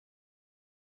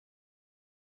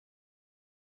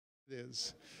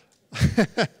Is.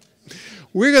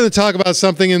 We're going to talk about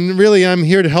something, and really I'm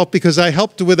here to help because I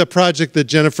helped with a project that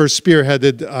Jennifer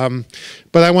spearheaded,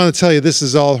 but I want to tell you this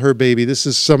is all her baby. This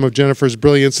is some of Jennifer's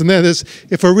brilliance, and that is,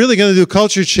 if we're really going to do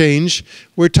culture change,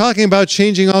 we're talking about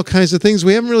changing all kinds of things.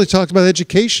 We haven't really talked about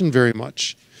education very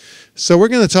much. So we're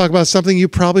going to talk about something you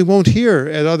probably won't hear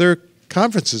at other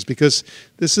conferences because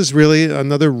this is really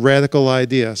another radical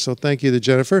idea. So thank you to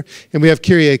Jennifer. And we have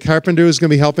Kyrie Carpenter who's going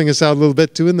to be helping us out a little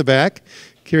bit too in the back.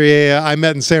 Kyrie, I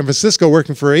met in San Francisco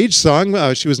working for Age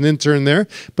Song. She was an intern there,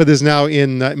 but is now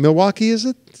in Milwaukee, is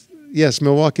it? Yes,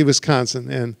 Milwaukee, Wisconsin,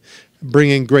 and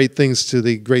bringing great things to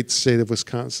the great state of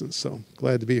Wisconsin. So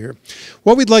glad to be here.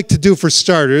 What we'd like to do for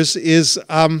starters is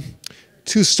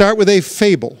to start with a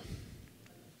fable.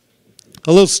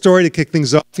 A little story to kick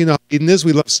things off. You know how Eden is.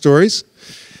 We love stories.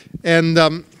 And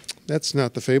that's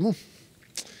not the fable.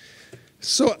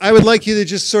 So I would like you to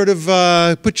just sort of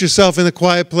put yourself in a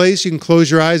quiet place. You can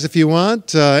close your eyes if you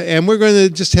want. And we're going to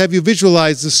just have you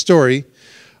visualize the story,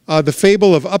 the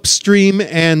fable of upstream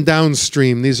and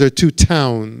downstream. These are two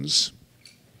towns.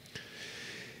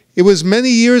 It was many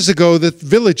years ago that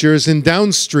villagers in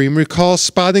downstream recall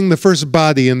spotting the first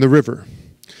body in the river.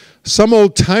 Some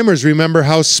old-timers remember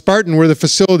how Spartan were the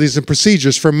facilities and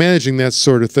procedures for managing that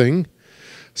sort of thing.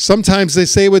 Sometimes they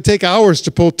say it would take hours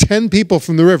to pull 10 people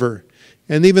from the river,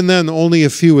 and even then only a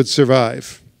few would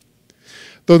survive.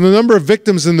 Though the number of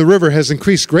victims in the river has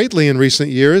increased greatly in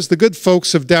recent years, the good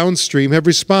folks of downstream have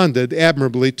responded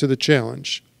admirably to the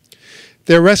challenge.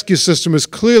 Their rescue system is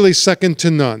clearly second to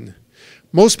none.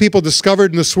 Most people discovered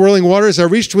in the swirling waters are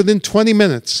reached within 20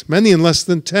 minutes, many in less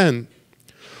than 10.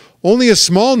 Only a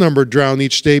small number drown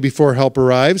each day before help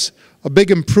arrives, a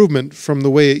big improvement from the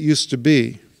way it used to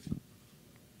be.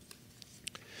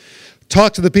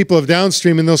 Talk to the people of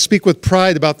downstream and they'll speak with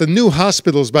pride about the new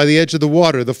hospitals by the edge of the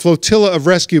water, the flotilla of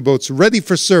rescue boats ready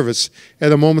for service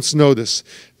at a moment's notice,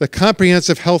 the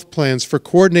comprehensive health plans for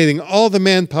coordinating all the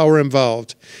manpower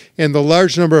involved, and the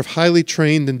large number of highly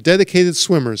trained and dedicated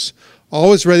swimmers,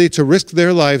 always ready to risk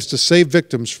their lives to save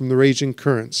victims from the raging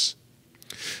currents.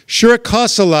 Sure, it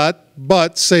costs a lot,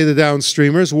 but, say the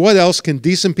downstreamers, what else can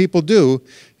decent people do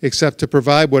except to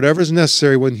provide whatever is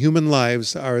necessary when human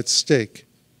lives are at stake?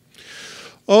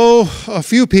 Oh, a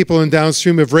few people in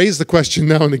downstream have raised the question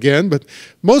now and again, but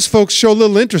most folks show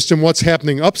little interest in what's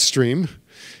happening upstream.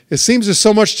 It seems there's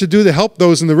so much to do to help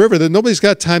those in the river that nobody's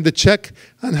got time to check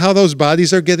on how those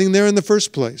bodies are getting there in the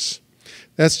first place.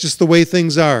 That's just the way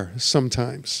things are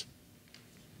sometimes.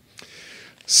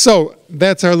 So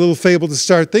that's our little fable to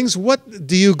start things. What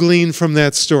do you glean from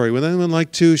that story? Would anyone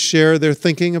like to share their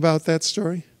thinking about that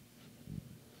story?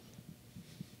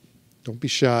 Don't be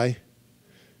shy.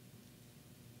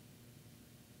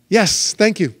 Yes,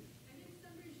 thank you.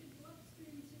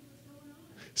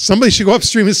 Somebody should go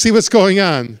upstream and see what's going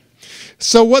on.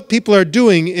 So what people are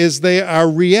doing is they are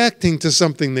reacting to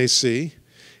something they see,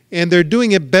 and they're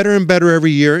doing it better and better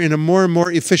every year in a more and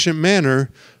more efficient manner,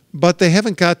 but they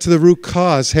haven't got to the root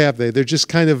cause, have they? They're just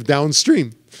kind of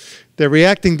downstream. They're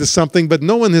reacting to something, but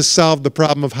no one has solved the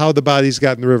problem of how the bodies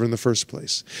got in the river in the first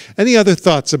place. Any other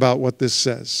thoughts about what this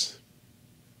says?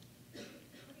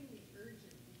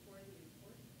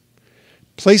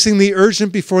 Placing the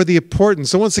urgent before the important.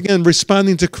 So once again,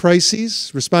 responding to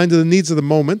crises, responding to the needs of the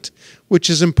moment, which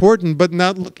is important, but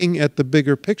not looking at the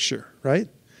bigger picture, right?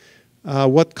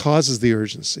 What causes the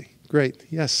urgency? Great,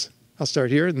 yes. I'll start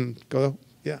here and go,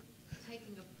 yeah.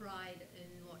 Taking a pride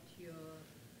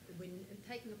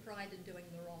in doing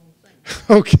the wrong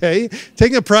thing. Okay,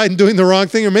 taking a pride in doing the wrong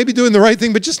thing, or maybe doing the right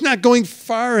thing, but just not going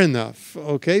far enough.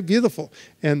 Okay, beautiful.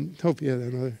 And hope you had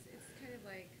another.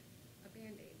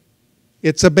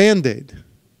 It's a Band-Aid.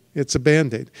 It's a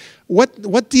Band-Aid.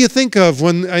 What do you think of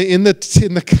when, in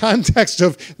the context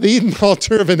of the Eden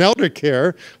altar of an elder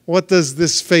care, what does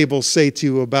this fable say to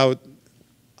you about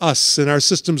us and our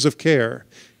systems of care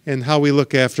and how we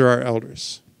look after our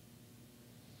elders?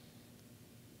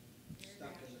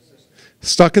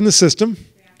 Stuck in the system.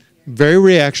 Very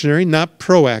reactionary, not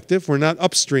proactive. We're not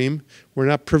upstream. We're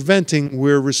not preventing.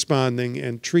 We're responding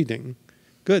and treating.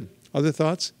 Good. Other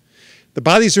thoughts? The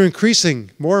bodies are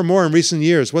increasing more and more in recent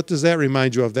years. What does that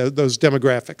remind you of, those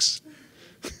demographics?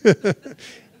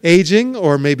 Aging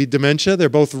or maybe dementia. They're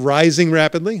both rising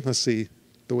rapidly. Let's see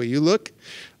the way you look.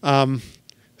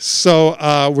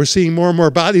 So we're seeing more and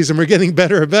more bodies, and we're getting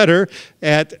better and better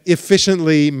at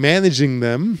efficiently managing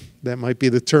them. That might be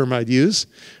the term I'd use,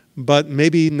 but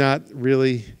maybe not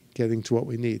really getting to what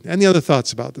we need. Any other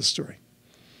thoughts about this story?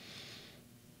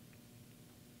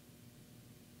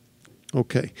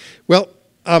 Okay. Well,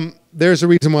 there's a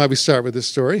reason why we start with this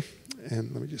story.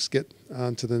 And let me just get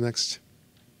on to the next.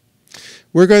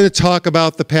 We're going to talk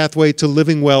about the pathway to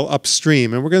living well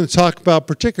upstream. And we're going to talk about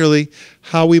particularly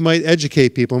how we might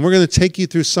educate people. And we're going to take you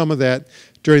through some of that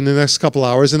during the next couple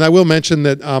hours. And I will mention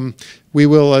that we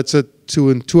will, it's a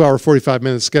 2 hour,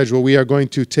 45-minute schedule. We are going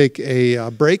to take a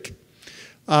break.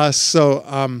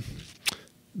 So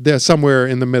there's somewhere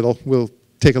in the middle. We'll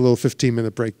take a little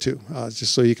 15-minute break too,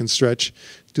 just so you can stretch,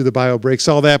 do the bio breaks,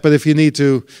 all that. But if you need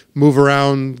to move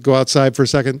around, go outside for a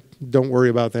second, don't worry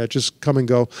about that. Just come and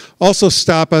go. Also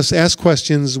stop us, ask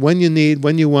questions when you need,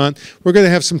 when you want. We're going to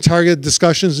have some targeted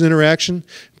discussions and interaction,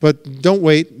 but don't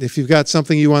wait. If you've got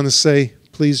something you want to say,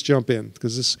 please jump in,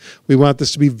 because we want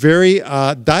this to be very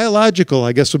dialogical,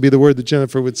 I guess would be the word that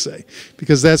Jennifer would say,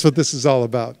 because that's what this is all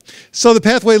about. So the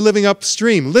pathway living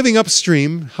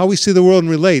upstream, how we see the world and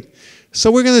relate. So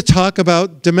we're going to talk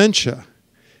about dementia,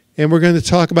 and we're going to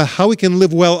talk about how we can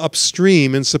live well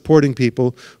upstream in supporting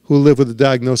people who live with a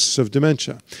diagnosis of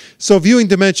dementia. So viewing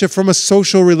dementia from a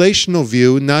social relational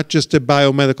view, not just a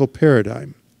biomedical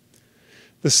paradigm.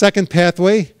 The second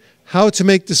pathway, how to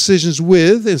make decisions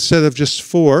with instead of just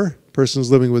for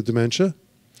persons living with dementia.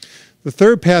 The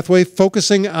third pathway,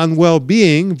 focusing on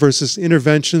well-being versus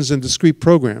interventions and discrete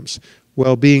programs.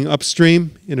 Well-being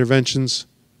upstream, interventions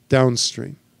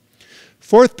downstream.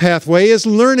 Fourth pathway is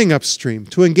learning upstream,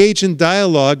 to engage in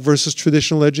dialogue versus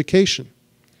traditional education.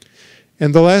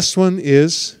 And the last one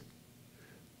is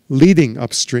leading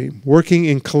upstream, working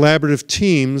in collaborative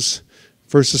teams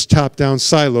versus top-down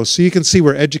silos. So you can see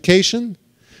where education,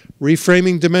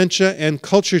 reframing dementia, and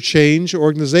culture change,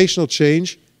 organizational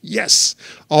change, yes,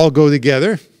 all go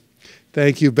together.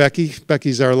 Thank you, Becky.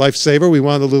 Becky's our lifesaver. We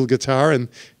wanted a little guitar, and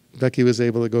Becky was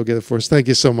able to go get it for us. Thank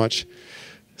you so much.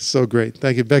 So great.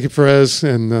 Thank you, Becky Perez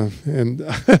and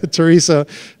Teresa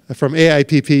from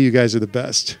AIPP. You guys are the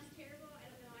best.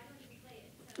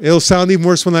 It'll sound even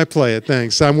worse when I play it.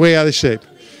 Thanks. I'm way out of shape.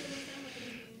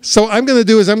 So what I'm going to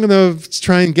do is I'm going to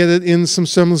try and get it in some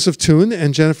semblance of tune,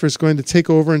 and Jennifer's going to take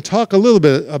over and talk a little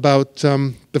bit about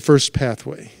the first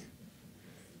pathway.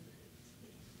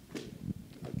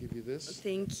 I'll give you this.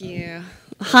 Thank you.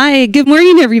 Hi, good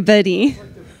morning, everybody.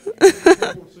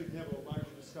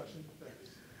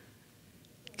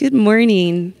 Good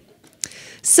morning.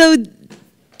 So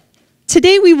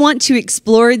today we want to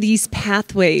explore these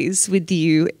pathways with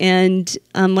you. And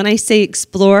when I say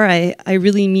explore, I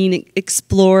really mean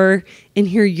explore and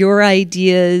hear your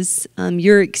ideas,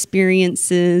 your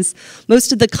experiences.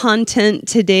 Most of the content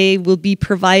today will be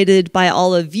provided by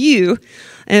all of you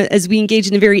as we engage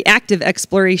in a very active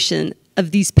exploration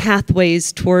of these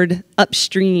pathways toward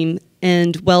upstream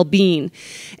and well-being.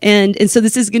 And so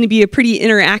this is going to be a pretty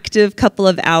interactive couple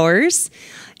of hours.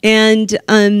 And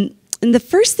the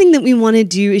first thing that we want to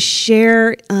do is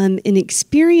share an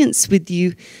experience with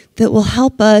you that will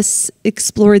help us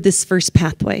explore this first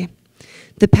pathway.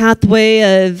 The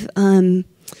pathway of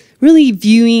really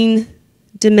viewing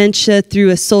dementia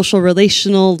through a social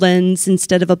relational lens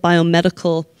instead of a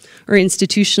biomedical or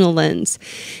institutional lens.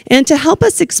 And to help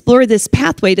us explore this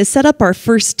pathway, to set up our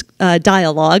first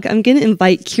dialogue, I'm going to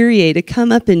invite Kyrie to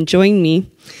come up and join me.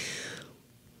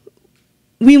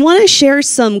 We want to share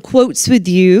some quotes with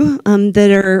you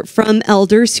that are from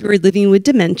elders who are living with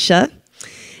dementia.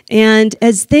 And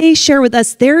as they share with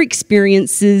us their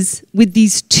experiences with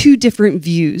these two different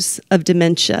views of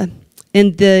dementia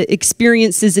and the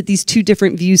experiences that these two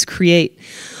different views create.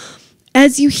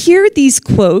 As you hear these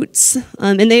quotes,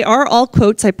 and they are all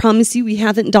quotes, I promise you we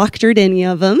haven't doctored any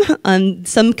of them.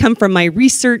 Some come from my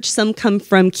research, some come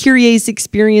from Kyrie's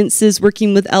experiences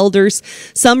working with elders,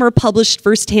 some are published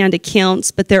firsthand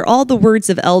accounts, but they're all the words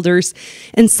of elders,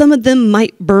 and some of them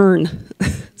might burn.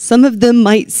 Some of them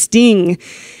might sting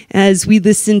as we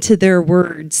listen to their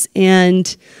words.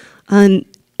 And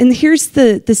here's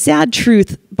the sad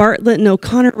truth Bartlett and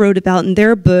O'Connor wrote about in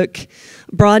their book,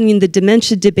 Broadening the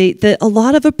Dementia Debate, that a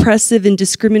lot of oppressive and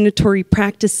discriminatory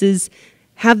practices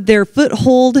have their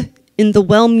foothold in the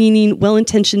well-meaning,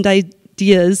 well-intentioned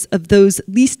ideas of those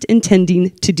least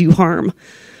intending to do harm,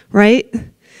 right?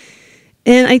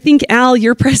 And I think, Al,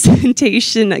 your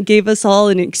presentation gave us all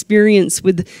an experience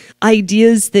with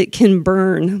ideas that can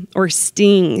burn or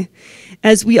sting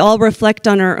as we all reflect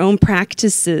on our own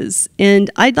practices.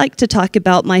 And I'd like to talk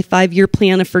about my 5-year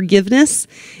plan of forgiveness.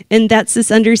 And that's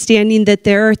this understanding that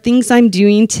there are things I'm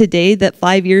doing today that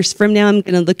 5 years from now I'm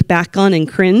going to look back on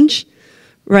and cringe,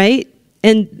 right?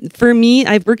 And for me,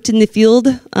 I've worked in the field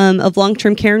of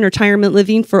long-term care and retirement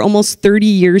living for almost 30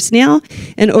 years now.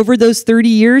 And over those 30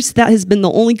 years, that has been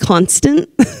the only constant,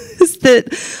 is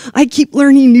that I keep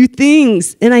learning new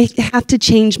things and I have to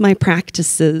change my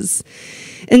practices.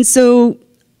 And so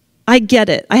I get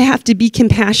it. I have to be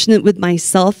compassionate with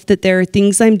myself that there are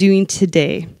things I'm doing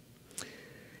today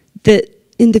that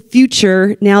in the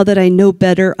future, now that I know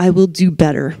better, I will do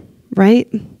better, right?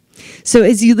 So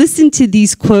as you listen to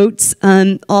these quotes,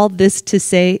 all this to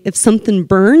say, if something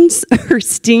burns or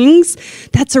stings,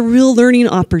 that's a real learning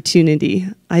opportunity,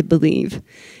 I believe.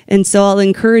 And so I'll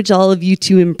encourage all of you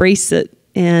to embrace it.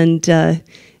 And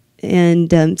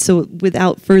so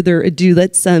without further ado,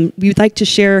 we would like to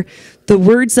share the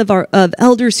words of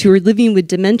elders who are living with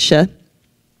dementia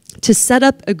to set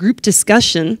up a group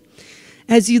discussion.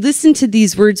 As you listen to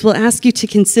these words, we'll ask you to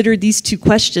consider these two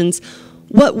questions.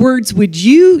 What words would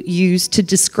you use to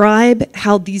describe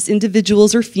how these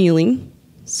individuals are feeling?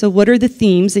 So what are the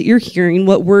themes that you're hearing?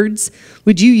 What words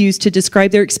would you use to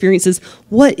describe their experiences?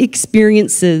 What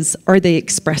experiences are they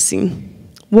expressing?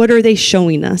 What are they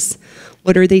showing us?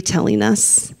 What are they telling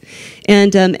us?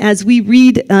 And as we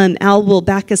read, Al will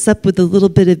back us up with a little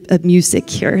bit of music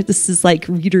here. This is like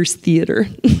reader's theater.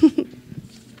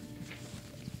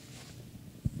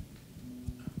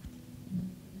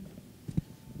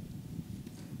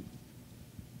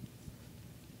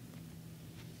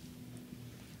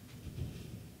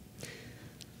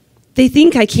 They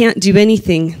think I can't do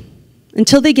anything.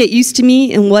 Until they get used to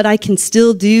me and what I can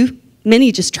still do,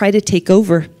 many just try to take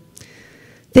over.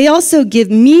 They also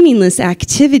give meaningless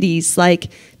activities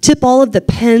like tip all of the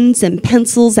pens and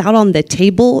pencils out on the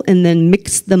table and then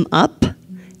mix them up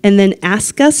and then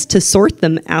ask us to sort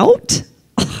them out.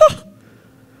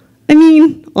 I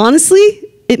mean, honestly,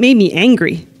 it made me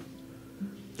angry.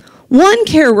 One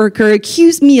care worker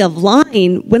accused me of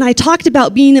lying when I talked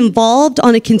about being involved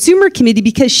on a consumer committee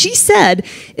because she said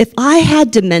if I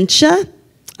had dementia,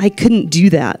 I couldn't do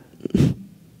that.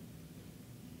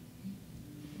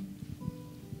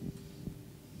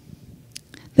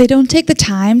 They don't take the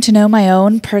time to know my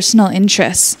own personal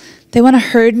interests. They want to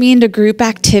herd me into group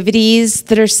activities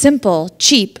that are simple,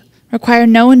 cheap, require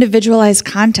no individualized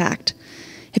contact.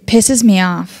 It pisses me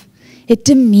off. It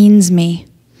demeans me.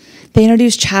 They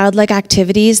introduce childlike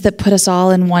activities that put us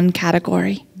all in one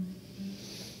category.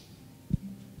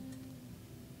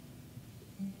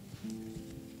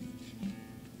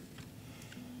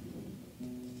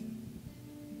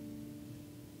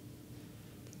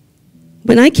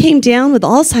 When I came down with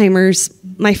Alzheimer's,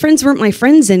 my friends weren't my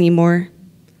friends anymore.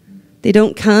 They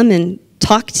don't come and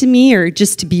talk to me or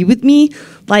just to be with me.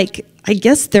 Like, I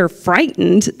guess they're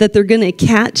frightened that they're going to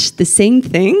catch the same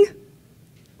thing.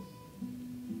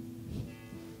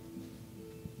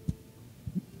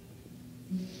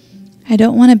 I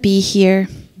don't want to be here.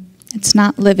 It's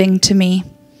not living to me.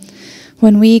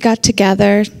 When we got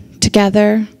together,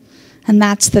 and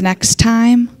that's the next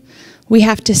time, we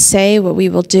have to say what we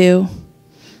will do.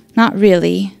 Not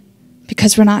really,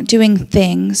 because we're not doing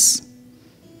things.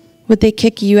 Would they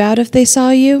kick you out if they saw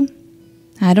you?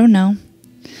 I don't know.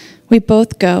 We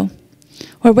both go.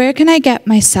 Or where can I get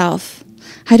myself?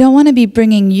 I don't want to be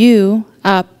bringing you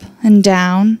up and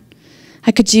down.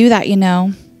 I could do that, you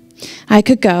know. I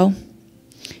could go.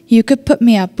 You could put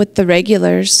me up with the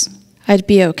regulars. I'd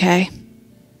be okay.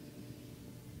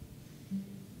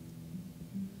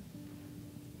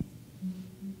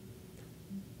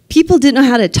 People didn't know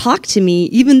how to talk to me,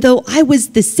 even though I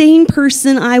was the same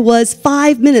person I was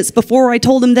 5 minutes before I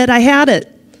told them that I had it.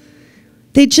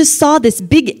 They just saw this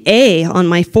big A on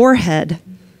my forehead.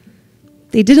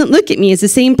 They didn't look at me as the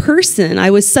same person.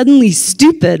 I was suddenly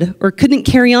stupid or couldn't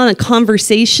carry on a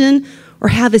conversation or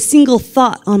have a single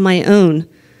thought on my own,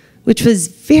 which was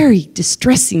very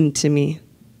distressing to me.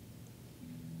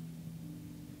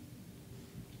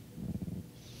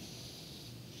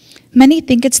 Many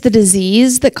think it's the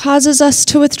disease that causes us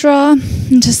to withdraw,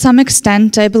 and to some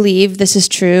extent, I believe this is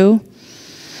true.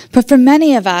 But for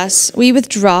many of us, we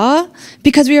withdraw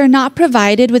because we are not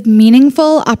provided with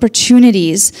meaningful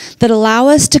opportunities that allow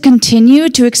us to continue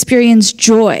to experience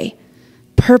joy,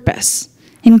 purpose,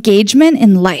 engagement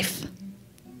in life.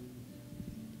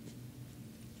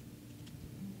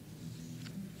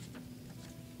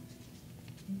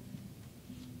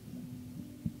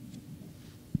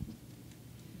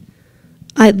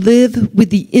 I live with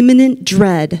the imminent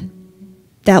dread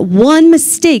that one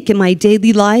mistake in my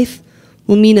daily life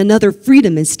will mean another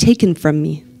freedom is taken from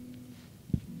me.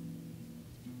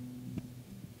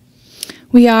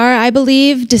 We are, I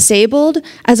believe, disabled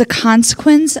as a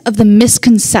consequence of the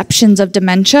misconceptions of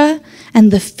dementia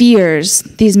and the fears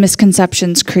these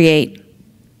misconceptions create.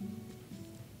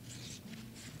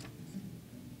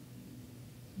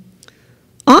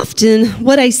 Often,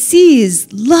 what I see is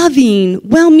loving,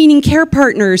 well-meaning care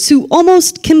partners who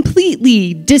almost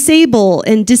completely disable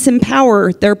and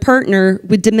disempower their partner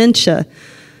with dementia.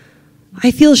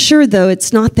 I feel sure, though,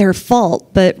 it's not their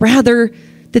fault, but rather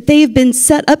that they have been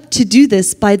set up to do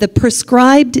this by the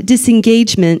prescribed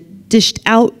disengagement dished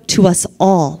out to us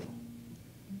all.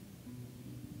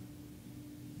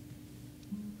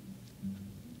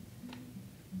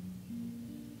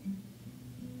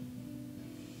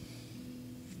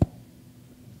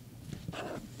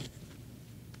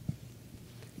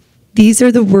 These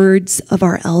are the words of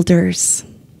our elders.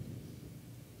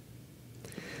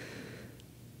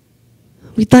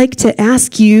 We'd like to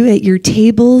ask you at your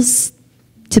tables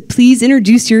to please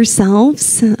introduce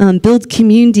yourselves, build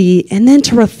community, and then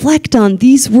to reflect on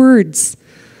these words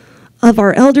of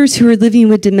our elders who are living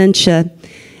with dementia,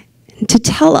 and to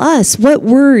tell us what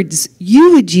words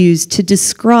you would use to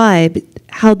describe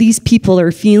how these people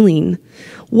are feeling.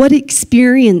 What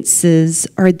experiences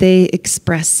are they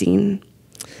expressing?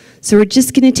 So we're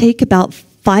just going to take about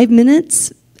 5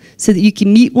 minutes so that you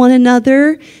can meet one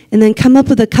another and then come up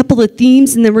with a couple of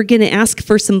themes, and then we're going to ask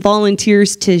for some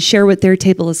volunteers to share what their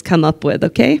table has come up with,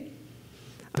 okay?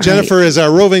 All Jennifer right. is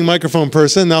our roving microphone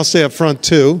person. I'll stay up front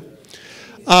too.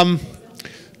 Let's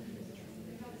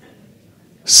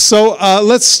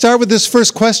start with this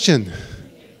first question.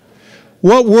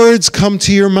 What words come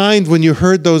to your mind when you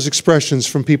heard those expressions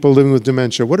from people living with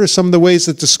dementia? What are some of the ways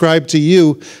that describe to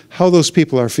you how those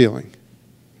people are feeling?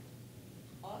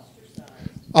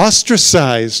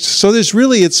 Ostracized. So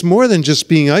it's more than just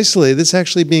being isolated. It's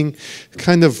actually being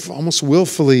kind of almost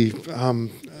willfully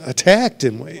attacked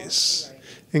in ways.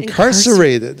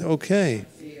 Incarcerated. Okay.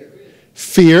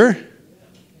 Fear.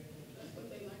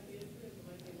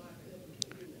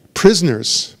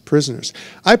 Prisoners.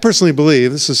 I personally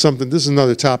believe, this is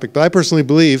another topic, but I personally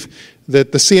believe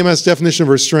that the CMS definition of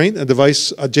restraint, a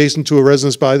device adjacent to a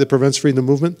resident's body that prevents freedom of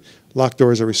movement, locked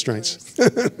doors are restraints.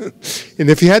 And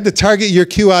if you had to target your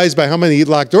QIs by how many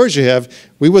locked doors you have,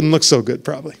 we wouldn't look so good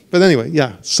probably. But anyway,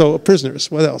 yeah, so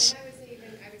prisoners, what else? I would take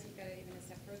that even a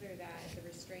step further, that the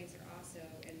restraints are also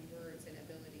in words and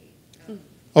ability.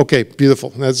 Okay,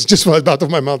 beautiful. That's just what I was about to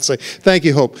open my mouth to say. Thank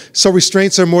you, Hope. So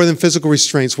restraints are more than physical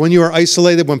restraints. When you are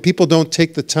isolated, when people don't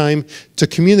take the time to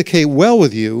communicate well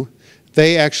with you,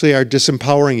 they actually are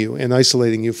disempowering you and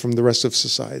isolating you from the rest of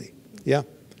society. Yeah?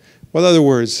 What other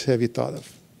words have you thought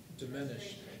of?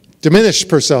 Diminished. Diminished,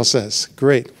 Purcell says.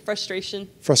 Great. Frustration.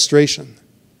 Frustration.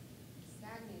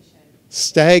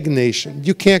 Stagnation.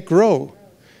 You can't grow.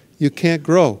 You can't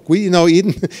grow.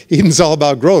 Eden's all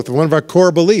about growth. One of our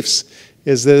core beliefs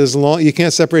is that you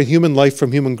can't separate human life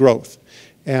from human growth.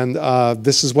 And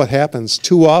this is what happens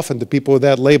too often to people with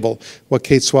that label, what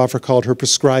Kate Swaffer called her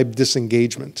prescribed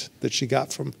disengagement that she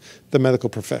got from the medical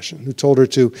profession, who told her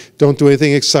to don't do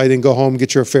anything exciting, go home,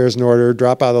 get your affairs in order,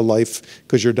 drop out of life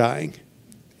because you're dying.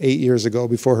 8 years ago,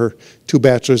 before her 2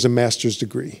 bachelor's and master's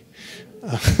degree.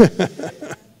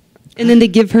 And then they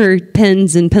give her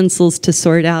pens and pencils to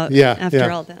sort out after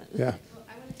all that. Yeah. Well,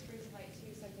 I wanted to bring to light,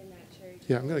 too, something that Cherry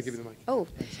Jo Yeah, I'm going to give you the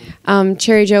mic.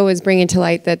 Cherry Jo was bringing to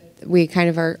light that we kind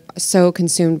of are so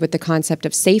consumed with the concept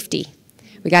of safety.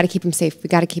 We got to keep them safe. We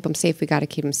got to keep them safe. We got to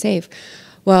keep them safe.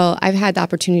 Well, I've had the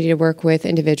opportunity to work with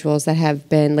individuals that have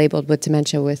been labeled with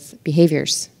dementia with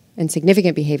behaviors, and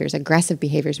significant behaviors, aggressive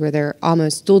behaviors, where they're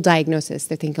almost dual diagnosis.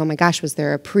 They're thinking, oh my gosh, was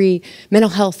there a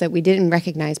pre-mental health that we didn't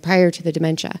recognize prior to the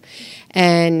dementia?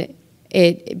 And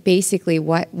it basically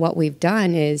what we've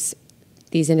done is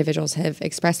these individuals have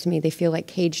expressed to me they feel like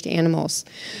caged animals.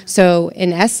 So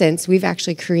in essence, we've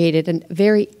actually created a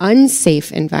very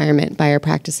unsafe environment by our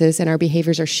practices, and our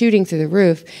behaviors are shooting through the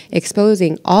roof,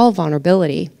 exposing all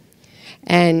vulnerability.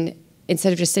 And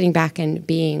instead of just sitting back and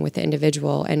being with the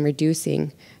individual and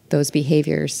reducing those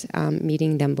behaviors,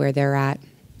 meeting them where they're at.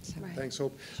 So. Thanks,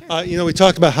 Hope. Sure. We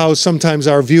talked about how sometimes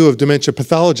our view of dementia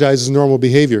pathologizes normal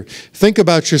behavior. Think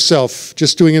about yourself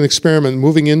just doing an experiment,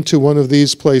 moving into one of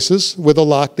these places with a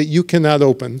lock that you cannot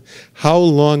open. How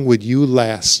long would you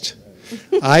last?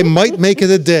 I might make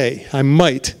it a day. I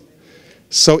might.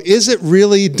 So is it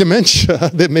really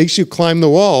dementia that makes you climb the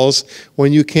walls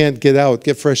when you can't get out,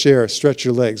 get fresh air, stretch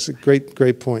your legs?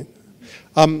 Great point.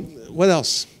 What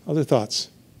else? Other thoughts?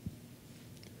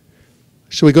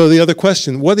 Should we go to the other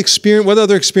question? What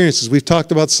other experiences? We've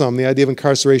talked about some, the idea of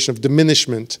incarceration, of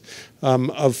diminishment,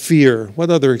 of fear. What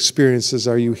other experiences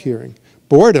are you hearing?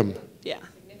 Boredom. Yeah.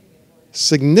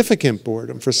 Significant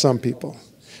boredom for some people.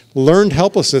 Learned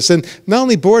helplessness. And not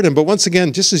only boredom, but once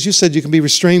again, just as you said, you can be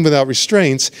restrained without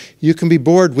restraints, you can be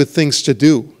bored with things to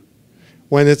do.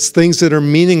 When it's things that are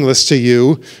meaningless to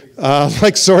you,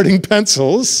 like sorting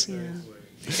pencils. Yeah.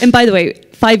 And by the way,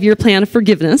 5-year plan of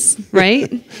forgiveness,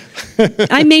 right?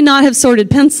 I may not have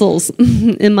sorted pencils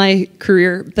in my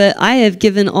career, but I have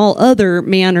given all other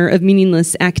manner of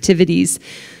meaningless activities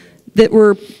that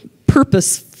were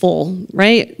purposeful,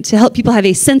 right? To help people have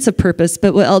a sense of purpose.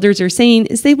 But what elders are saying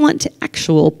is they want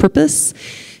actual purpose.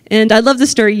 And I love the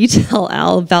story you tell,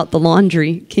 Al, about the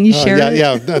laundry. Can you share it?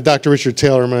 Yeah, Dr. Richard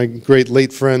Taylor, my great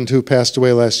late friend who passed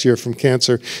away last year from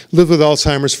cancer, lived with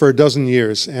Alzheimer's for 12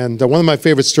 years. And one of my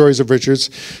favorite stories of Richard's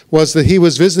was that he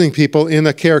was visiting people in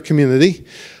a care community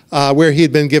where he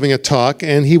had been giving a talk,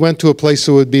 and he went to a place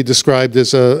that would be described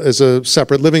as a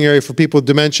separate living area for people with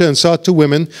dementia, and saw 2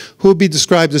 women who would be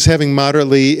described as having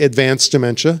moderately advanced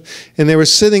dementia. And they were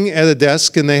sitting at a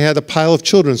desk, and they had a pile of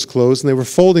children's clothes, and they were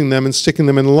folding them and sticking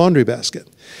them in a laundry basket.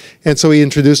 And so he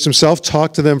introduced himself,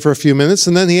 talked to them for a few minutes,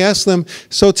 and then he asked them,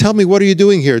 so tell me, what are you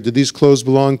doing here? Do these clothes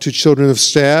belong to children of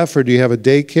staff, or do you have a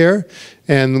daycare?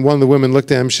 And one of the women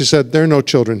looked at him, she said, there are no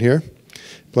children here.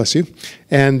 Bless you.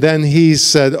 And then he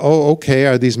said, oh, okay,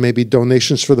 are these maybe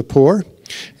donations for the poor?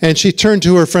 And she turned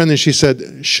to her friend and she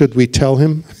said, should we tell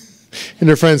him? And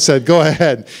her friend said, go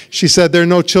ahead. She said, there are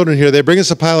no children here. They bring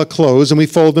us a pile of clothes and we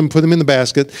fold them, put them in the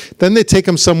basket. Then they take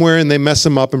them somewhere and they mess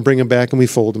them up and bring them back and we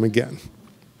fold them again.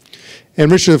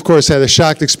 And Richard, of course, had a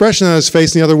shocked expression on his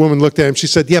face, and the other woman looked at him. She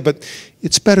said, yeah, but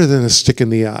it's better than a stick in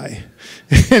the eye.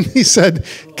 And he said,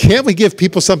 can't we give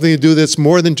people something to do that's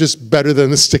more than just better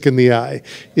than a stick in the eye?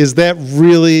 Is that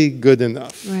really good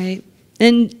enough? Right.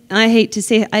 And I hate to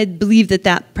say, I believe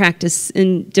that practice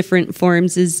in different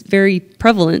forms is very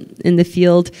prevalent in the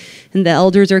field, and the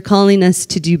elders are calling us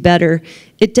to do better.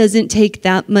 It doesn't take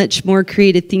that much more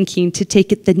creative thinking to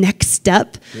take it the next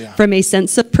step from a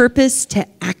sense of purpose to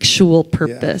actual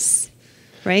purpose.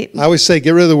 Right? I always say,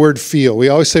 get rid of the word feel. We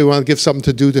always say we want to give something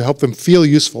to do to help them feel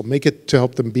useful, make it to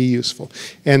help them be useful.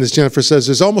 And as Jennifer says,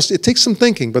 it takes some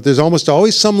thinking, but there's almost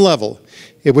always some level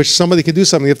at which somebody can do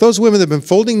something. If those women had been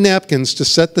folding napkins to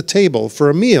set the table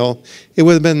for a meal, it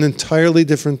would have been an entirely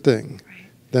different thing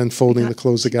than folding the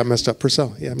clothes that got messed up.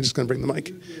 Purcell, yeah, I'm just going to bring the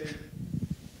mic.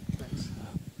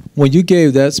 When you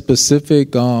gave that specific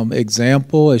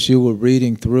example as you were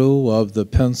reading through of the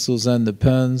pencils and the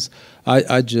pens,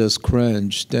 I just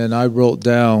cringed, and I wrote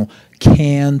down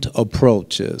canned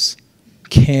approaches.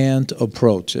 Canned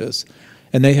approaches.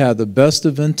 And they have the best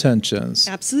of intentions.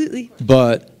 Absolutely.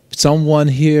 But someone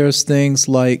hears things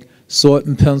like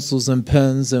sorting pencils and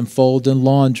pens and folding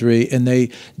laundry, and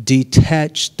they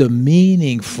detach the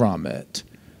meaning from it.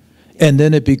 And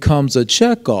then it becomes a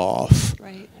checkoff.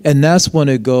 Right. And that's when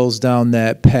it goes down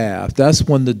that path. That's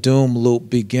when the doom loop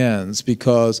begins,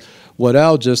 because what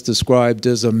Al just described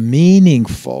is a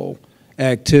meaningful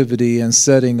activity in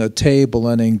setting a table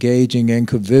and engaging in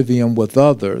convivium with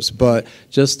others. But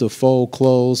just to fold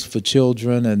clothes for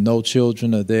children and no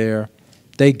children are there,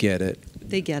 they get it.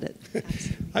 They get it.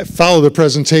 I followed a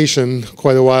presentation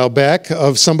quite a while back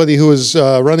of somebody who was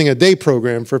running a day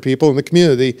program for people in the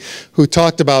community who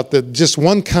talked about just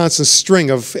one constant string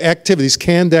of activities,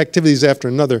 canned activities after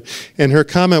another. And her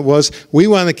comment was, we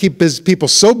want to keep people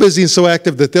so busy and so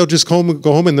active that they'll just go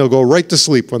home and they'll go right to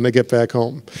sleep when they get back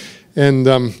home. And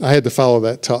I had to follow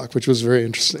that talk, which was very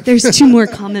interesting. There's 2 more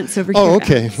comments over here. Oh,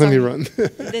 okay. Let me run.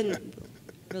 Then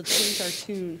we'll change our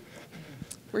tune.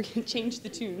 We're going to change the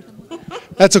tune.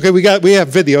 That's okay. We have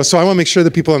video, so I want to make sure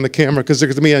that people on the camera, because they're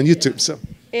going to be on YouTube. So,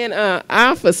 in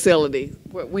our facility,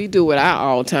 what we do with our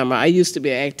all-timer, I used to be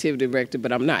an activity director,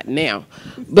 but I'm not now.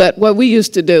 But what we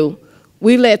used to do,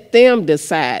 we let them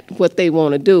decide what they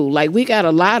want to do. Like, we got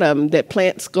a lot of them that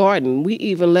plants garden. We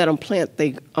even let them plant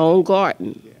their own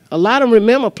garden. A lot of them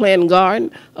remember planting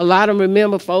garden. A lot of them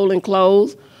remember folding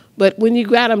clothes. But when you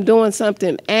got them doing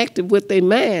something active with their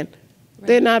mind,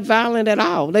 they're not violent at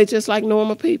all. They're just like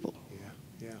normal people.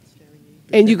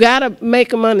 And you got to make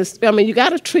them understand. I mean, you got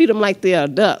to treat them like they're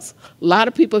adults. A lot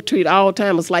of people treat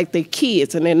all-timers like they're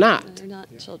kids, and they're not. They're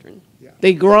not children.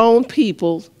 They're grown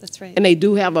people. That's right. And they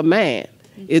do have a mind.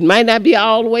 It might not be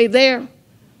all the way there,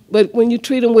 but when you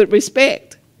treat them with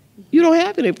respect, you don't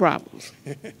have any problems.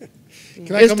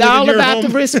 It's all about the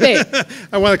respect.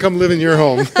 I want to come live in your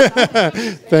home.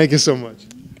 Thank you so much.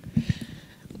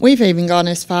 We've even gone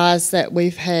as far as that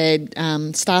we've had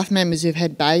staff members who've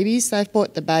had babies. They've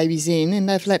brought the babies in and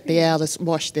they've let the elders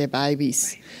wash their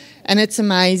babies. And it's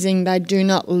amazing. They do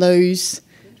not lose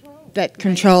that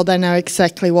control. They know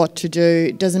exactly what to do.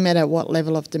 It doesn't matter what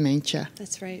level of dementia.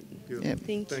 That's right. Yep.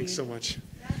 Thanks so much.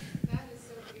 That is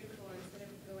so beautiful. Instead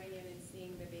of going in and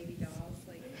seeing the baby dolls,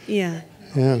 like Yeah.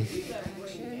 Yeah.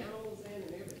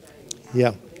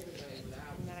 Yeah.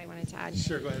 that I wanted to add.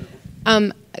 Sure, go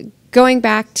ahead. Going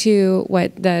back to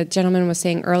what the gentleman was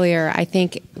saying earlier, I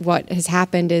think what has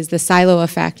happened is the silo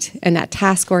effect and that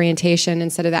task orientation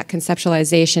instead of that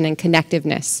conceptualization and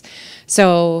connectiveness.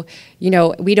 So,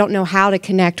 we don't know how to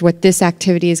connect what this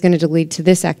activity is going to lead to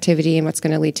this activity and what's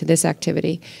going to lead to this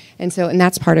activity. And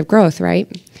that's part of growth, right?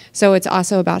 So it's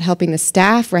also about helping the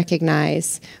staff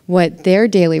recognize what their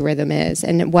daily rhythm is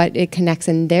and what it connects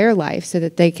in their life so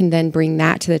that they can then bring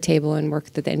that to the table and work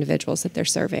with the individuals that they're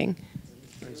serving.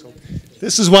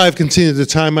 This is why I've continued to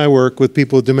tie my work with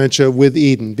people with dementia with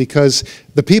Eden, because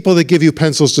the people that give you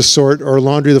pencils to sort or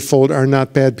laundry to fold are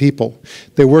not bad people.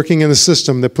 They're working in a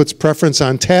system that puts preference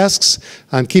on tasks,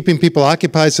 on keeping people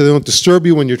occupied so they don't disturb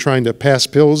you when you're trying to pass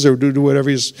pills or do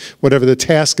whatever the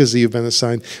task is that you've been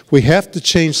assigned. We have to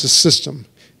change the system.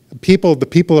 The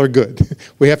people are good.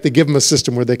 We have to give them a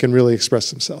system where they can really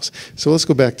express themselves. So let's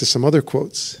go back to some other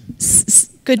quotes.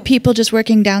 Good people just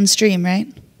working downstream,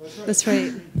 right? That's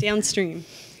right, downstream.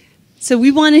 So we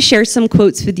want to share some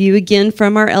quotes with you, again,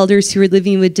 from our elders who are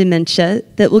living with dementia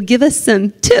that will give us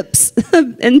some tips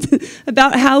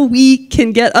about how we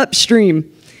can get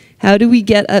upstream. How do we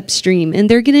get upstream? And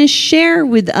they're going to share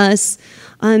with us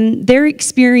their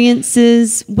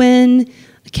experiences when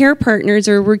care partners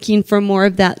are working from more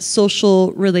of that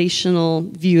social relational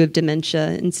view of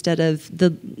dementia instead of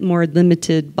the more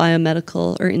limited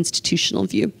biomedical or institutional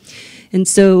view. And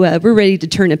so we're ready to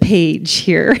turn a page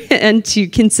here and to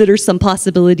consider some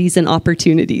possibilities and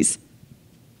opportunities.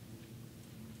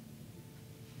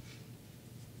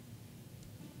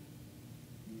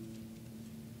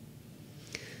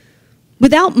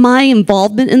 Without my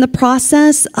involvement in the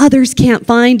process, others can't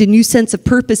find a new sense of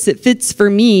purpose that fits for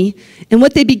me. And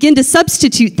what they begin to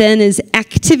substitute then is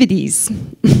activities.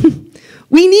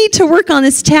 We need to work on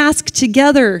this task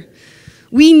together.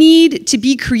 We need to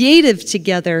be creative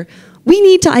together. We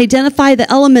need to identify the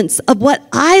elements of what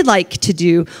I like to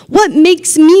do, what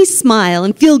makes me smile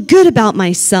and feel good about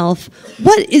myself,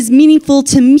 what is meaningful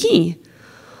to me.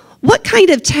 What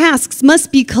kind of tasks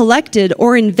must be collected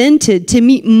or invented to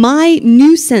meet my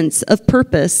new sense of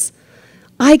purpose?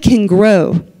 I can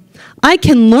grow. I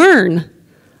can learn.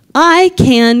 I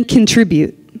can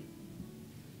contribute.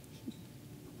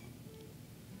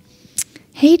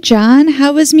 Hey, John,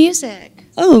 how was music?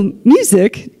 Oh,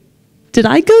 music? Did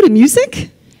I go to music?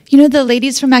 The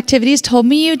ladies from activities told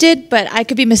me you did, but I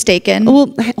could be mistaken.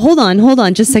 Well, hold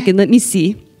on just a second. Let me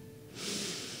see.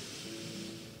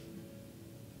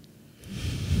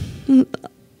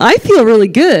 I feel really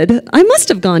good. I must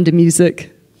have gone to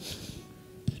music.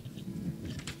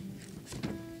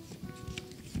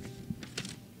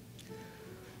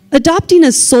 Adopting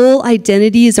a sole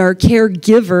identity as our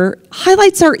caregiver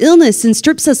highlights our illness and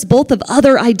strips us both of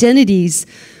other identities.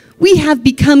 We have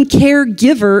become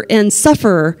caregiver and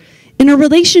sufferer in a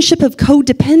relationship of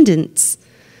codependence.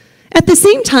 At the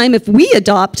same time, if we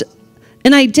adopt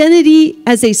an identity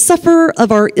as a sufferer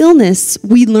of our illness,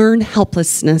 we learn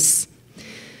helplessness.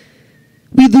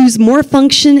 We lose more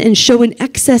function and show an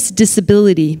excess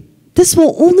disability. This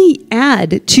will only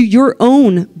add to your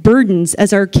own burdens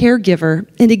as our caregiver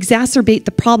and exacerbate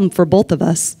the problem for both of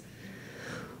us.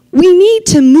 We need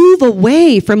to move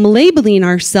away from labeling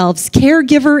ourselves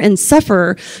caregiver and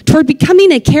sufferer toward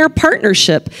becoming a care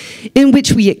partnership in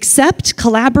which we accept,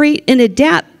 collaborate, and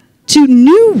adapt to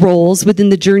new roles within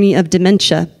the journey of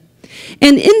dementia.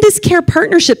 And in this care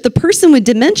partnership, the person with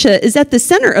dementia is at the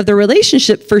center of the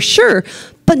relationship for sure,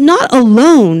 but not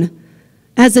alone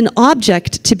as an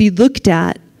object to be looked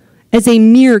at, as a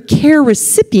mere care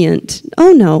recipient.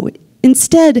 Oh no,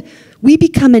 instead, we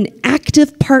become an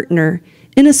active partner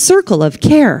in a circle of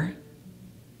care.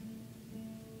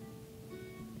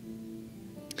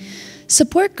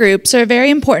 Support groups are a very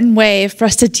important way for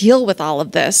us to deal with all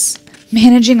of this,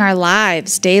 managing our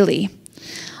lives daily.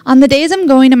 On the days I'm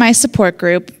going to my support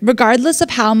group, regardless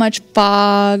of how much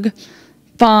fog,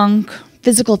 funk,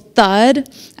 physical thud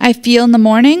I feel in the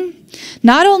morning,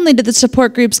 not only do the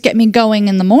support groups get me going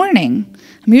in the morning,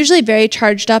 I'm usually very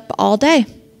charged up all day.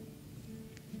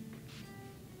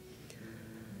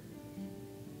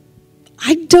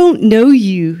 I don't know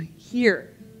you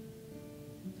here,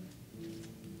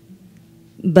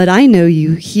 but I know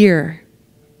you here.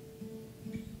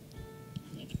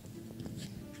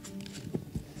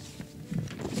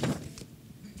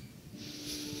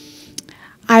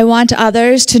 I want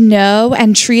others to know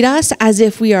and treat us as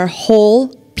if we are whole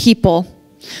people.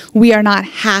 We are not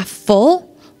half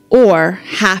full or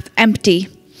half empty.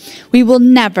 We will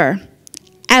never,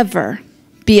 ever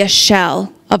be a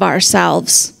shell of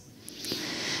ourselves.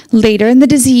 Later in the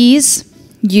disease,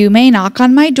 you may knock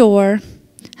on my door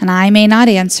and I may not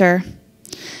answer,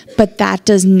 but that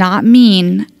does not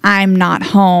mean I'm not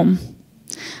home.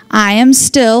 I am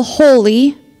still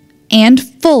wholly and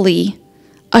fully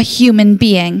a human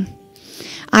being.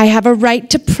 I have a right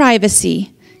to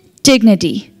privacy,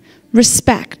 dignity,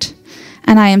 respect,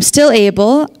 and I am still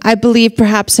able, I believe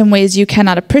perhaps in ways you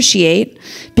cannot appreciate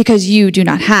because you do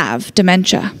not have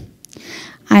dementia.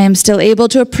 I am still able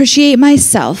to appreciate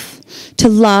myself, to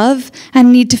love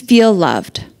and need to feel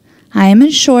loved. I am,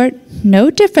 in short, no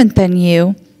different than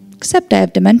you, except I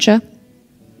have dementia.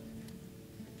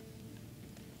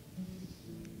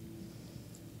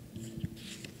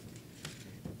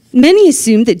 Many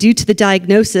assume that due to the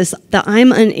diagnosis that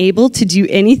I'm unable to do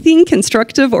anything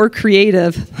constructive or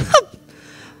creative.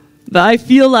 But I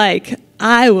feel like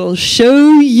I will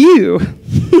show you.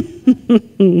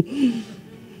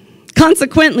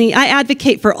 Consequently, I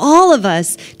advocate for all of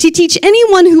us to teach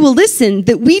anyone who will listen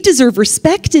that we deserve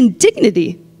respect and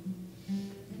dignity.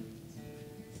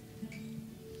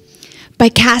 By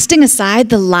casting aside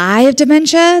the lie of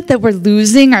dementia that we're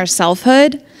losing our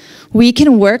selfhood, we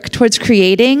can work towards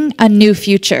creating a new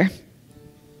future.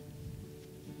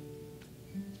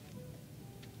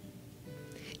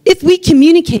 If we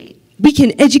communicate, we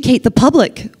can educate the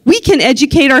public. We can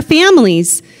educate our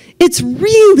families. It's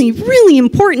really, really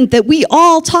important that we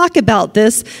all talk about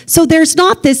this so there's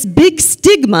not this big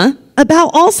stigma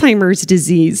about Alzheimer's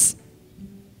disease.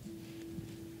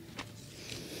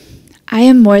 I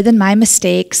am more than my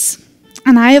mistakes,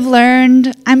 and I have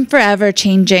learned I'm forever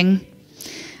changing.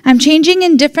 I'm changing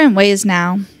in different ways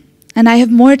now, and I have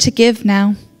more to give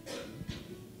now.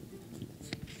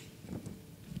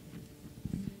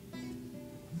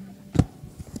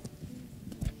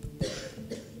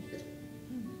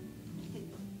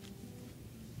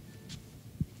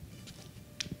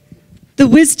 The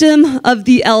wisdom of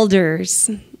the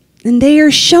elders. And they are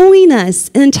showing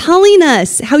us and telling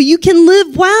us how you can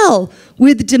live well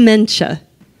with dementia,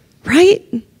 right?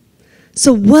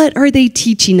 So what are they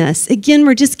teaching us? Again,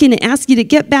 we're just going to ask you to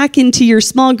get back into your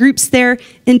small groups there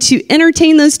and to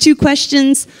entertain those two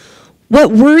questions.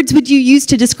 What words would you use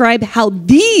to describe how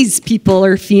these people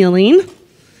are feeling?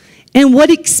 And what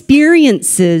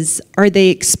experiences are they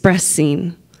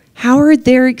expressing? How are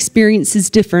their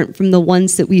experiences different from the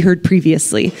ones that we heard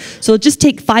previously? So just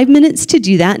take 5 minutes to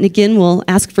do that. And again, we'll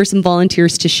ask for some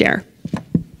volunteers to share.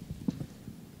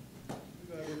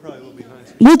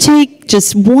 We'll take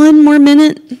just 1 more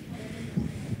minute.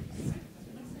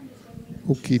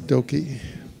 Okie dokie.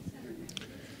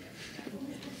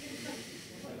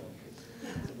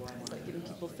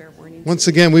 Once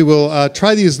again, we will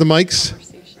try to use the mics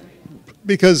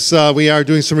because we are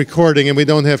doing some recording and we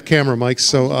don't have camera mics,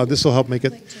 so this will help make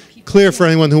it clear for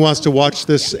anyone who wants to watch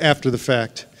this after the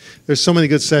fact. There's so many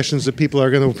good sessions that people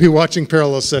are going to be watching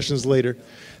parallel sessions later.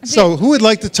 So who would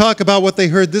like to talk about what they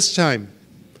heard this time?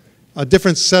 A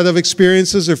different set of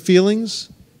experiences or feelings?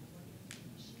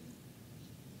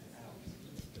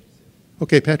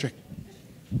 Okay, Patrick.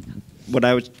 What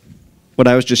I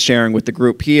was just sharing with the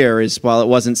group here is, while it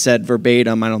wasn't said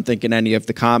verbatim, I don't think in any of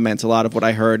the comments, a lot of what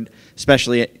I heard,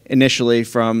 especially initially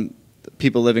from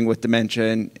people living with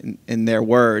dementia in their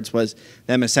words, was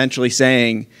them essentially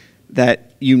saying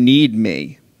that you need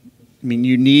me. I mean,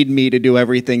 you need me to do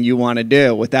everything you want to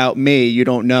do. Without me, you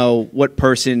don't know what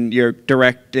person you're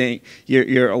directing,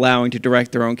 you're allowing to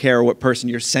direct their own care, or what person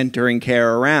you're centering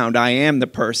care around. I am the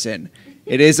person.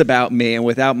 It is about me, and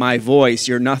without my voice,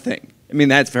 you're nothing. I mean,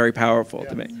 that's very powerful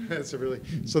to me. That's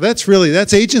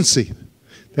agency.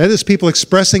 That is people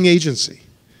expressing agency.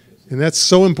 And that's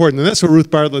so important. And that's what Ruth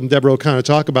Bartlett and Deborah O'Connor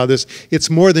talk about this. It's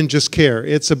more than just care.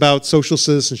 It's about social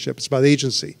citizenship. It's about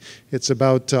agency. It's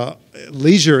about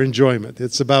leisure enjoyment.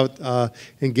 It's about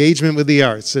engagement with the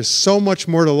arts. There's so much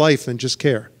more to life than just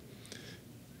care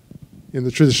in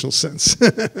the traditional sense.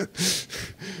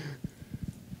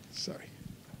 Sorry.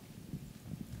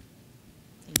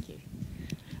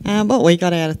 What we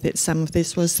got out of some of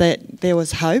this was that there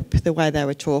was hope, the way they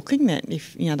were talking, that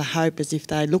if, the hope is if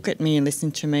they look at me and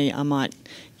listen to me, I might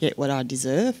get what I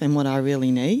deserve and what I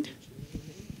really need.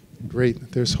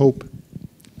 Great. There's hope.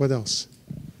 What else?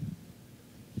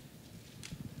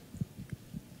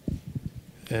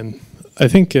 I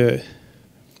think,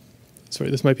 sorry,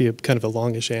 this might be a kind of a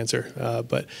longish answer,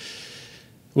 but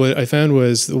what I found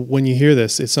was when you hear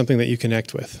this, it's something that you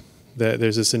connect with. That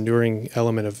there's this enduring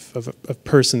element of a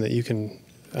person that you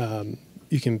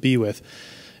can be with.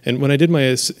 And when I did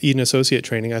my Eden Associate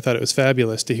training, I thought it was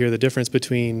fabulous to hear the difference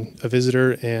between a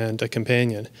visitor and a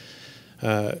companion.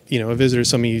 A visitor is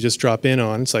somebody you just drop in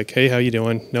on. It's like, hey, how you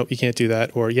doing? Nope, you can't do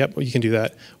that. Or, yep, you can do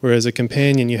that. Whereas a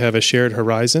companion, you have a shared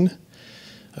horizon.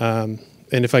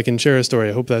 and if I can share a story,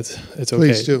 I hope it's okay.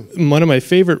 Please do. One of my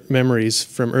favorite memories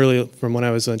from when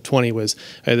I was 20 was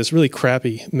I had this really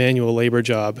crappy manual labor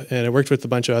job, and I worked with a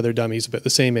bunch of other dummies about the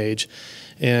same age.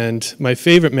 And my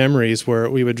favorite memories were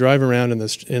we would drive around in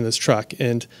this truck,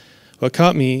 and what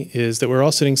caught me is that we're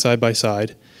all sitting side by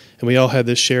side, and we all had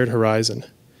this shared horizon.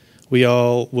 We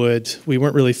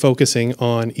weren't really focusing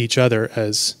on each other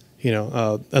as,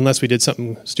 unless we did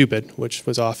something stupid, which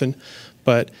was often,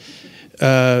 but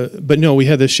no, we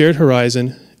had this shared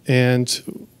horizon,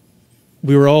 and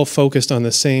we were all focused on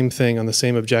the same thing, on the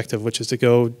same objective, which is to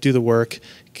go do the work,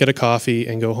 get a coffee,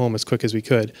 and go home as quick as we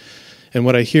could. And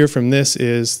what I hear from this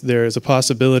is there's a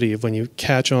possibility of when you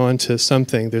catch on to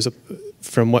something,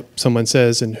 from what someone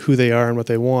says and who they are and what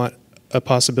they want, a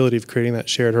possibility of creating that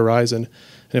shared horizon.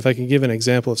 And if I can give an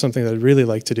example of something that I'd really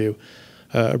like to do,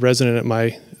 a resident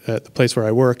at the place where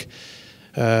I work,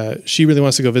 she really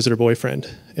wants to go visit her boyfriend,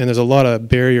 and there's a lot of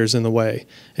barriers in the way.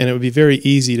 And it would be very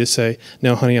easy to say,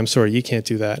 no, honey, I'm sorry, you can't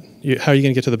do that. How are you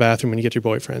going to get to the bathroom when you get to your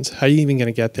boyfriend's? How are you even going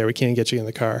to get there? We can't get you in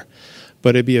the car.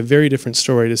 But it'd be a very different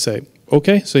story to say,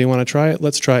 okay, so you want to try it?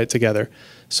 Let's try it together.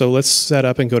 So let's set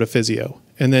up and go to physio.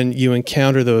 And then you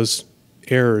encounter those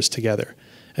errors together,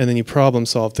 and then you problem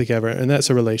solve together, and that's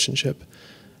a relationship.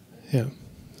 Yeah.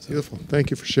 Beautiful.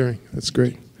 Thank you for sharing. That's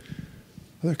great.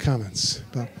 Other comments?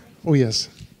 Oh, yes.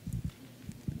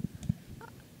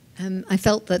 I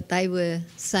felt that they were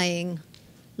saying,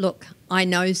 look, I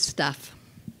know stuff.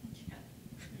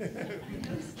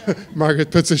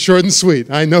 Margaret puts it short and sweet.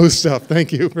 I know stuff.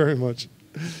 Thank you very much.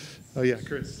 Oh, yeah,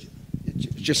 Chris.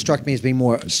 It just struck me as being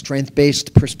more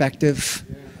strength-based perspective,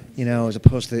 as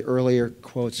opposed to the earlier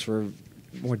quotes were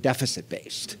more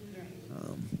deficit-based.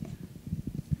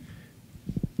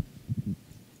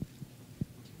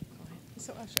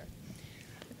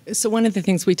 So one of the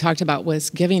things we talked about was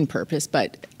giving purpose,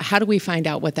 but how do we find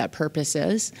out what that purpose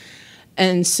is?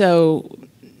 And so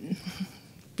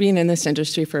being in this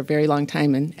industry for a very long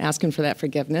time and asking for that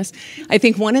forgiveness, I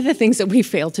think one of the things that we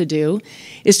fail to do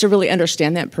is to really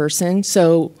understand that person.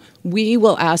 So we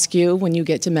will ask you when you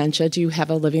get dementia, do you have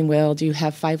a living will? Do you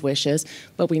have 5 wishes?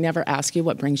 But we never ask you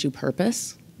what brings you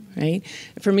purpose. Right?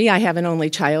 For me, I have an only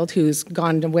child who's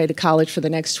gone away to college for the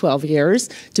next 12 years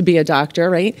to be a doctor,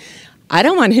 right? I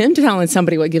don't want him telling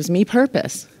somebody what gives me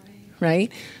purpose,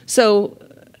 right? So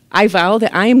I vow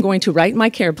that I am going to write my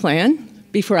care plan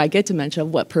before I get dementia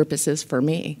what purpose is for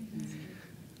me,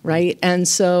 right? And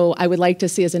so I would like to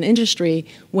see as an industry,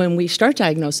 when we start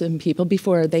diagnosing people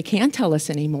before they can't tell us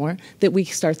anymore, that we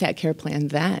start that care plan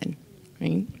then,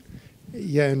 right?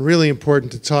 Yeah, and really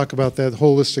important to talk about that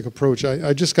holistic approach.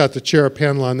 I just got to chair a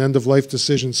panel on end-of-life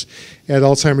decisions at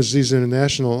Alzheimer's Disease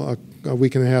International a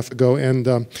week and a half ago, and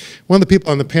one of the people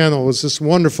on the panel was this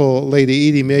wonderful lady,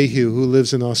 Edie Mayhew, who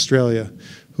lives in Australia,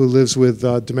 who lives with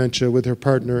dementia with her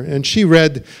partner, and she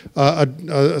read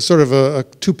a sort of a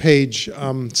 2-page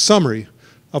summary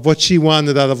of what she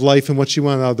wanted out of life and what she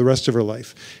wanted out of the rest of her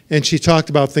life. And she talked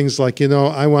about things like,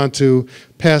 I want to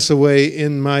pass away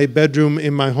in my bedroom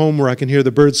in my home where I can hear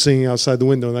the birds singing outside the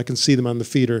window and I can see them on the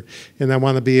feeder. And I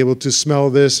want to be able to smell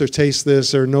this or taste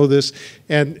this or know this.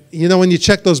 And, when you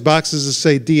check those boxes that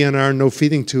say DNR, no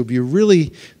feeding tube,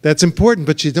 that's important,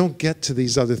 but you don't get to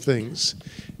these other things.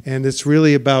 And it's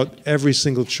really about every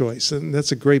single choice. And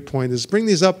that's a great point, is bring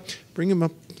them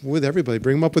up with everybody.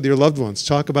 Bring them up with your loved ones.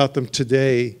 Talk about them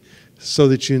today so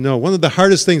that you know. One of the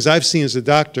hardest things I've seen as a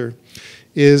doctor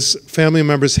is family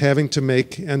members having to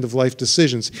make end-of-life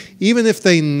decisions. Even if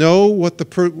they know what the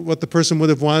person would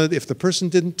have wanted, if the person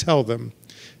didn't tell them,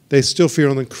 they still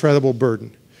feel an incredible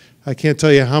burden. I can't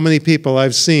tell you how many people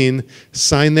I've seen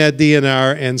sign that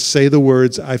DNR and say the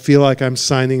words, I feel like I'm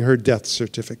signing her death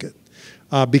certificate,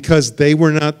 because they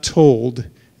were not told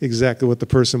exactly what the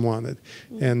person wanted.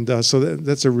 And so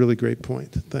that's a really great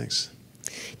point. Thanks.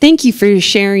 Thank you for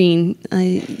sharing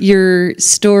your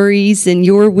stories and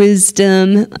your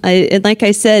wisdom. And like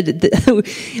I said,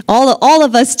 all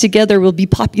of us together will be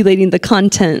populating the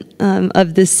content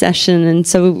of this session. And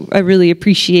so I really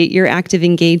appreciate your active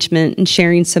engagement and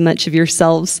sharing so much of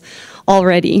yourselves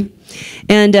already.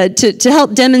 And to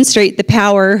help demonstrate the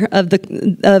power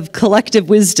of collective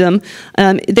wisdom,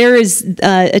 there is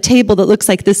a table that looks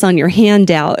like this on your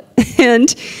handout,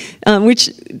 and which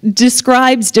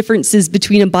describes differences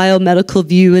between a biomedical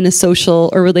view and a social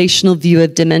or relational view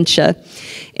of dementia.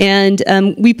 And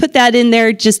we put that in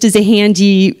there just as a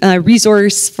handy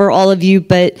resource for all of you,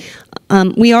 but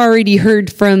we already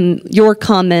heard from your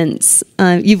comments.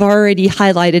 You've already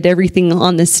highlighted everything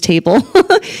on this table.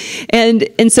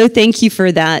 and so thank you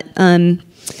for that.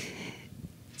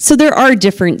 So there are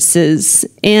differences.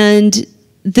 And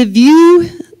the view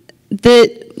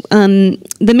that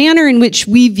the manner in which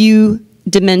we view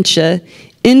dementia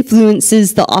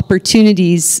influences the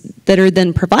opportunities that are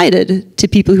then provided to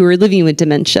people who are living with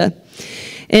dementia.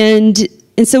 And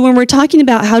so when we're talking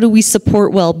about how do we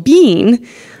support well-being,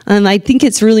 I think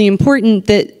it's really important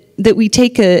that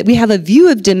we have a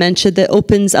view of dementia that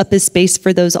opens up a space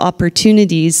for those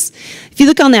opportunities. If you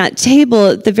look on that table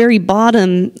at the very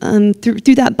bottom,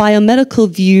 through that biomedical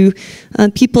view,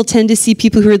 people tend to see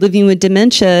people who are living with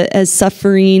dementia as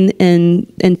suffering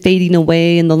and fading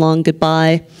away in the long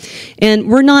goodbye. And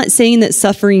we're not saying that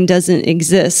suffering doesn't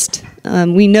exist.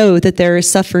 We know that there is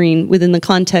suffering within the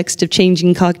context of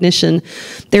changing cognition.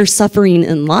 There's suffering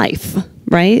in life,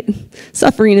 right?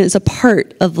 Suffering is a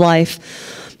part of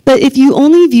life. But if you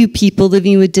only view people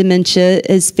living with dementia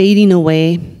as fading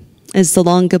away, as the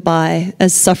long goodbye,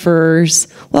 as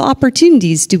sufferers, what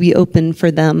opportunities do we open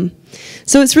for them?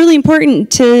 So it's really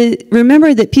important to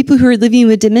remember that people who are living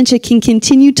with dementia can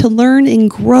continue to learn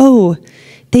and grow.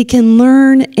 They can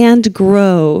learn and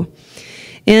grow.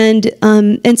 And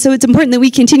so it's important that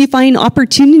we continue finding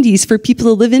opportunities for people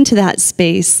to live into that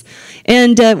space.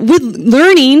 And with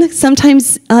learning,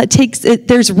 sometimes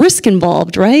there's risk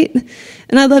involved, right?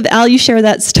 And I love, Al, you share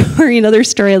that story. Another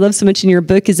story I love so much in your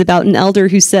book is about an elder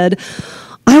who said,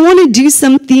 I want to do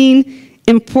something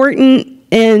important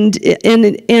and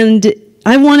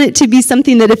I want it to be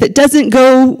something that if it doesn't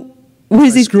go,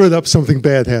 if I screw it up, something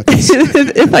bad happens.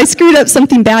 If I screwed up,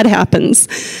 something bad happens.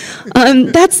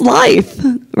 That's life,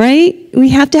 right? We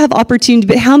have to have opportunity.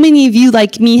 But how many of you,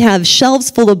 like me, have shelves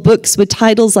full of books with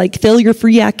titles like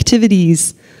Failure-Free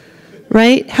Activities,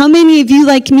 right? How many of you,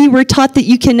 like me, were taught that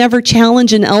you can never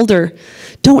challenge an elder?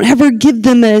 Don't ever give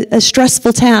them a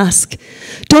stressful task.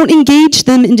 Don't engage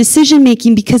them in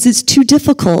decision-making because it's too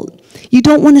difficult. You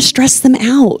don't want to stress them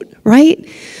out, right?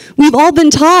 We've all been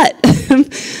taught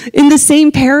in the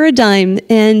same paradigm,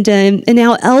 and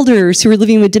now elders who are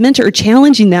living with dementia are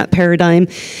challenging that paradigm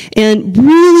and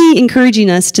really encouraging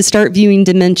us to start viewing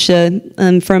dementia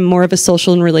from more of a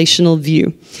social and relational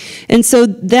view. And so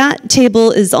that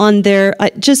table is on there. I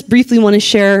just briefly want to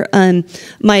share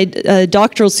my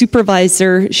doctoral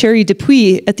supervisor, Sherry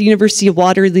Dupuy, at the University of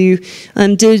Waterloo,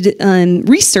 did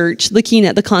research looking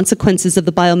at the consequences of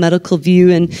the biomedical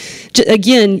view. And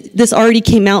again, this already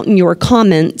came out in your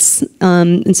comments,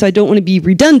 and so I don't want to be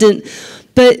redundant,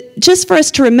 but just for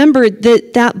us to remember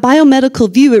that that biomedical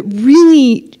view, it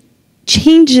really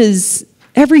changes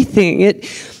everything.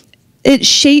 It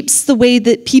shapes the way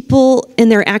that people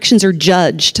and their actions are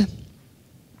judged.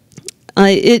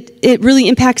 It really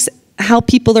impacts how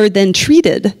people are then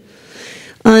treated.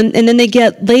 And then they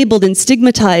get labeled and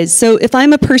stigmatized. So if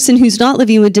I'm a person who's not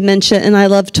living with dementia and I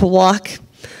love to walk,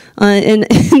 and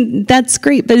that's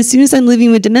great, but as soon as I'm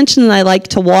living with dementia and I like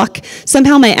to walk,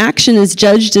 somehow my action is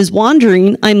judged as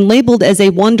wandering. I'm labeled as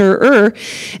a wanderer,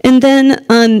 and then,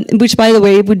 which by the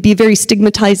way would be a very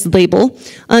stigmatized label,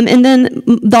 and then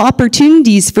the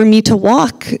opportunities for me to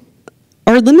walk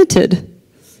are limited.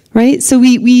 Right? So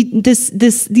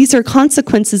these are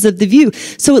consequences of the view.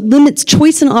 So it limits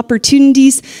choice and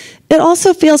opportunities. It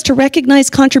also fails to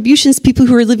recognize contributions people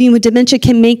who are living with dementia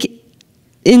can make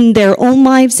in their own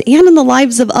lives and in the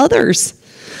lives of others.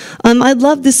 I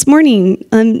love this morning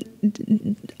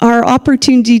our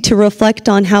opportunity to reflect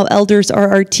on how elders are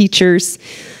our teachers.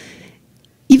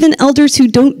 Even elders who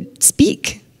don't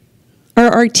speak are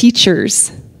our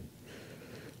teachers.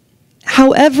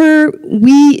 However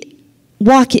we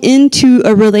walk into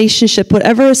a relationship,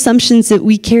 whatever assumptions that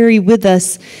we carry with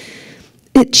us,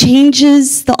 it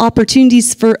changes the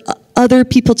opportunities for other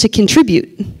people to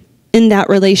contribute in that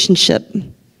relationship.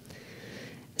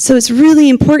 So it's really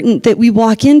important that we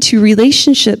walk into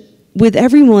relationship with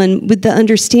everyone with the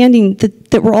understanding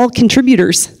that we're all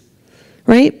contributors,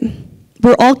 right?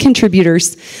 We're all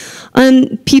contributors.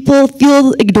 People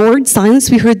feel ignored, silenced.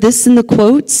 We heard this in the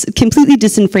quotes, completely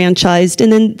disenfranchised.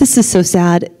 And then this is so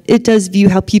sad. It does view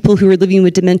how people who are living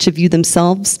with dementia view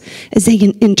themselves as they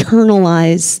can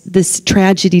internalize this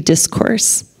tragedy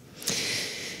discourse.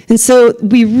 And so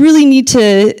we really need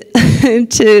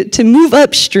to move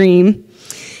upstream.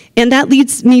 And that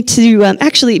leads me to,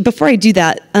 actually, before I do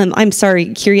that, I'm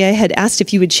sorry, Kyrie, I had asked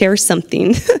if you would share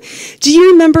something. Do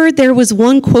you remember there was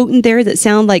one quote in there that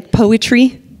sounded like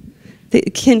poetry?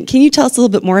 Can you tell us a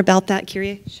little bit more about that,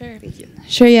 Kyrie? Sure. Thank you.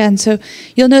 Sure, yeah. And so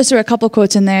you'll notice there were a couple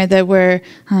quotes in there that were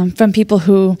from people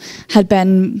who had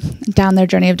been down their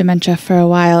journey of dementia for a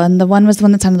while. And the one was the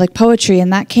one that sounded like poetry,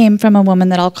 and that came from a woman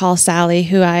that I'll call Sally,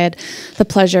 who I had the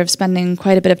pleasure of spending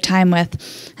quite a bit of time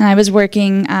with. And I was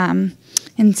working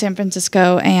in San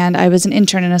Francisco, and I was an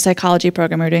intern in a psychology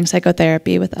program. We were doing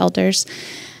psychotherapy with elders.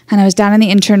 And I was down in the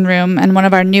intern room, and one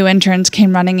of our new interns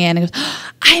came running in and goes,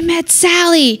 "I met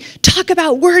Sally. Talk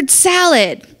about word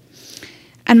salad."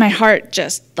 And my heart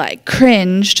just like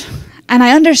cringed. And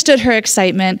I understood her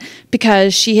excitement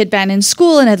because she had been in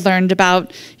school and had learned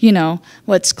about,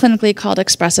 what's clinically called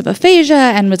expressive aphasia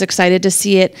and was excited to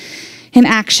see it in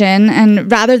action. And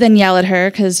rather than yell at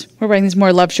her, because we're wearing these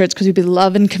more love shirts because we believe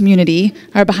love and community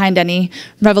are behind any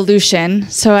revolution.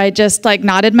 So I just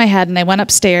nodded my head and I went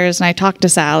upstairs and I talked to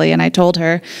Sally and I told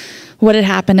her what had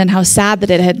happened and how sad that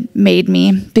it had made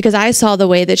me, because I saw the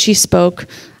way that she spoke.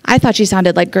 I thought she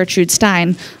sounded like Gertrude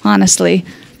Stein, honestly.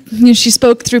 She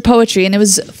spoke through poetry, and it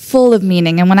was full of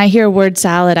meaning. And when I hear word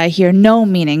salad, I hear no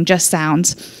meaning, just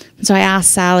sounds. So I asked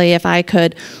Sally if I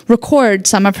could record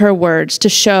some of her words to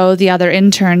show the other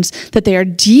interns that they are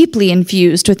deeply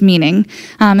infused with meaning.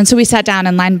 And so we sat down,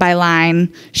 and line by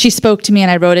line, she spoke to me, and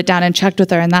I wrote it down and checked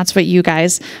with her, and that's what you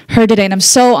guys heard today. And I'm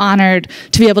so honored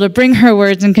to be able to bring her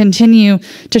words and continue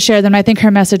to share them. I think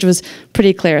her message was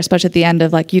pretty clear, especially at the end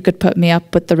of, you could put me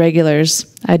up with the regulars,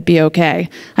 I'd be okay.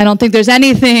 I don't think there's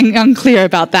anything unclear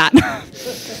about that.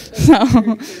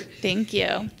 So... Thank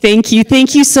you. Thank you.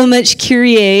 Thank you so much,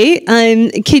 Kyrie.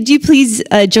 Could you please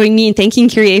join me in thanking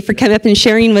Kyrie for coming up and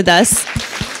sharing with us?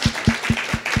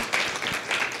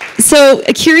 So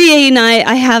Kyrie and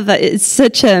I have it's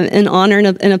such an honor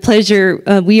and a pleasure.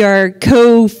 We are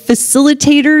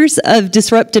co-facilitators of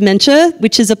Disrupt Dementia,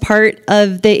 which is a part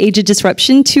of the Age of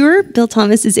Disruption tour, Bill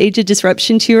Thomas's Age of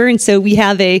Disruption tour. And so we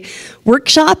have a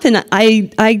workshop, and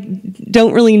I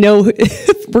don't really know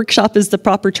if workshop is the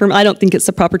proper term. I don't think it's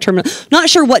the proper term. Not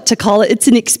sure what to call it. It's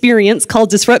an experience called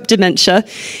Disrupt Dementia,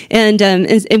 and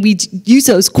we use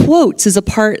those quotes as a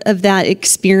part of that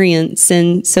experience.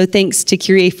 And so thanks to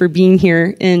Kyrie for being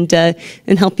here and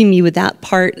helping me with that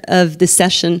part of the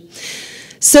session.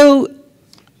 So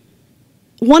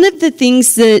one of the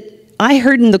things that I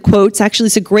heard in the quotes, actually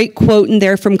it's a great quote in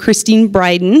there from Christine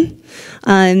Bryden.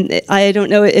 I don't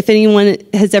know if anyone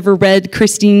has ever read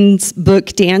Christine's book,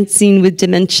 Dancing with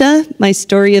Dementia, My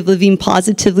Story of Living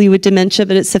Positively with Dementia,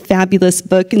 but it's a fabulous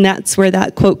book, and that's where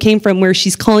that quote came from, where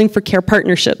she's calling for care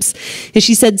partnerships. And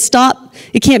she said, stop,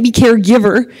 it can't be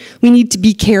caregiver, we need to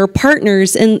be care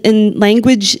partners, and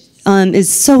language is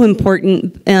so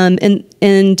important,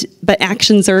 but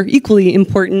actions are equally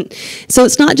important. So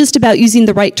it's not just about using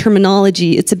the right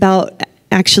terminology, it's about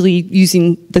actually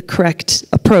using the correct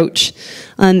approach.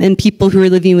 And people who are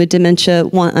living with dementia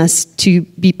want us to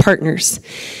be partners.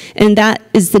 And that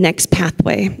is the next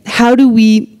pathway. How do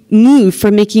we move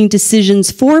from making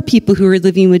decisions for people who are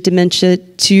living with dementia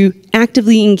to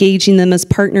actively engaging them as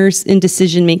partners in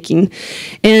decision making?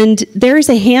 And there's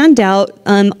a handout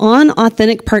on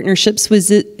authentic partnerships.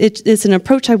 It's an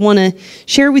approach I want to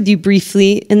share with you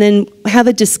briefly, and then have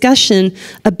a discussion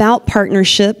about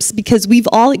partnerships, because we've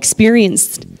all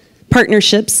experienced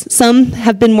partnerships. Some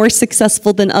have been more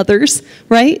successful than others,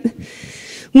 right?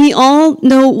 We all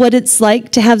know what it's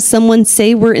like to have someone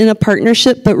say we're in a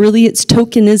partnership, but really it's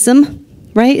tokenism,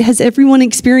 right? Has everyone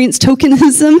experienced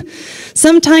tokenism?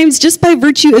 Sometimes just by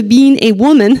virtue of being a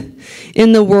woman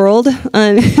in the world,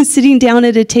 sitting down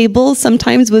at a table,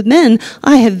 sometimes with men,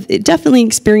 I have definitely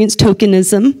experienced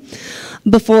tokenism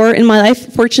before in my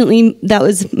life. Fortunately, that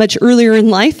was much earlier in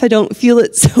life. I don't feel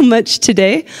it so much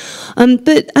today.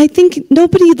 But I think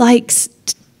nobody likes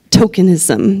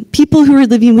tokenism. People who are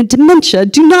living with dementia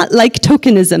do not like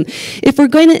tokenism. If we're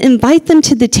going to invite them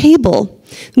to the table,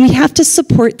 we have to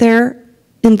support their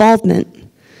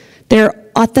involvement, their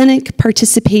authentic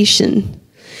participation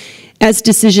as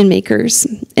decision makers.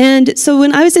 And so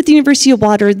when I was at the University of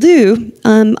Waterloo,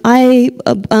 I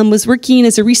was working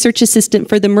as a research assistant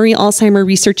for the Murray Alzheimer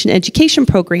Research and Education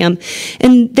Program,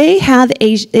 and they have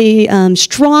a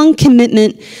strong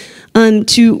commitment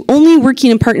to only working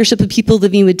in partnership with people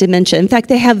living with dementia. In fact,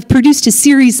 they have produced a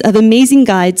series of amazing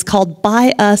guides called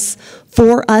By Us,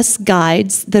 For Us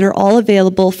guides that are all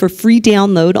available for free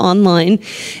download online.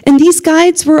 And these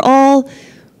guides were all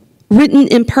written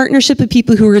in partnership with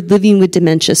people who are living with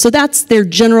dementia. So that's their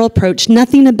general approach,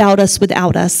 nothing about us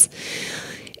without us.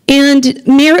 And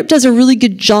MERIP does a really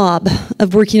good job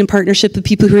of working in partnership with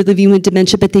people who are living with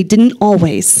dementia, but they didn't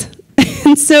always.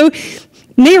 And so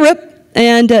MERIP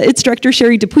and its director,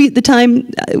 Sherry Dupuy, at the time,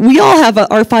 we all have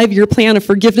our 5-year plan of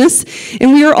forgiveness,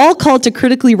 and we are all called to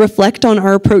critically reflect on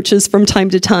our approaches from time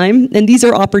to time, and these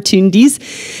are opportunities.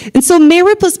 And so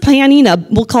MERIP was planning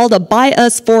we'll call it a By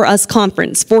Us, For Us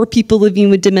conference, for people living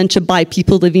with dementia, by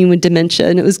people living with dementia,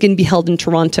 and it was going to be held in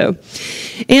Toronto.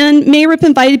 And MERIP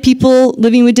invited people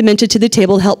living with dementia to the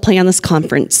table to help plan this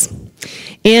conference.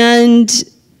 And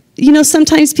you know,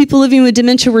 sometimes people living with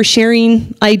dementia were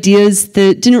sharing ideas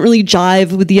that didn't really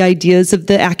jive with the ideas of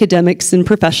the academics and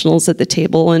professionals at the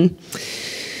table. And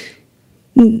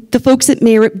the folks at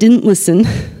Mayrup didn't listen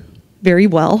very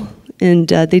well. And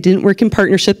they didn't work in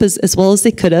partnership as well as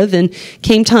they could have. And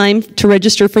came time to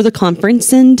register for the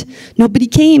conference, and nobody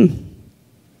came.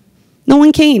 No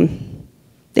one came.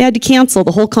 They had to cancel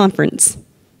the whole conference.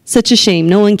 Such a shame,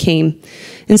 no one came.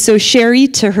 And so Sherry,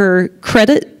 to her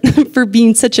credit for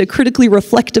being such a critically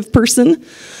reflective person,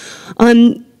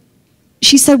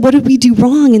 she said, what did we do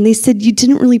wrong? And they said, you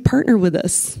didn't really partner with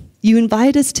us. You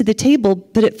invited us to the table,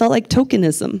 but it felt like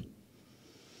tokenism.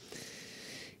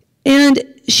 And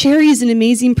Sherry is an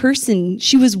amazing person.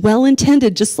 She was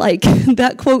well-intended, just like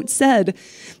that quote said.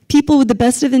 People with the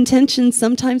best of intentions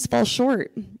sometimes fall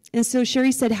short. And so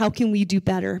Sherry said, how can we do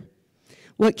better?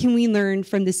 What can we learn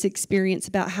from this experience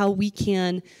about how we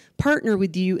can partner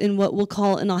with you in what we'll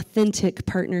call an authentic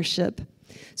partnership?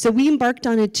 So we embarked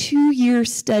on a 2-year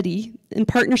study in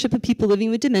partnership with people living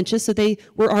with dementia, so they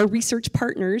were our research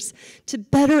partners, to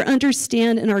better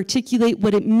understand and articulate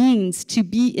what it means to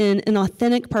be in an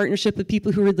authentic partnership with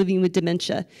people who are living with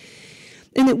dementia.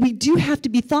 And that we do have to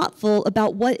be thoughtful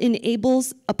about what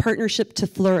enables a partnership to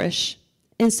flourish.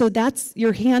 And so that's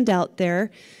your handout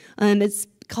there. It's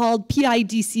called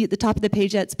PIDC at the top of the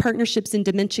page. That's Partnerships in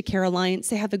Dementia Care Alliance.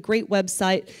 They have a great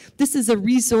website. This is a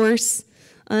resource.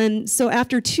 So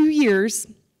after 2 years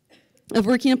of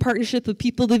working in partnership with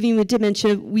people living with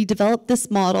dementia, we developed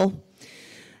this model.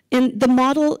 And the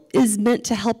model is meant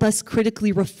to help us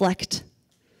critically reflect.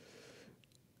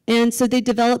 And so they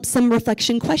developed some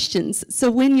reflection questions. So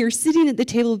when you're sitting at the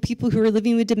table with people who are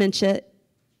living with dementia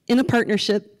in a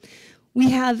partnership,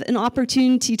 we have an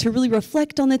opportunity to really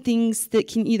reflect on the things that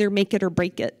can either make it or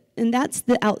break it. And that's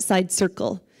the outside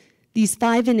circle, these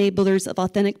 5 enablers of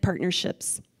authentic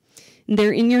partnerships. And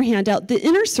they're in your handout. The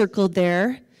inner circle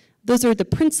there, those are the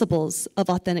principles of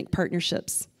authentic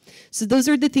partnerships. So those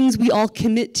are the things we all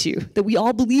commit to, that we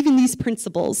all believe in these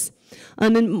principles.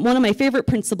 And one of my favorite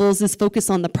principles is focus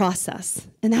on the process.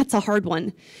 And that's a hard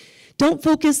one. Don't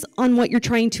focus on what you're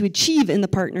trying to achieve in the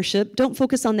partnership. Don't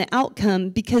focus on the outcome,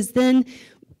 because then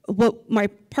what my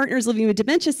partners living with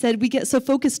dementia said, we get so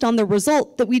focused on the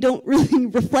result that we don't really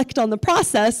reflect on the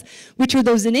process, which are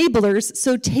those enablers.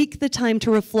 So take the time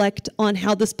to reflect on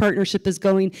how this partnership is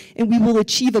going, and we will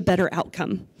achieve a better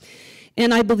outcome.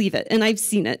 And I believe it, and I've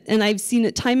seen it. And I've seen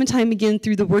it time and time again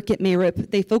through the work at Mayrup.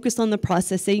 They focus on the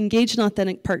process. They engage in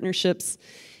authentic partnerships.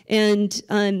 And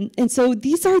so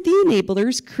these are the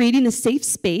enablers, creating a safe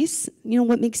space, you know,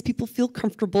 what makes people feel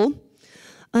comfortable,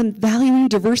 valuing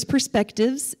diverse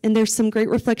perspectives. And there's some great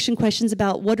reflection questions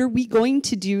about what are we going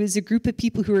to do as a group of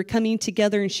people who are coming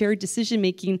together and shared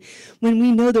decision-making when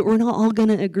we know that we're not all going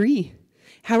to agree?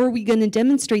 How are we going to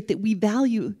demonstrate that we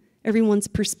value everyone's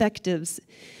perspectives?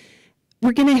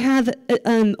 We're going to have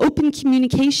open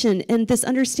communication, and this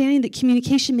understanding that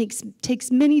communication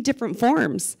takes many different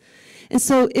forms. And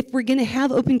so if we're going to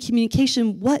have open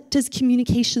communication, what does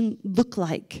communication look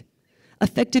like?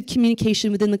 Effective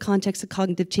communication within the context of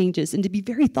cognitive changes, and to be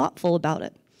very thoughtful about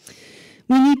it.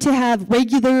 We need to have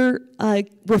regular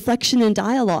reflection and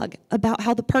dialogue about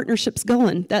how the partnership's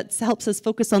going. That helps us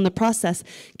focus on the process.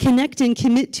 Connect and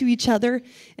commit to each other,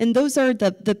 and those are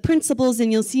the principles,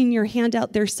 and you'll see in your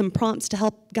handout there's some prompts to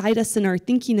help guide us in our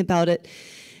thinking about it.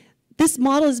 This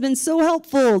model has been so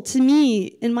helpful to me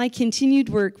in my continued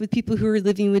work with people who are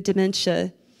living with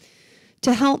dementia,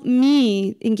 to help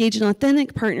me engage in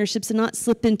authentic partnerships and not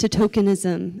slip into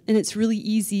tokenism. And it's really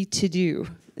easy to do.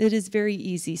 It is very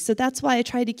easy. So that's why I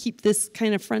try to keep this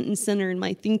kind of front and center in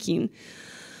my thinking.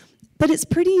 But it's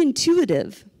pretty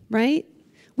intuitive, right?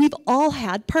 We've all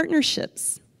had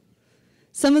partnerships.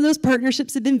 Some of those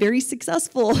partnerships have been very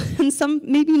successful, and some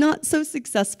maybe not so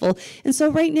successful. And so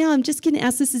right now, I'm just going to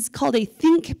ask, this is called a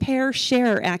think, pair,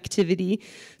 share activity.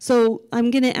 So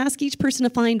I'm going to ask each person to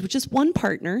find just one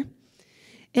partner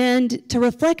and to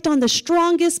reflect on the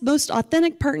strongest, most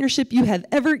authentic partnership you have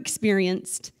ever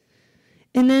experienced.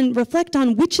 And then reflect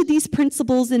on which of these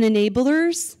principles and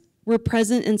enablers were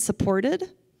present and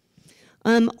supported.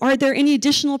 Are there any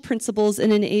additional principles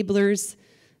and enablers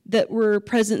that were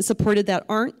present and supported that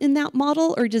aren't in that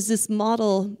model, or does this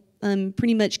model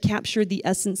pretty much capture the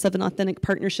essence of an authentic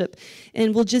partnership?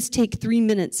 And we'll just take 3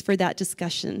 minutes for that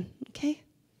discussion, okay?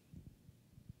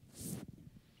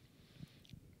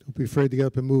 Don't be afraid to get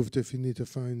up and move if you need to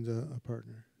find a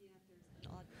partner.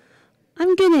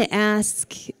 I'm going to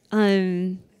ask,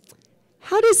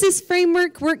 how does this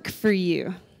framework work for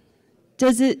you?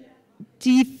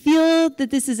 Do you feel that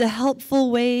this is a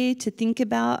helpful way to think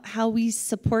about how we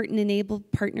support and enable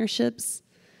partnerships?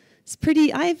 It's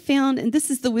pretty, I've found, and this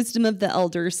is the wisdom of the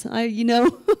elders, they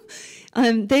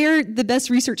are the best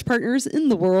research partners in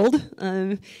the world.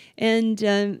 And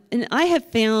I have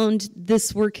found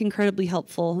this work incredibly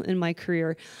helpful in my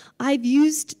career. I've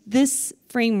used this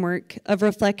framework of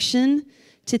reflection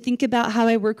to think about how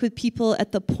I work with people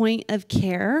at the point of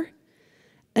care,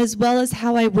 as well as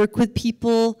how I work with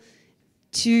people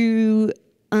to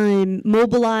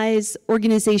mobilize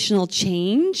organizational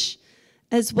change,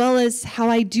 as well as how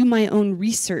I do my own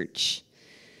research.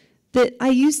 That I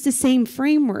use the same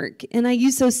framework and I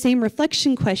use those same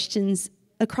reflection questions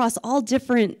across all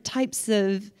different types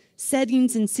of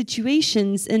settings and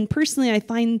situations. And personally, I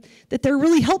find that they're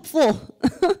really helpful.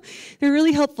 They're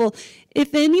really helpful.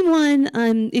 If anyone,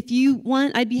 if you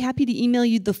want, I'd be happy to email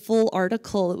you the full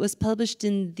article. It was published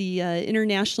in the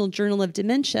International Journal of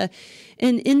Dementia.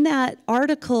 And in that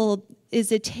article is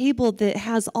a table that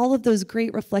has all of those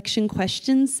great reflection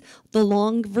questions, the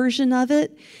long version of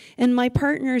it. And my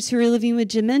partners who are living with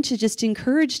dementia just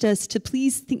encouraged us to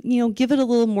please give it a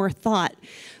little more thought.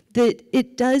 That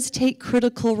it does take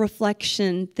critical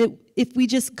reflection, that if we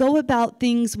just go about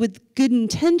things with good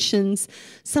intentions,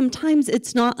 sometimes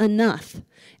it's not enough.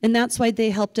 And that's why they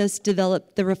helped us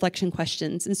develop the reflection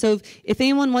questions. And so if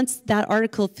anyone wants that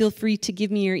article, feel free to give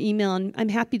me your email, and I'm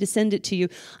happy to send it to you.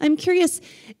 I'm curious,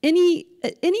 any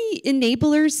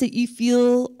enablers that you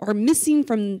feel are missing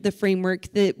from the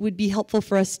framework that would be helpful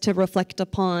for us to reflect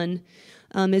upon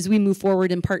as we move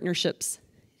forward in partnerships?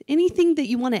 Anything that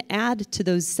you want to add to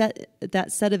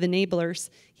that set of enablers?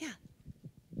 Yeah.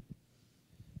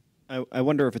 I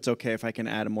wonder if it's okay if I can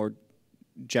add a more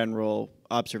general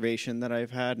observation that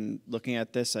I've had in looking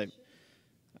at this.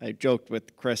 I joked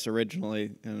with Chris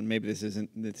originally, and maybe this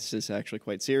is actually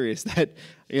quite serious, that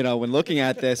when looking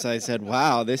at this, I said,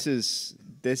 wow, this is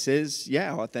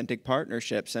authentic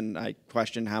partnerships, and I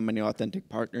question how many authentic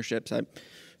partnerships I'm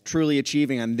truly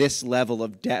achieving on this level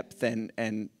of depth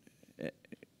and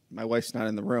my wife's not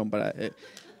in the room, but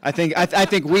I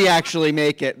think we actually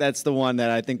make it. That's the one that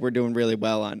I think we're doing really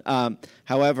well on.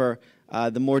 However,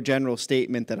 the more general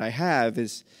statement that I have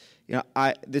is,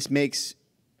 this makes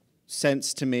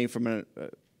sense to me from an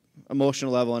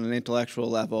emotional level and an intellectual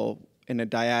level in a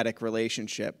dyadic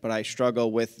relationship, but I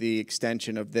struggle with the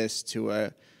extension of this to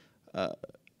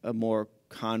a more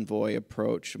convoy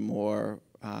approach, more.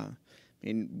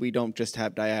 We don't just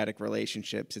have dyadic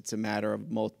relationships. It's a matter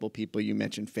of multiple people. You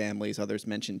mentioned families, others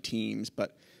mentioned teams,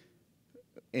 but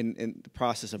in the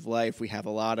process of life, we have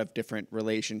a lot of different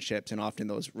relationships, and often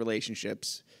those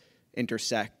relationships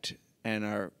intersect and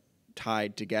are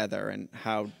tied together. And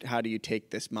how do you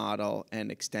take this model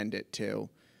and extend it to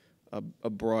a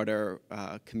broader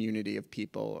community of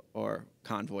people or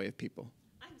convoy of people?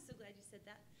 I'm so glad you said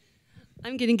that.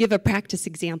 I'm going to give a practice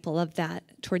example of that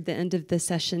toward the end of the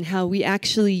session, how we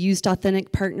actually used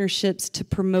authentic partnerships to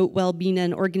promote well-being at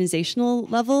an organizational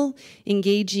level,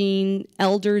 engaging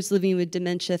elders living with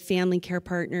dementia, family care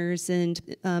partners, and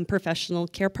professional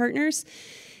care partners.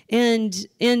 And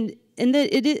that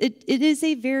it is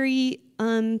a very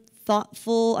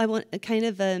thoughtful, I want a kind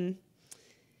of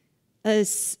a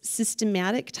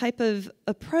systematic type of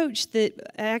approach that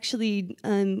actually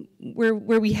where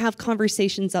we have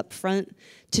conversations up front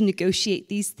to negotiate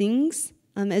these things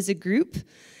as a group.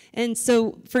 And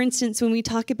so, for instance, when we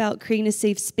talk about creating a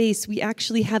safe space, we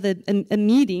actually have a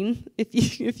meeting,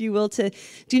 if you will, to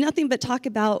do nothing but talk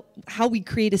about how we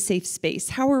create a safe space.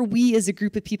 How are we as a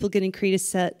group of people going to create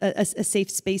a safe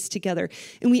space together?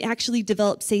 And we actually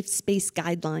develop safe space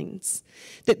guidelines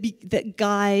that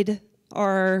guide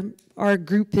our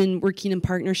group in working in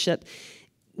partnership.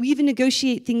 We even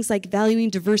negotiate things like valuing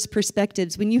diverse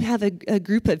perspectives. When you have a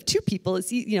group of 2 people,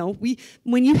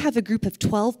 when you have a group of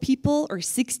 12 people or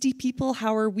 60 people,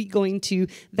 how are we going to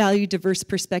value diverse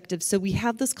perspectives? So we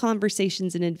have those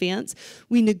conversations in advance.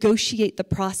 We negotiate the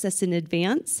process in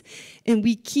advance, and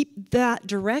we keep that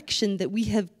direction that we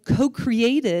have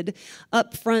co-created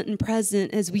up front and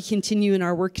present as we continue in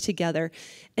our work together.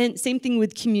 And same thing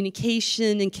with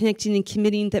communication and connecting and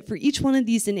committing, that for each one of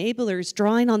these enablers,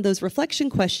 drawing on those reflection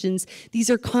questions, these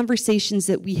are conversations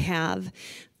that we have,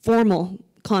 formal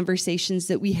conversations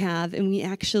that we have, and we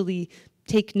actually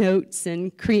take notes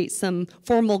and create some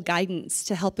formal guidance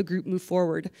to help a group move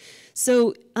forward.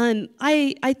 So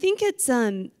I think it's,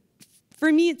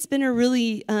 for me, it's been a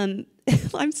really,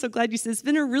 I'm so glad you said it's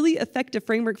been a really effective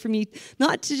framework for me,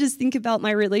 not to just think about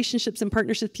my relationships and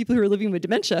partnerships with people who are living with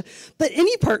dementia, but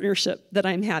any partnership that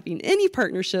I'm having, any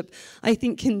partnership I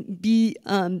think can be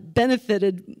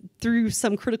benefited through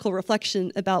some critical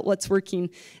reflection about what's working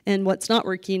and what's not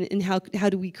working, and how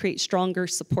do we create stronger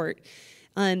support.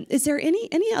 Is there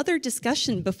any other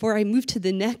discussion before I move to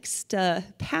the next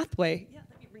pathway? Yeah,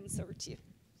 let me bring this over to you.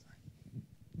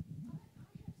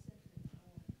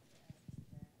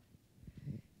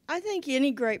 I think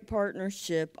any great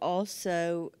partnership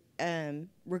also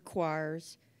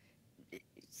requires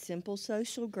simple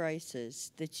social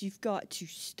graces that you've got to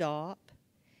stop.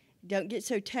 Don't get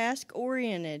so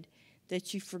task-oriented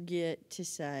that you forget to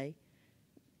say,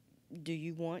 do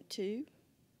you want to?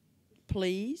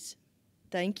 Please?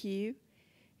 Thank you.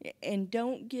 And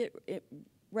don't get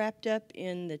wrapped up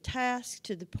in the task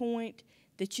to the point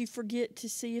that you forget to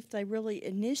see if they really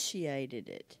initiated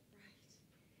it.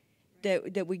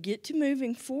 That we get to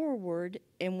moving forward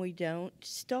and we don't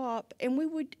stop, and we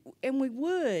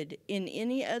would in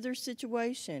any other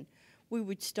situation, we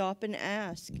would stop and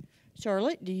ask,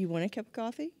 Charlotte, do you want a cup of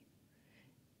coffee?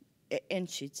 And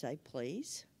she'd say,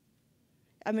 please.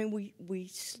 I mean, we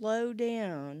slow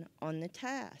down on the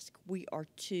task. We are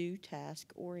too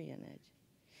task oriented.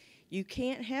 You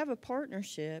can't have a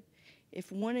partnership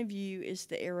if one of you is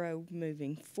the arrow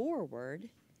moving forward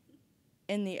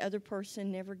and the other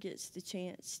person never gets the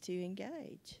chance to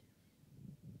engage.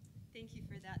 Thank you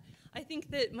for that. I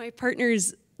think that my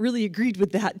partners really agreed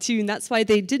with that too, and that's why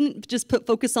they didn't just put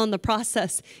focus on the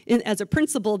process as a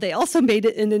principle, they also made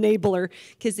it an enabler,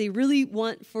 because they really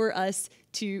want for us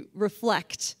to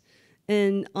reflect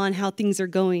on how things are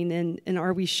going, and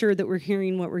are we sure that we're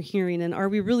hearing what we're hearing, and are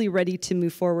we really ready to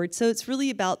move forward. So it's really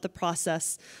about the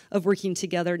process of working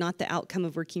together, not the outcome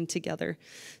of working together.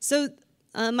 So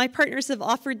my partners have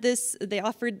offered this. They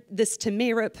offered this to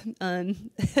Mayrup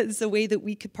as a way that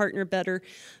we could partner better,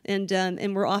 and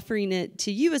we're offering it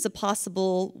to you as a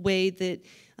possible way that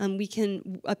we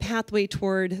can, a pathway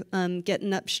toward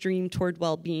getting upstream toward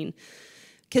well-being,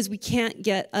 because we can't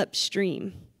get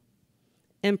upstream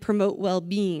and promote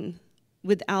well-being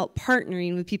without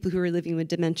partnering with people who are living with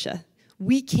dementia.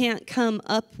 We can't come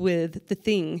up with the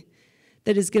thing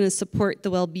that is going to support the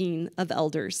well-being of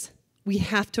elders. We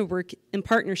have to work in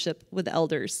partnership with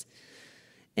elders.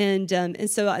 And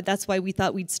so that's why we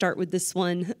thought we'd start with this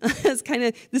one as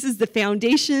this is the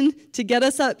foundation to get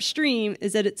us upstream,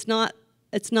 is that it's not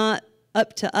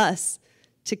up to us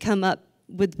to come up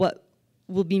with what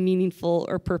will be meaningful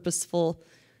or purposeful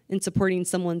in supporting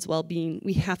someone's well-being.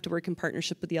 We have to work in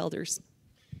partnership with the elders.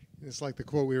 It's like the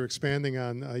quote we were expanding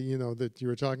on, that you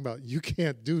were talking about. You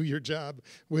can't do your job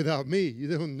without me. You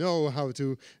don't know how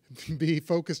to be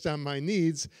focused on my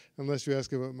needs unless you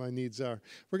ask me what my needs are.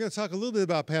 We're going to talk a little bit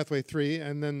about Pathway 3,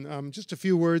 and then just a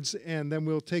few words, and then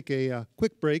we'll take a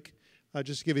quick break.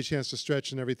 Just to give you a chance to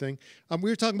stretch and everything. We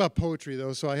were talking about poetry,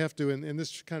 though, so I have to, and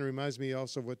this kind of reminds me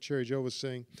also of what Cherry Jo was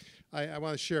saying. I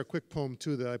want to share a quick poem,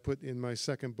 too, that I put in my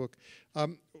second book.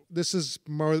 This is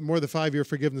more the 5-year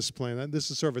forgiveness plan.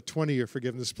 This is sort of a 20-year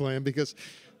forgiveness plan, because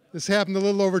this happened a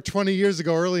little over 20 years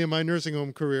ago, early in my nursing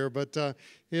home career, but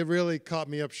it really caught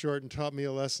me up short and taught me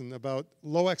a lesson about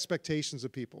low expectations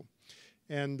of people.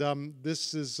 And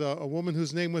this is a woman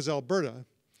whose name was Alberta.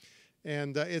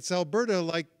 And it's Alberta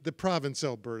like the province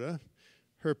Alberta.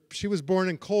 She was born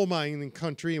in coal mining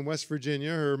country in West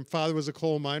Virginia. Her father was a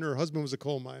coal miner. Her husband was a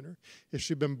coal miner. If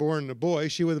she'd been born a boy,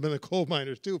 she would have been a coal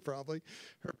miner too, probably.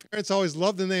 Her parents always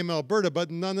loved the name Alberta,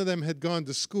 but none of them had gone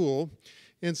to school.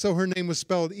 And so her name was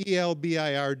spelled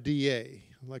E-L-B-I-R-D-A,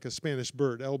 like a Spanish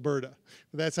bird, Alberta.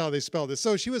 That's how they spelled it.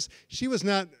 So she was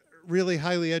not really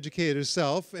highly educated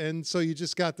herself, and so you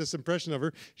just got this impression of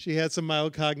her. She had some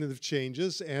mild cognitive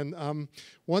changes, and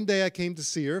one day I came to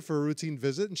see her for a routine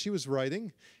visit, and she was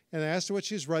writing, and I asked her what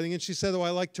she was writing, and she said,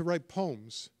 I like to write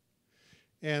poems.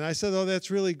 And I said, that's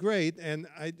really great, and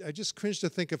I just cringed to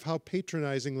think of how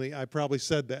patronizingly I probably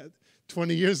said that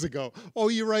 20 years ago. Oh,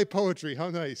 you write poetry,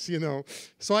 how nice,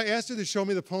 So I asked her to show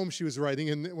me the poem she was writing,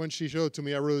 and when she showed it to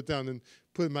me, I wrote it down and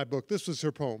put it in my book. This was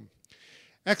her poem.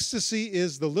 Ecstasy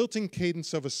is the lilting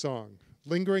cadence of a song,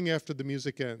 lingering after the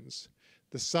music ends.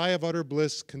 The sigh of utter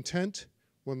bliss, content,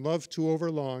 when love too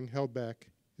overlong held back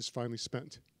is finally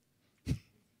spent.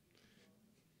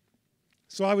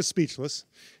 So I was speechless.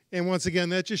 And once again,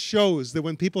 that just shows that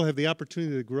when people have the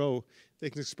opportunity to grow, they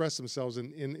can express themselves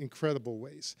in incredible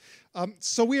ways.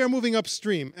 So we are moving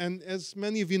upstream. And as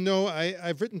many of you know,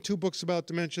 I've written 2 books about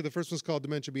dementia. The first one's called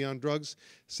Dementia Beyond Drugs.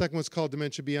 The second one's called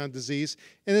Dementia Beyond Disease.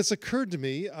 And it's occurred to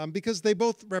me, because they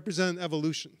both represent an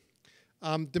evolution.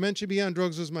 Dementia Beyond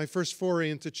Drugs was my first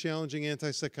foray into challenging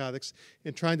antipsychotics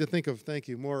and trying to think of,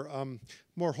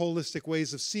 more holistic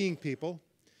ways of seeing people.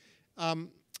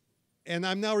 And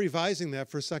I'm now revising that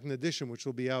for a second edition, which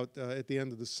will be out at the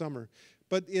end of the summer.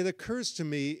 But it occurs to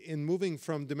me in moving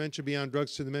from Dementia Beyond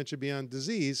Drugs to Dementia Beyond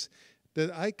Disease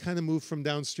that I kind of moved from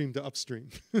downstream to upstream.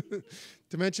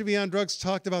 Dementia Beyond Drugs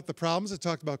talked about the problems. It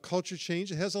talked about culture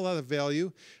change. It has a lot of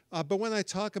value. But when I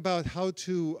talk about how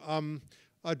to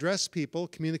address people,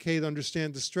 communicate,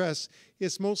 understand distress,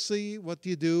 it's mostly what do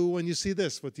you do when you see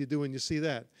this? What do you do when you see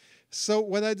that? So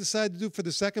what I decided to do for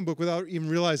the second book, without even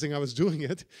realizing I was doing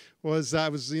it, was I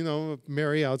was,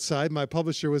 merry outside. My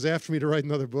publisher was after me to write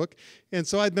another book. And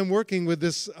so I'd been working with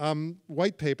this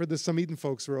white paper that some Eden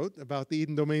folks wrote about the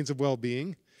Eden domains of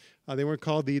well-being. They weren't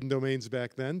called the Eden domains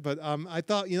back then. But I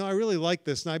thought, I really like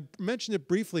this. And I mentioned it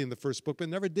briefly in the first book, but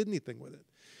never did anything with it.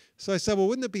 So I said, well,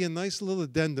 wouldn't it be a nice little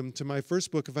addendum to my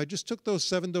first book if I just took those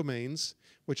 7 domains,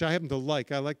 which I happen to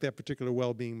like. I like that particular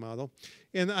well-being model.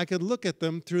 And I could look at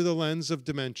them through the lens of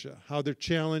dementia, how they're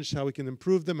challenged, how we can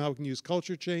improve them, how we can use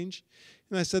culture change.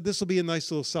 And I said, this will be a nice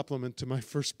little supplement to my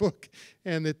first book.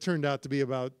 And it turned out to be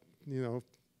about,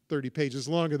 30 pages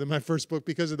longer than my first book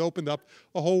because it opened up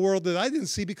a whole world that I didn't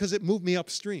see because it moved me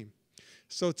upstream.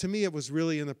 So to me, it was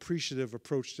really an appreciative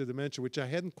approach to dementia, which I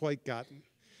hadn't quite gotten.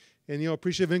 And,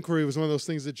 appreciative inquiry was one of those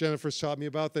things that Jennifer's taught me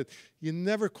about, that you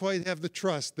never quite have the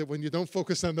trust that when you don't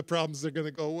focus on the problems, they're going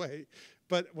to go away.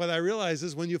 But what I realize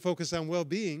is when you focus on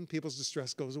well-being, people's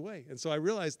distress goes away. And so I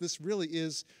realized this really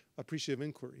is appreciative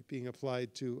inquiry being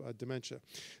applied to dementia.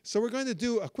 So we're going to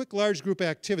do a quick large group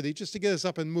activity just to get us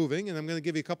up and moving, and I'm going to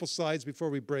give you a couple slides before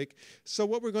we break. So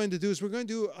what we're going to do is we're going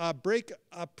to break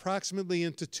approximately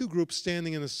into 2 groups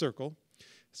standing in a circle.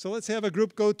 So let's have a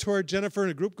group go toward Jennifer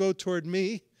and a group go toward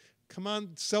me. Come on,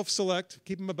 self-select.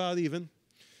 Keep them about even.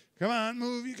 Come on,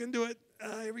 move. You can do it.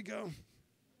 Here we go.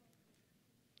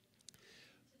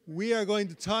 We are going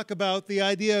to talk about the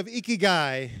idea of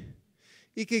ikigai.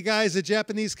 Ikigai is a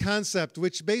Japanese concept,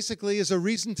 which basically is a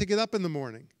reason to get up in the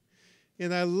morning.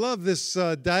 And I love this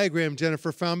diagram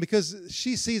Jennifer found because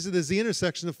she sees it as the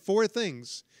intersection of 4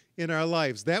 things in our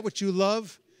lives. That which you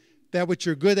love, that which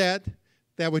you're good at,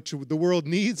 that which the world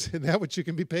needs, and that which you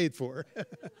can be paid for.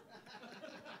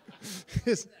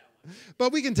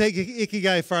 But we can take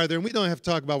ikigai farther, and we don't have to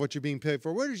talk about what you're being paid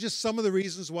for. What are just some of the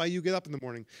reasons why you get up in the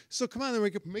morning? So come on, and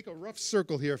we can make a rough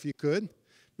circle here if you could.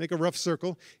 Make a rough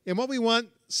circle. And what we want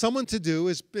someone to do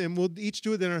is, and we'll each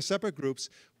do it in our separate groups,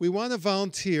 we want to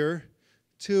volunteer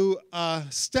to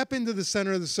step into the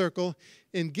center of the circle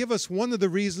and give us one of the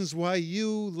reasons why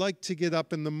you like to get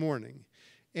up in the morning.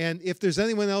 And if there's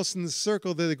anyone else in the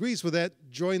circle that agrees with that,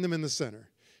 join them in the center.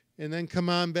 And then come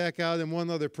on back out, and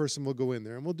one other person will go in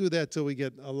there. And we'll do that till we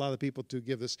get a lot of people to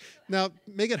give this. Now,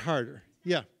 make it harder.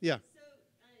 Yeah. So we'll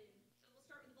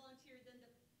start with the volunteer. Then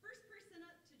the first person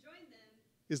up to join them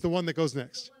is the one that goes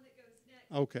next. The one that goes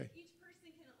next. Okay. Each person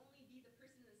can only be the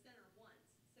person in the center once.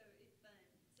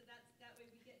 So that way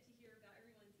we get to hear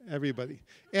about everybody.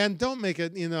 And don't make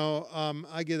it,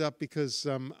 I get up because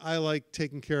I like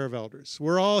taking care of elders.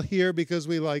 We're all here because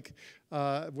we like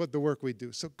what the work we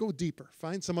do. So go deeper.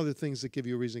 Find some other things that give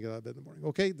you a reason to get out of bed in the morning.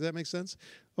 Okay, does that make sense?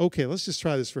 Okay, let's just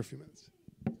try this for a few minutes.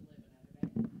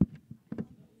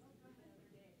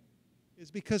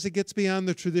 It's because it gets beyond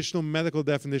the traditional medical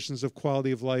definitions of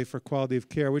quality of life or quality of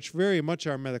care, which very much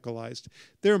are medicalized.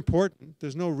 They're important.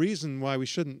 There's no reason why we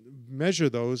shouldn't measure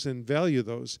those and value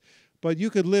those. But you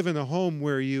could live in a home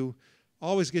where you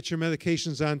always get your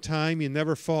medications on time, you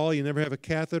never fall, you never have a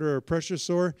catheter or a pressure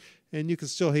sore, and you can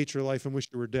still hate your life and wish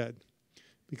you were dead.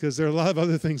 Because there are a lot of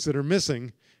other things that are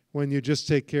missing when you just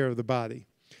take care of the body.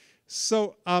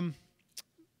 So I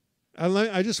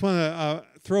just want to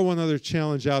throw one other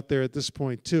challenge out there at this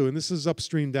point too, and this is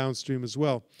upstream, downstream as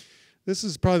well. This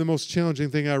is probably the most challenging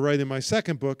thing I write in my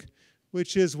second book,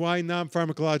 which is why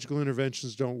non-pharmacological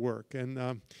interventions don't work.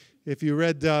 And if you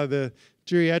read the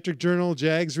geriatric journal,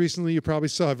 JAGS, recently, you probably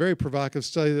saw a very provocative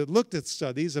study that looked at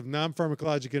studies of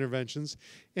non-pharmacologic interventions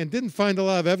and didn't find a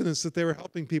lot of evidence that they were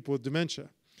helping people with dementia.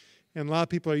 And a lot of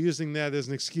people are using that as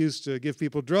an excuse to give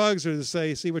people drugs or to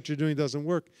say, see, what you're doing doesn't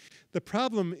work. The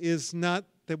problem is not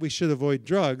that we should avoid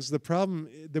drugs. The problem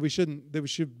that we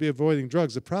should be avoiding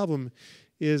drugs. The problem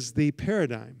is the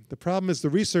paradigm. The problem is the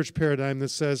research paradigm that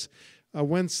says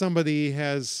when somebody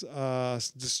has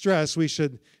distress, we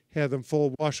should have them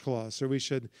full washcloths or we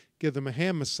should give them a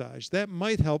hand massage. That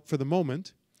might help for the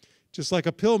moment, just like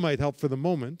a pill might help for the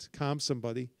moment, calm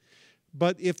somebody.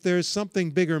 But if there's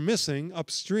something bigger missing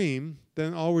upstream,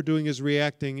 then all we're doing is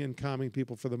reacting and calming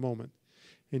people for the moment.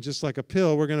 And just like a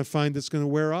pill, we're going to find it's going to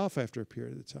wear off after a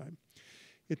period of time.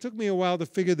 It took me a while to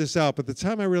figure this out, but the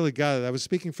time I really got it, I was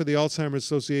speaking for the Alzheimer's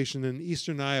Association in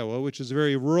eastern Iowa, which is a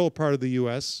very rural part of the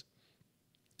U.S.,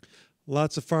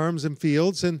 lots of farms and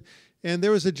fields. And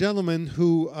there was a gentleman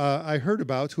who I heard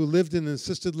about who lived in an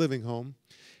assisted living home.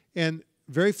 And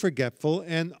very forgetful,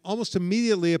 and almost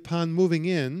immediately upon moving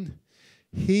in,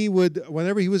 he would,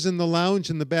 whenever he was in the lounge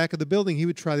in the back of the building, he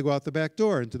would try to go out the back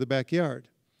door into the backyard.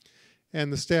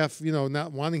 And the staff,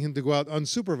 not wanting him to go out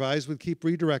unsupervised, would keep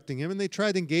redirecting him, and they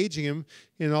tried engaging him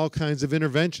in all kinds of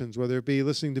interventions, whether it be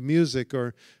listening to music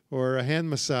or a hand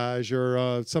massage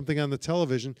or something on the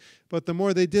television. But the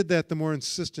more they did that, the more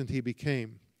insistent he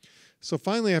became. So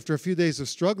finally, after a few days of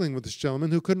struggling with this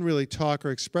gentleman who couldn't really talk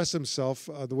or express himself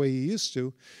the way he used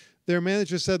to, their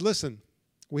manager said, listen,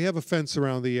 we have a fence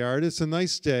around the yard. It's a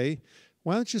nice day.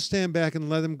 Why don't you stand back and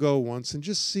let him go once and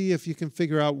just see if you can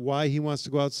figure out why he wants to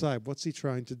go outside? What's he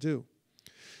trying to do?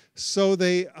 So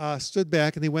they stood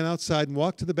back, and he went outside and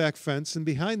walked to the back fence, and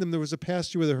behind them there was a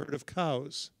pasture with a herd of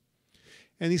cows.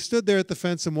 And he stood there at the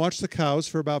fence and watched the cows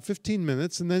for about 15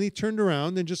 minutes, and then he turned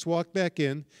around and just walked back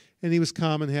in, and he was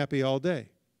calm and happy all day.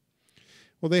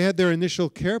 Well, they had their initial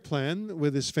care plan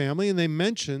with his family, and they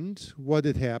mentioned what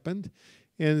had happened.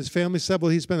 And his family said, well,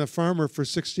 he's been a farmer for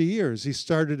 60 years. He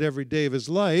started every day of his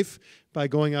life by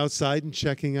going outside and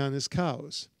checking on his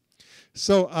cows.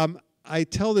 So I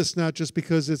tell this not just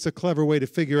because it's a clever way to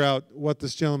figure out what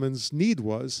this gentleman's need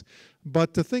was,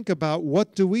 but to think about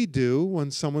what do we do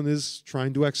when someone is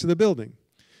trying to exit a building.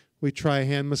 We try a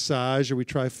hand massage, or we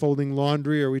try folding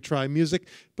laundry, or we try music,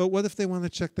 but what if they want to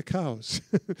check the cows?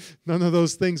 None of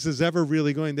those things is ever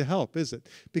really going to help, is it?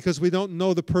 Because we don't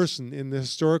know the person in the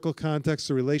historical context,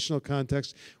 the relational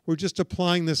context. We're just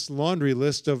applying this laundry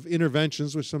list of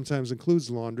interventions, which sometimes includes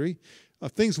laundry,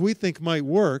 of things we think might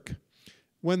work,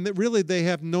 when really they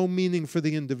have no meaning for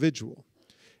the individual.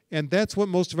 And that's what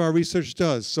most of our research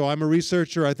does. So I'm a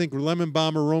researcher. I think lemon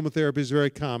balm aromatherapy is very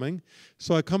calming.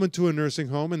 So I come into a nursing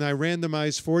home and I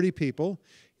randomize 40 people,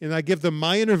 and I give them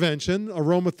my intervention,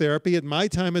 aromatherapy, at my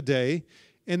time of day.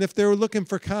 And if they're looking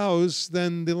for cows,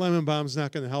 then the lemon balm's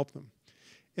not going to help them.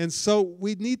 And so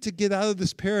we need to get out of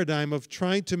this paradigm of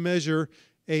trying to measure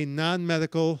a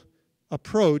non-medical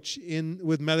approach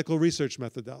with medical research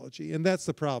methodology. And that's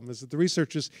the problem, is that the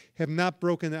researchers have not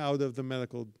broken out of the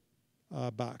medical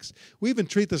box. We even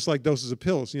treat this like doses of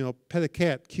pills, pet a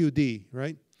cat, QD,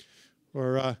 right?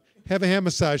 Or have a hand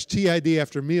massage, TID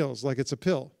after meals, like it's a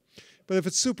pill. But if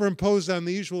it's superimposed on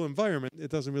the usual environment,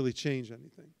 it doesn't really change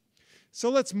anything. So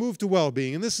let's move to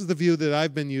well-being, and this is the view that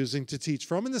I've been using to teach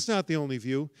from, and it's not the only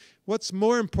view. What's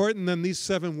more important than these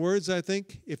 7 words, I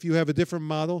think, if you have a different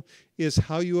model, is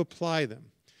how you apply them.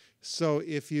 So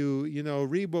if you,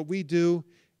 read what we do,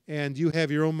 and you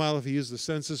have your own model, if you use the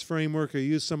census framework or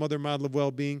you use some other model of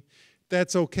well-being,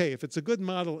 that's okay. If it's a good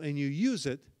model and you use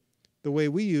it the way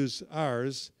we use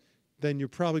ours, then you're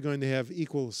probably going to have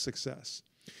equal success.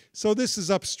 So this is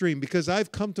upstream, because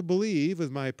I've come to believe,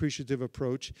 with my appreciative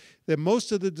approach, that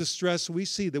most of the distress we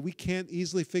see that we can't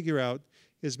easily figure out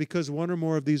is because one or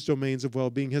more of these domains of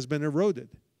well-being has been eroded.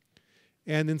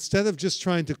 And instead of just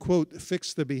trying to, quote,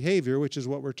 fix the behavior, which is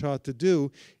what we're taught to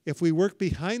do, if we work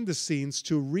behind the scenes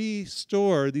to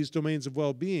restore these domains of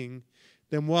well-being,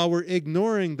 then while we're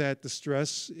ignoring that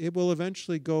distress, it will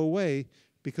eventually go away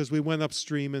because we went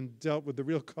upstream and dealt with the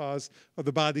real cause of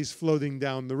the bodies floating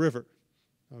down the river.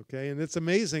 Okay, and it's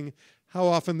amazing how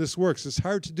often this works. It's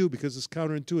hard to do because it's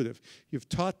counterintuitive. You've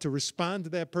taught to respond to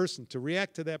that person, to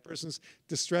react to that person's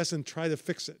distress and try to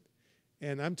fix it.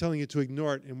 And I'm telling you to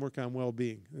ignore it and work on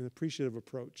well-being, an appreciative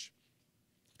approach.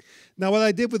 Now, what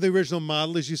I did with the original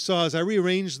model, as you saw, is I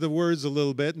rearranged the words a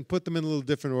little bit and put them in a little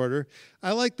different order.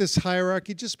 I like this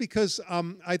hierarchy just because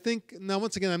I think, now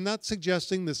once again, I'm not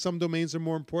suggesting that some domains are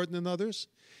more important than others,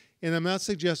 and I'm not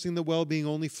suggesting that well-being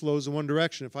only flows in one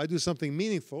direction. If I do something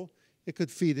meaningful, it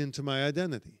could feed into my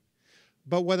identity.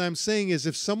 But what I'm saying is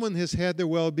if someone has had their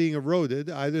well-being eroded,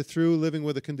 either through living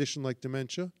with a condition like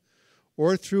dementia,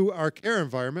 or through our care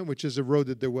environment, which has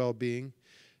eroded their well-being,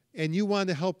 and you want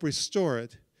to help restore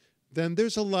it, then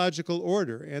there's a logical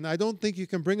order. And I don't think you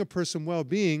can bring a person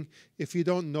well-being if you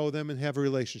don't know them and have a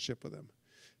relationship with them.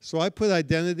 So I put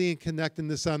identity and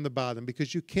connectedness on the bottom,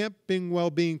 because you can't bring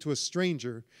well-being to a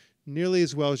stranger nearly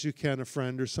as well as you can a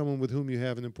friend or someone with whom you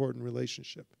have an important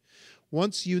relationship.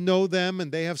 Once you know them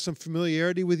and they have some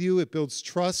familiarity with you, it builds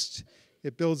trust,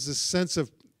 it builds this sense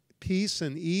of peace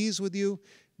and ease with you.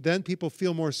 Then people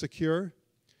feel more secure.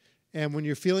 And when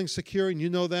you're feeling secure and you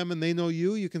know them and they know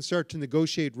you, you can start to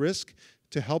negotiate risk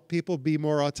to help people be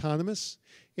more autonomous.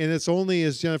 And it's only,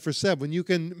 as Jennifer said, when you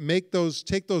can take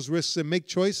those risks and make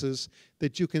choices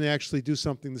that you can actually do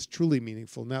something that's truly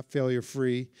meaningful, not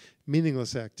failure-free,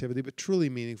 meaningless activity, but truly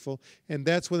meaningful. And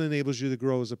that's what enables you to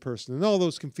grow as a person. And all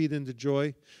those can feed into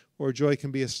joy, or joy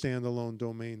can be a standalone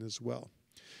domain as well.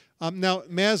 Now,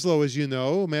 Maslow, as you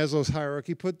know, Maslow's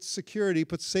hierarchy puts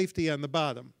safety on the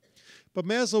bottom. But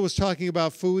Maslow was talking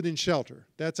about food and shelter.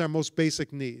 That's our most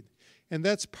basic need. And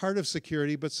that's part of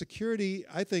security, but security,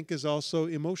 I think, is also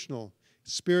emotional,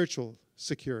 spiritual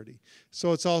security.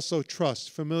 So it's also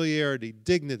trust, familiarity,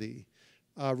 dignity,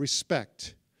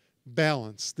 respect,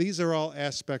 balance. These are all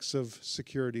aspects of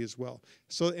security as well.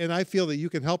 So, and I feel that you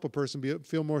can help a person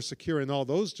feel more secure in all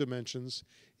those dimensions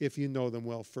if you know them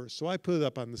well first. So I put it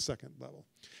up on the second level.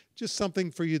 Just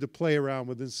something for you to play around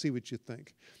with and see what you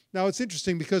think. Now, it's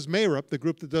interesting because Mayrup, the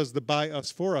group that does the By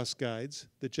Us, For Us guides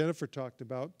that Jennifer talked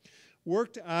about,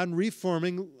 worked on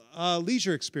reforming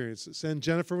leisure experiences. And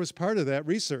Jennifer was part of that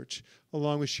research,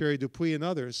 along with Sherry Dupuy and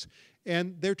others.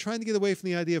 And they're trying to get away from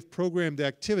the idea of programmed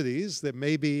activities that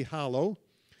may be hollow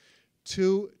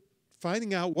to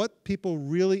finding out what people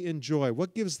really enjoy,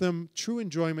 what gives them true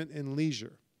enjoyment and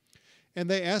leisure. And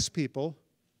they ask people,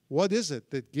 what is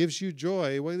it that gives you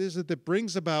joy? What is it that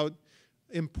brings about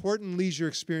important leisure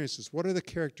experiences? What are the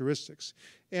characteristics?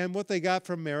 And what they got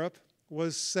from Mayrup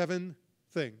was 7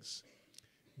 things.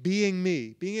 Being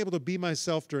me, being able to be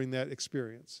myself during that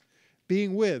experience.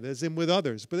 Being with, as in with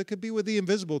others, but it could be with the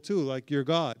invisible too, like your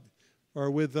God, or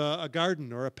with a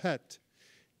garden or a pet.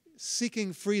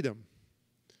 Seeking freedom,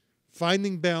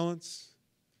 finding balance,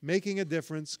 making a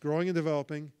difference, growing and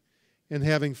developing, and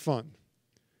having fun.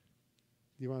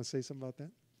 Do you want to say something about that?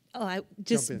 Oh, I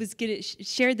just was going to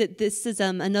share that this is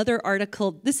another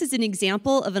article. This is an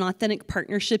example of an authentic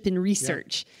partnership in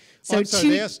research. Yeah. So I'm sorry,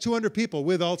 they asked 200 people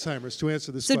with Alzheimer's to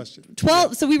answer this question.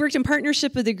 12. So we worked in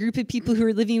partnership with a group of people who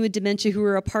are living with dementia who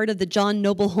were a part of the John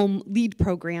Noble Home Lead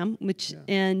Program,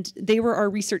 and they were our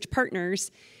research partners.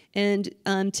 And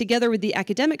together with the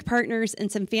academic partners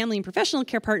and some family and professional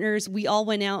care partners, we all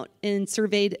went out and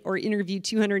surveyed or interviewed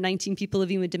 219 people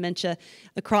living with dementia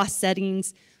across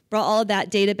settings, brought all of that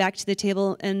data back to the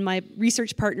table, and my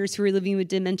research partners who are living with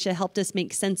dementia helped us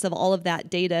make sense of all of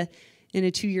that data in a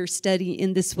 2-year study,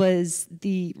 and this was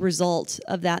the result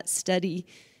of that study.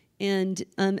 And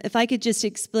if I could just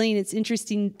explain, it's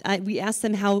interesting, we asked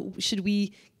them how should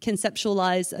we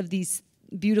conceptualize of these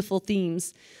beautiful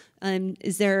themes.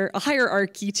 Is there a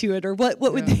hierarchy to it, or what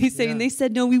would they say? Yeah. And they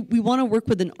said, no, we want to work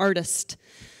with an artist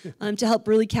to help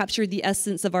really capture the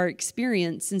essence of our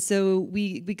experience. And so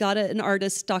we got an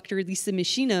artist, Dr. Lisa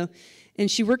Machino,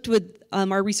 and she worked with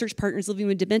our research partners living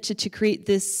with dementia to create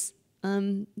this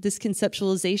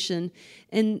conceptualization.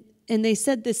 And they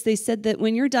said this. They said that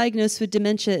when you're diagnosed with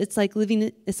dementia, it's like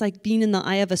being in the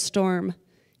eye of a storm. Do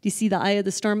you see the eye of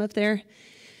the storm up there?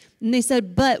 And they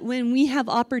said, but when we have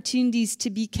opportunities to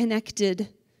be connected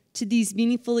to these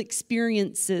meaningful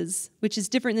experiences, which is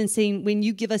different than saying when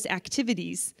you give us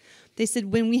activities, they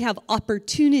said when we have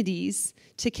opportunities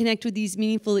to connect with these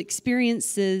meaningful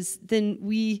experiences, then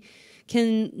we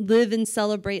can live and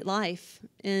celebrate life.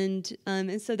 And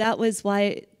so that was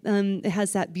why it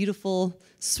has that beautiful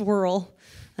swirl.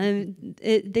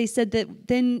 They said that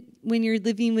then when you're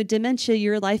living with dementia,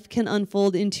 your life can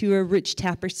unfold into a rich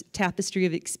tapestry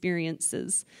of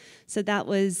experiences. So that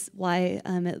was why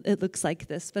it looks like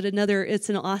this. But it's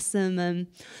an awesome, the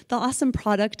awesome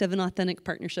product of an authentic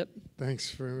partnership.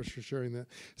 Thanks very much for sharing that.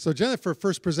 So Jennifer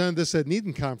first presented this at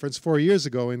Needham Conference 4 years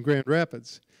ago in Grand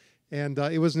Rapids. And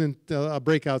it was a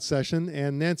breakout session,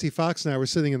 and Nancy Fox and I were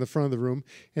sitting in the front of the room,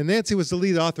 and Nancy was the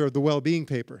lead author of the well-being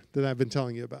paper that I've been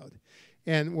telling you about.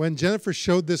 And when Jennifer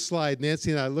showed this slide,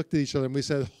 Nancy and I looked at each other and we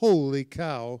said, holy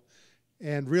cow,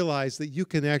 and realized that you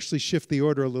can actually shift the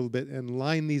order a little bit and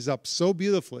line these up so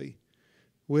beautifully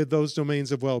with those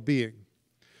domains of well-being.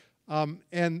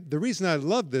 And the reason I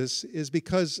love this is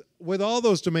because with all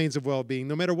those domains of well-being,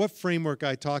 no matter what framework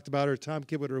I talked about, or Tom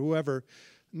Kibwood or whoever,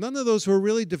 none of those were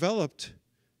really developed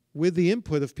with the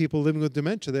input of people living with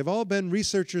dementia. They've all been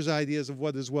researchers' ideas of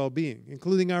what is well-being,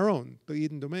 including our own, the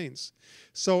Eden domains.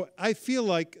 So I feel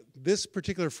like this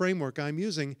particular framework I'm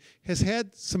using has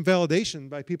had some validation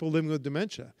by people living with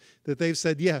dementia, that they've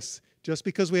said, yes, just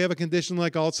because we have a condition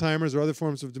like Alzheimer's or other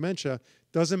forms of dementia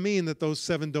doesn't mean that those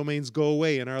 7 domains go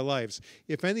away in our lives.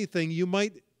 If anything, you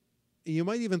might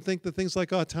even think that things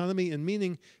like autonomy and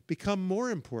meaning become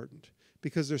more important,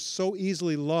 because they're so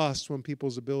easily lost when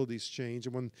people's abilities change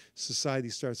and when society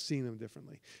starts seeing them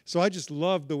differently. So I just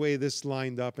love the way this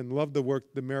lined up and love the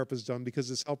work that Mayrup has done,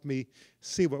 because it's helped me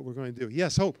see what we're going to do.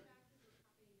 Yes, Hope?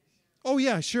 Oh,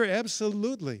 yeah, sure,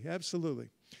 absolutely,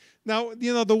 absolutely. Now,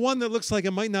 the one that looks like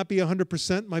it might not be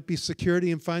 100% might be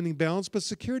security and finding balance, but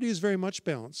security is very much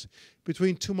balance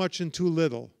between too much and too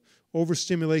little.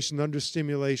 Overstimulation,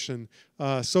 understimulation,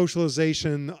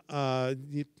 socialization,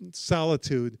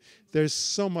 solitude. There's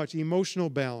so much emotional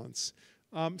balance.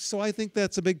 So I think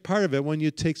that's a big part of it when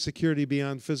you take security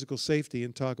beyond physical safety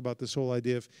and talk about this whole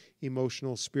idea of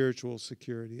emotional, spiritual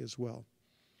security as well.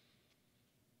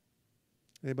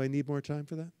 Anybody need more time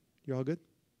for that? You all good?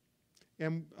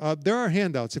 And there are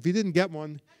handouts. If you didn't get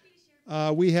one,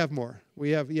 we have more.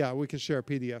 We can share a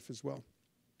PDF as well.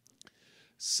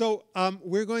 So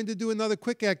we're going to do another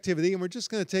quick activity, and we're just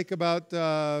going to take about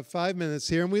 5 minutes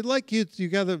here. And we'd like you, do you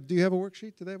have a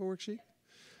worksheet? Do they have a worksheet?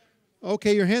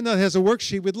 Okay, your handout has a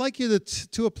worksheet. We'd like you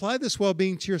to apply this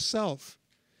well-being to yourself.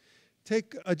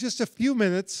 Take just a few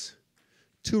minutes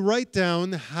to write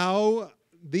down how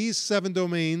these 7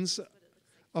 domains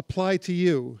apply to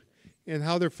you and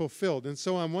how they're fulfilled. And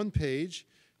so on one page,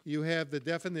 you have the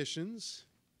definitions.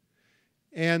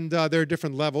 And there are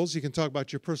different levels. You can talk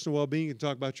about your personal well-being. You can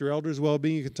talk about your elders'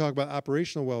 well-being. You can talk about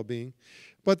operational well-being.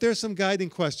 But there's some guiding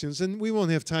questions, and we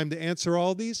won't have time to answer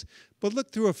all these. But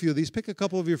look through a few of these. Pick a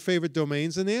couple of your favorite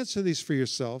domains and answer these for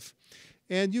yourself.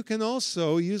 And you can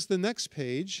also use the next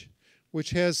page,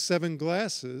 which has 7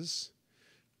 glasses,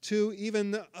 to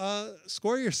even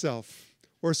score yourself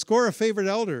or score a favorite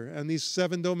elder on these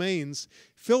 7 domains.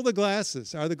 Fill the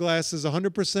glasses. Are the glasses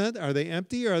 100%? Are they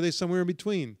empty, or are they somewhere in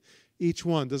between? Each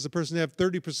one. Does the person have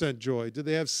 30% joy? Do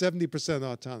they have 70%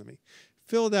 autonomy?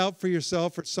 Fill it out for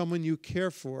yourself or someone you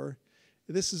care for.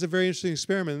 This is a very interesting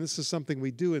experiment, and this is something we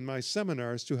do in my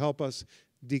seminars to help us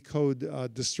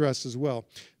decode distress as well.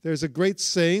 There's a great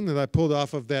saying that I pulled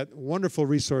off of that wonderful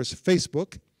resource,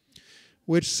 Facebook,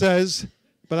 which says,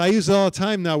 but I use it all the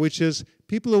time now, which is,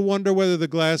 people who wonder whether the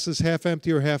glass is half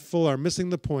empty or half full are missing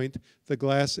the point. The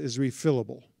glass is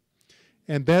refillable.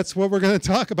 And that's what we're going to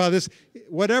talk about. Is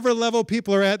whatever level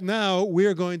people are at now,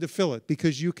 we're going to fill it,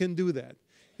 because you can do that.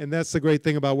 And that's the great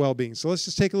thing about well-being. So let's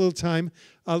just take a little time.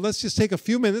 Let's just take a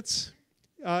few minutes.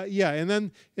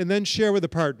 And then share with a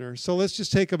partner. So let's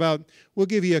just take we'll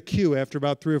give you a cue after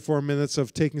about 3 or 4 minutes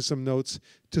of taking some notes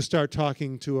to start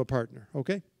talking to a partner,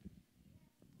 okay?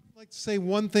 I'd like to say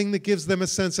one thing that gives them a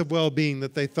sense of well-being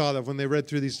that they thought of when they read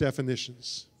through these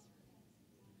definitions.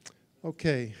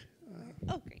 Okay.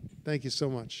 Great. Thank you so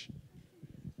much.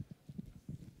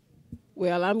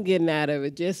 Well, I'm getting out of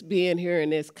it. Just being here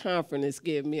in this conference is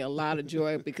giving me a lot of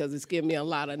joy, because it's giving me a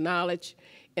lot of knowledge,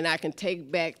 and I can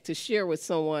take back to share with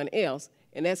someone else,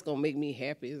 and that's going to make me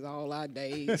happy as all our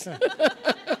days.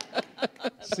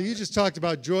 So you just talked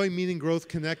about joy, meaning, growth,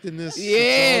 connectedness.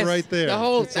 Yes, it's all right there. the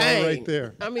whole it's thing. all right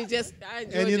there. I mean, I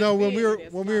enjoy. And you know, when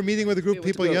we were meeting with a group of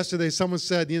people yesterday, someone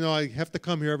said, I have to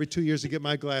come here every 2 years to get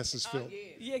my glasses filled.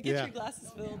 Yeah, get your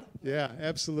glasses filled. Yeah,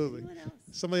 absolutely.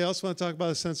 Somebody else want to talk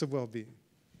about a sense of well-being?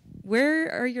 Where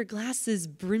are your glasses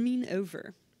brimming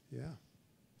over? Yeah.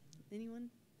 Anyone?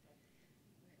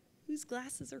 Whose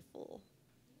glasses are full?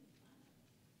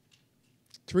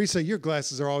 Teresa, your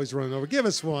glasses are always running over. Give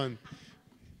us one.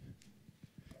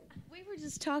 We were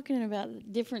just talking about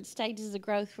different stages of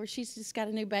growth, where she's just got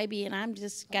a new baby and I'm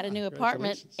just got a new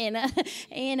apartment,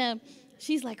 and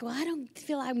she's like, well, I don't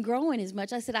feel I'm growing as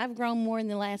much. I said, I've grown more in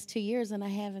the last 2 years than I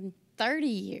have in 30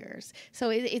 years. So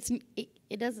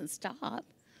it doesn't stop.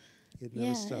 It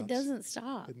never stops. It doesn't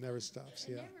stop. It never stops.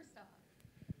 It never stops.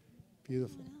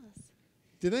 Beautiful.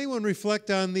 Did anyone reflect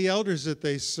on the elders that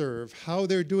they serve, how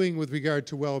they're doing with regard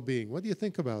to well-being? What do you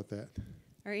think about that?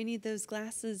 Are any of those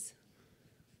glasses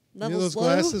Any of levels those low?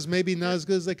 glasses maybe not as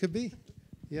good as they could be?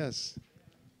 Yes.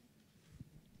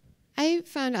 I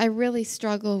found I really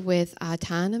struggle with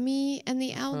autonomy in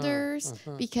the elders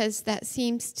because that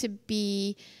seems to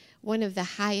be one of the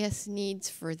highest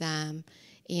needs for them,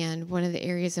 and one of the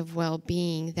areas of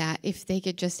well-being that if they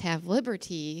could just have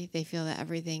liberty, they feel that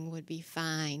everything would be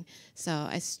fine. So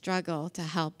I struggle to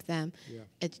help them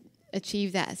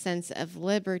achieve that sense of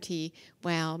liberty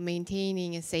while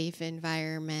maintaining a safe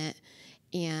environment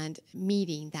and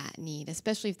meeting that need,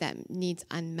 especially if that need's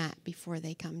unmet before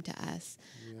they come to us,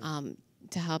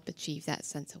 to help achieve that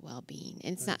sense of well-being.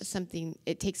 And it's not something,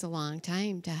 it takes a long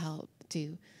time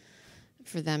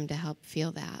for them to help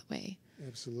feel that way.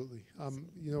 Absolutely.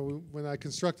 When I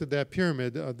constructed that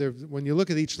pyramid, when you look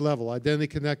at each level, identity,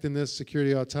 connectedness,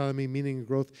 security, autonomy, meaning, and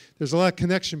growth, there's a lot of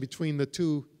connection between the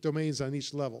 2 domains on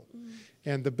each level.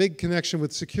 And the big connection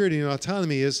with security and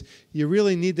autonomy is you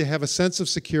really need to have a sense of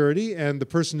security, and the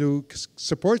person who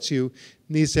supports you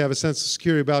needs to have a sense of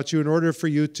security about you in order for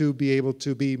you to be able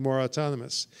to be more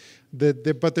autonomous.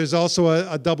 But there's also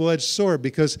a double-edged sword,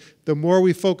 because the more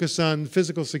we focus on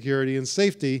physical security and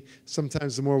safety,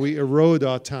 sometimes the more we erode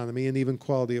autonomy and even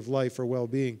quality of life or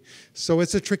well-being. So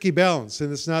it's a tricky balance,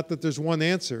 and it's not that there's one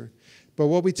answer. But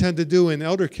what we tend to do in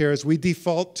elder care is we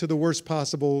default to the worst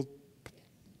possible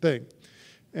thing.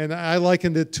 And I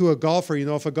likened it to a golfer. You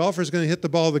know, if a golfer is going to hit the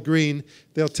ball to the green,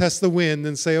 they'll test the wind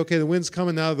and say, okay, the wind's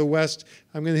coming out of the west.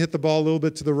 I'm going to hit the ball a little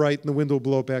bit to the right, and the wind will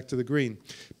blow back to the green.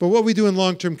 But what we do in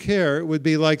long-term care would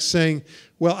be like saying,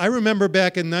 well, I remember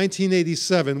back in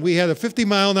 1987, we had a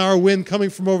 50-mile-an-hour wind coming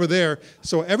from over there.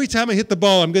 So every time I hit the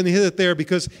ball, I'm going to hit it there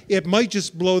because it might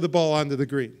just blow the ball onto the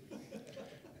green.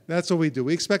 That's what we do.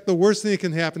 We expect the worst thing that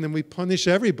can happen, and we punish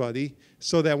everybody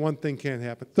so that one thing can't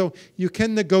happen. So you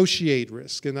can negotiate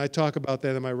risk, and I talk about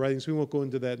that in my writings. We won't go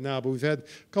into that now, but we've had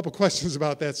a couple questions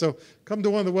about that. So come to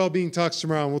one of the well-being talks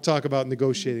tomorrow, and we'll talk about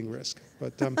negotiating risk.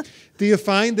 But do you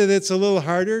find that it's a little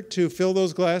harder to fill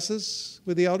those glasses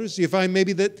with the elders? Do you find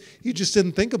maybe that you just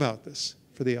didn't think about this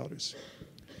for the elders?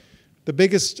 The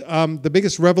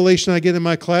biggest revelation I get in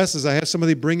my class is I have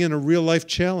somebody bring in a real-life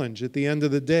challenge at the end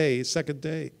of the day, second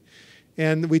day.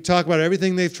 And we talk about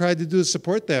everything they've tried to do to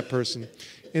support that person.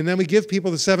 And then we give people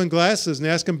the 7 glasses and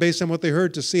ask them based on what they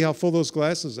heard to see how full those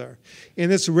glasses are. And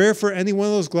it's rare for any one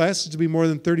of those glasses to be more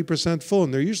than 30% full,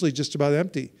 and they're usually just about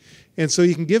empty. And so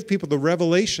you can give people the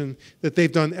revelation that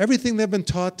they've done everything they've been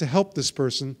taught to help this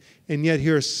person, and yet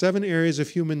here are 7 areas of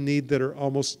human need that are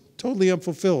almost totally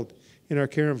unfulfilled in our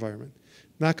care environment.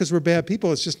 Not because we're bad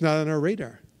people, it's just not on our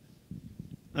radar.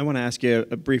 I want to ask you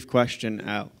a brief question,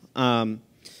 Al.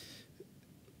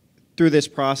 Through this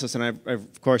process, and I've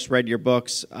of course read your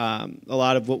books, a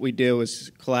lot of what we do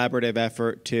is collaborative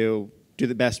effort to do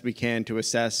the best we can to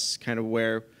assess kind of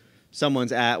where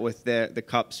someone's at with the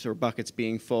cups or buckets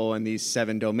being full in these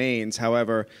 7 domains.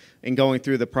 However, in going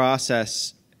through the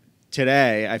process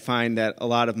today, I find that a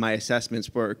lot of my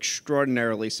assessments were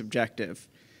extraordinarily subjective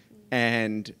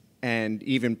and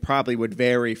even probably would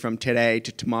vary from today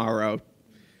to tomorrow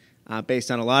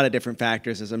based on a lot of different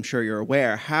factors, as I'm sure you're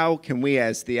aware. How can we,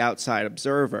 as the outside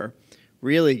observer,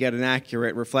 really get an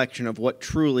accurate reflection of what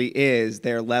truly is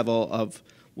their level of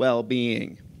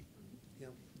well-being?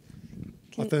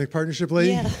 Authentic partnership,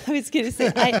 lady? Yeah, I was going to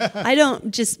say, I don't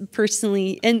just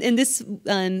personally, and this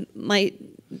might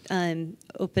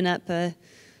open up a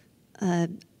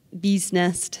bee's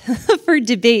nest for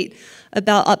debate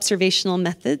about observational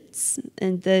methods,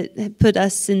 and that put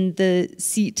us in the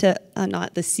seat,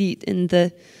 not the seat, in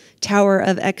the tower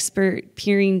of expert,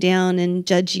 peering down and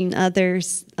judging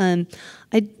others. I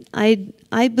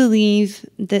believe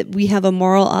that we have a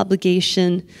moral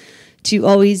obligation to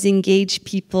always engage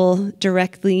people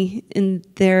directly in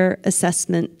their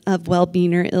assessment of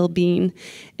well-being or ill-being,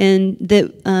 and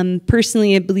that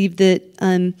personally, I believe that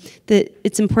that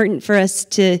it's important for us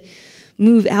to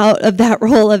move out of that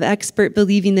role of expert,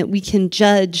 believing that we can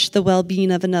judge the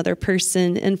well-being of another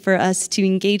person, and for us to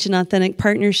engage in authentic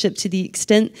partnership to the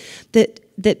extent that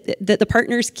the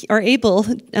partners are able,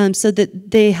 so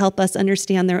that they help us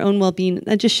understand their own well-being.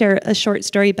 I'll just share a short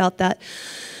story about that.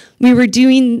 We were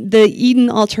doing the Eden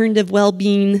Alternative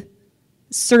Wellbeing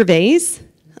surveys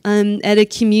at a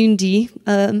community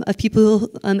of people,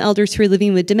 elders who are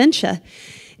living with dementia.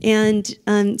 And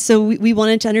so we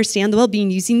wanted to understand the well-being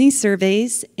using these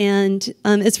surveys, and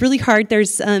it's really hard.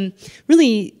 There's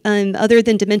really, other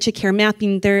than dementia care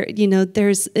mapping,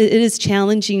 it is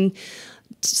challenging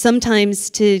sometimes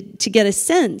to get a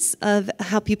sense of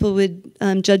how people would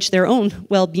judge their own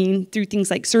well-being through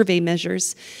things like survey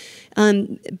measures.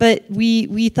 But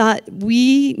we thought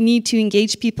we need to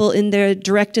engage people in their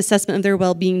direct assessment of their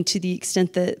well-being to the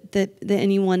extent that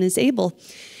anyone is able.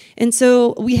 And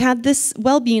so we had this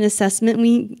well-being assessment, and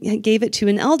we gave it to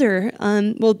an elder,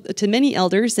 to many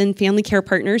elders and family care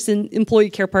partners and employee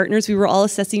care partners. We were all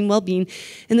assessing well-being.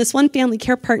 And this one family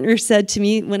care partner said to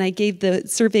me when I gave the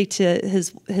survey to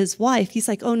his wife, he's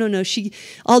like, "Oh, no,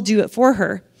 I'll do it for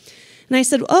her." And I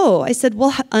said, well,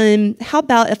 how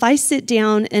about if I sit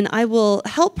down and I will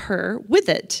help her with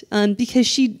it, because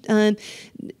she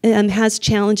has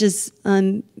challenges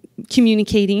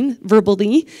communicating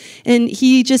verbally, and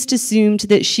he just assumed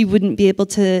that she wouldn't be able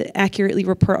to accurately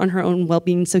report on her own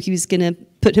well-being, so he was going to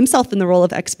put himself in the role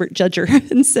of expert judger.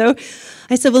 And so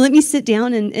I said, well, let me sit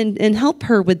down and help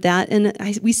her with that. And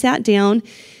we sat down,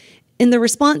 and the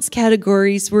response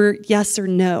categories were yes or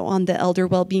no on the elder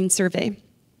well-being survey.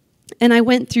 And I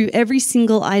went through every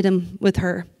single item with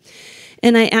her.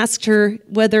 And I asked her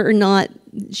whether or not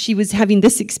she was having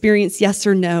this experience, yes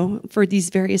or no, for these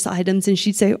various items. And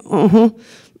she'd say, uh-huh,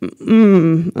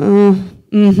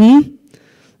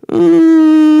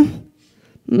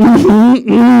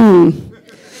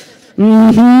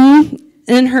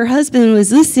 And her husband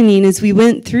was listening as we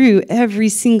went through every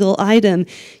single item.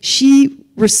 She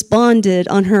responded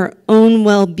on her own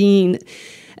well-being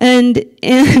And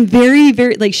very,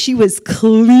 very, like, she was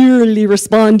clearly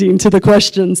responding to the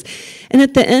questions. And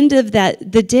at the end of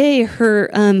the day, her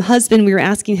husband, we were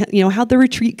asking, you know, how'd the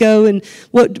retreat go and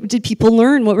what did people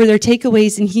learn? What were their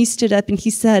takeaways? And he stood up and he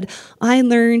said, I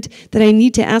learned that I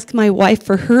need to ask my wife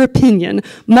for her opinion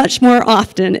much more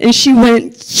often. And she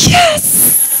went,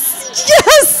 yes,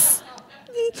 yes.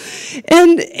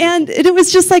 And it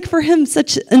was just like for him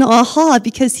such an aha,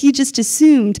 because he just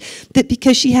assumed that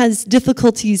because she has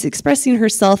difficulties expressing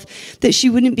herself that she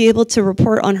wouldn't be able to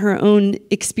report on her own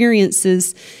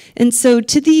experiences. And so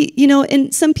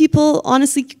and some people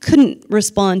honestly couldn't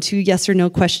respond to yes or no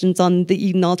questions on the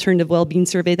Eden Alternative Wellbeing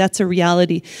Survey. That's a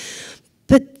reality.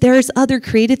 But there's other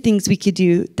creative things we could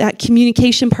do. That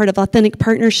communication part of authentic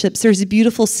partnerships, there's a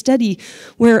beautiful study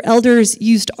where elders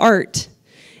used art,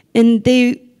 and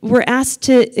they were asked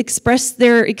to express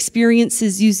their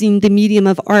experiences using the medium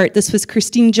of art. This was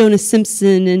Christine Jonas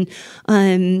Simpson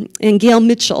and Gail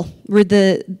Mitchell were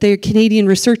the Canadian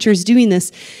researchers doing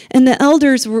this. And the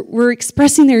elders were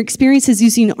expressing their experiences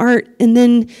using art and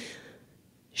then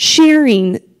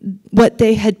sharing what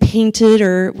they had painted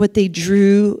or what they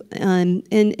drew, and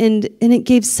it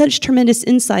gave such tremendous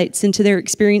insights into their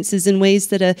experiences in ways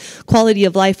that a quality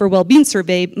of life or well-being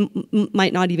survey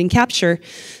might not even capture.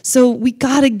 So we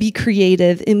gotta be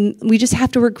creative, and we just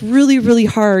have to work really, really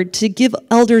hard to give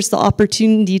elders the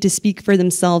opportunity to speak for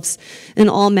themselves in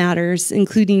all matters,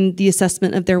 including the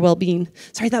assessment of their well-being.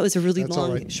 Sorry, that was a really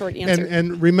long, short answer.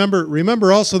 And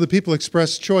remember also that people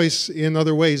express choice in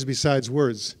other ways besides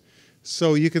words.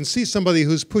 So you can see somebody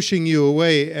who's pushing you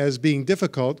away as being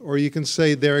difficult, or you can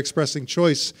say they're expressing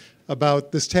choice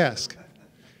about this task.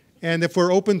 And if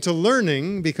we're open to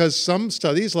learning, because some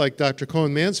studies like Dr.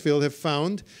 Cohen-Mansfield have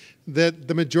found that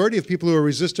the majority of people who are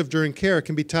resistive during care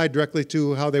can be tied directly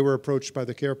to how they were approached by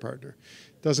the care partner.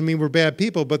 Doesn't mean we're bad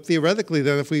people, but theoretically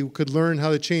then if we could learn how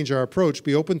to change our approach,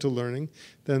 be open to learning,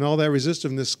 then all that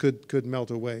resistiveness could melt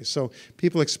away. So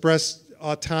people express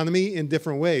autonomy in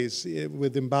different ways,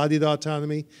 with embodied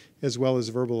autonomy as well as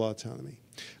verbal autonomy.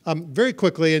 Very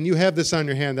quickly, and you have this on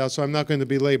your handout, so I'm not going to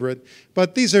belabor it,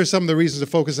 but these are some of the reasons to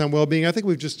focus on well-being. I think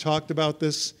we've just talked about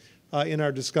this in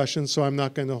our discussion, so I'm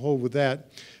not going to hold with that.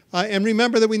 And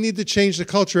remember that we need to change the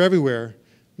culture everywhere,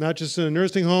 not just in a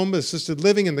nursing home, but assisted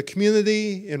living, in the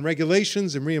community, in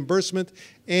regulations, in reimbursement,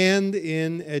 and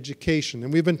in education.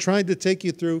 And we've been trying to take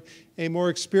you through a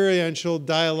more experiential,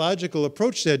 dialogical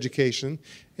approach to education.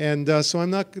 And so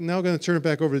I'm now going to turn it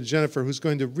back over to Jennifer, who's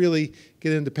going to really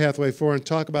get into Pathway 4 and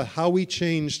talk about how we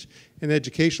changed an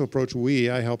educational approach.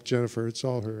 I helped Jennifer. It's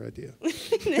all her idea.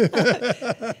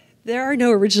 There are no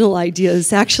original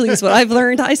ideas, actually, is what I've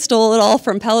learned. I stole it all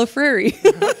from Paulo Freire.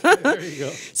 There you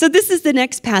go. So this is the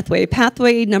next pathway,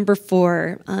 pathway number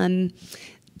 4.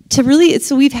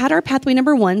 So we've had our pathway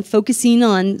number 1, focusing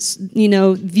on,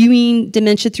 viewing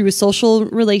dementia through a social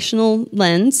relational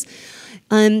lens.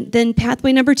 Then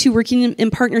pathway number 2, working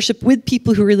in partnership with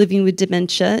people who are living with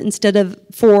dementia instead of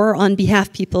for on behalf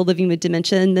of people living with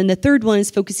dementia. And then the third one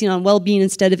is focusing on well-being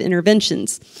instead of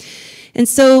interventions. And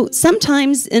so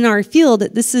sometimes in our field,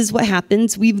 this is what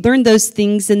happens. We've learned those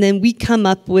things, and then we come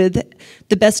up with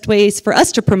the best ways for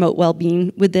us to promote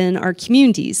well-being within our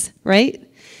communities, right?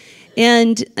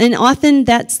 And often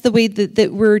that's the way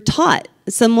that we're taught.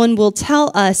 Someone will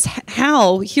tell us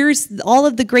how, here's all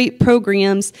of the great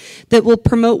programs that will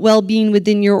promote well-being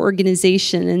within your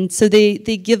organization. And so they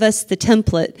give us the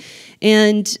template.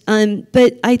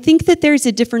 But I think that there's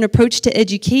a different approach to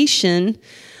education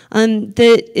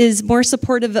that is more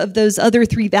supportive of those other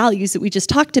 3 values that we just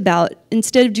talked about.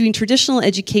 Instead of doing traditional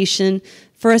education,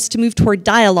 for us to move toward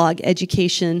dialogue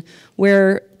education,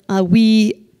 where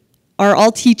we are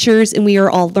all teachers and we are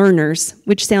all learners,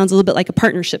 which sounds a little bit like a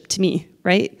partnership to me,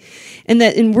 right? And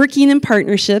that in working in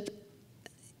partnership,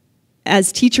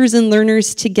 as teachers and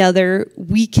learners together,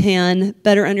 we can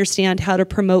better understand how to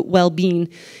promote well-being,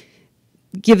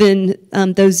 given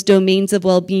those domains of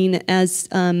well-being as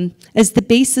the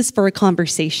basis for a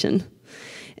conversation.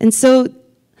 And so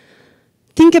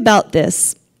think about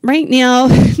this. Right now,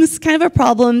 this is kind of a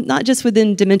problem, not just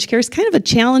within dementia care, it's kind of a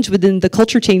challenge within the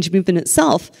culture change movement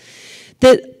itself,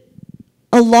 that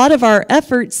a lot of our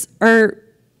efforts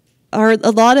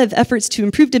to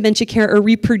improve dementia care are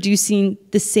reproducing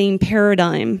the same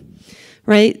paradigm,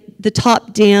 right? The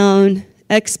top-down,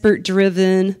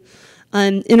 expert-driven,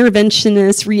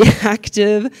 interventionist,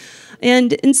 reactive.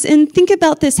 And think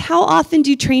about this. How often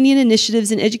do training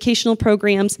initiatives and educational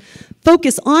programs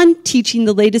focus on teaching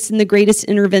the latest and the greatest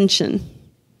intervention?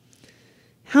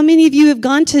 How many of you have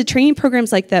gone to training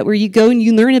programs like that where you go and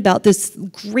you learn about this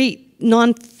great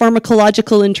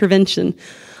non-pharmacological intervention?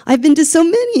 I've been to so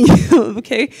many,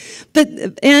 okay?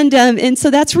 And so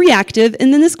that's reactive.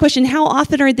 And then this question, how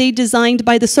often are they designed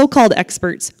by the so-called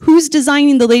experts? Who's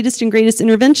designing the latest and greatest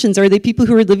interventions? Are they people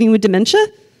who are living with dementia?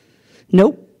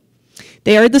 Nope.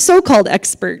 They are the so-called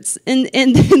experts. So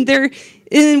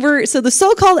the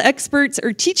so-called experts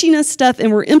are teaching us stuff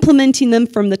and we're implementing them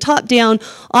from the top down,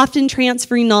 often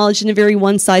transferring knowledge in a very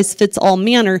one-size-fits-all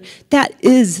manner. That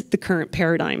is the current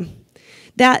paradigm.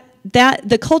 That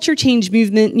the culture change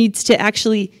movement needs to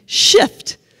actually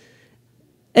shift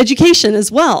education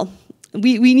as well.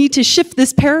 We need to shift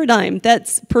this paradigm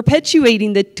that's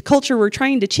perpetuating the culture we're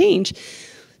trying to change.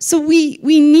 So we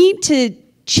need to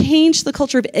change the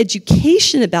culture of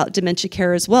education about dementia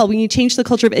care as well. We need to change the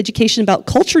culture of education about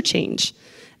culture change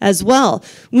as well.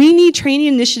 We need training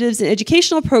initiatives and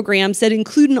educational programs that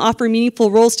include and offer meaningful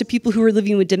roles to people who are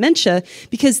living with dementia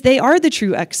because they are the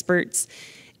true experts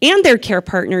and their care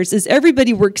partners as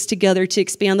everybody works together to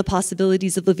expand the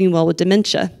possibilities of living well with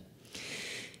dementia.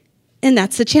 And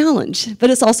that's a challenge, but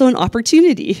it's also an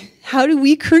opportunity. How do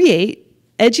we create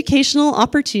educational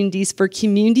opportunities for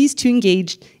communities to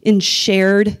engage in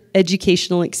shared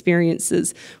educational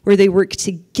experiences where they work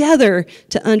together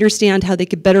to understand how they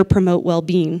could better promote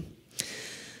well-being?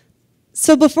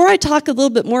 So before I talk a little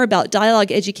bit more about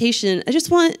dialogue education, I just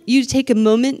want you to take a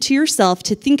moment to yourself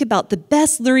to think about the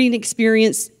best learning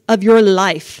experience of your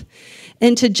life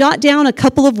and to jot down a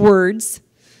couple of words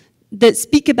that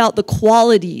speak about the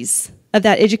qualities of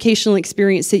that educational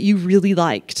experience that you really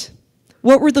liked.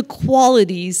 What were the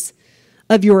qualities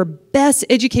of your best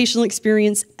educational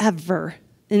experience ever?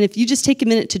 And if you just take a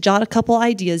minute to jot a couple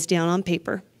ideas down on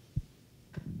paper.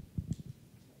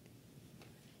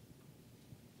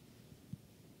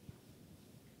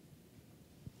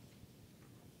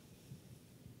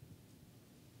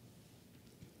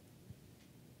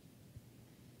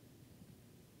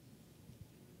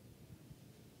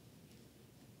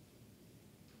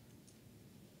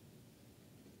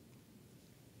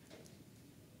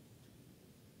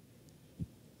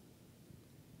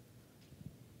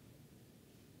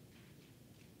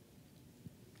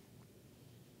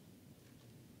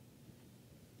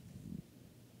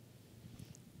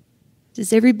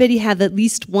 Does everybody have at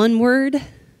least one word?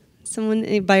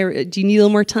 Anybody, do you need a little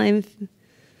more time?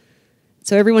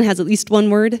 So everyone has at least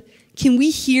one word. Can we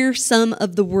hear some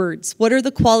of the words? What are the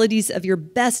qualities of your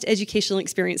best educational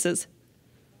experiences?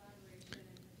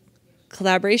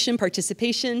 Collaboration,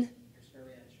 participation,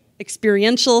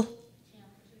 experiential,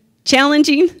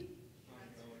 challenging,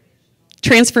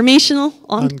 transformational,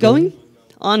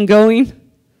 ongoing,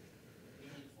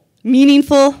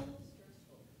 meaningful,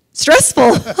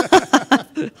 stressful.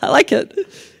 I like it.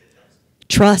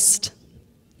 Trust.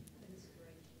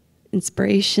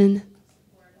 Inspiration.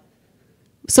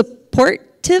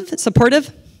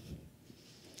 Supportive.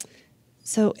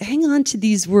 So hang on to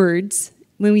these words.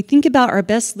 When we think about our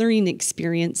best learning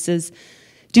experiences,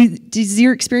 does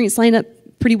your experience line up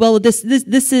pretty well with this?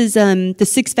 This is the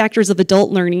 6 factors of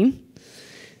adult learning.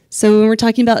 So when we're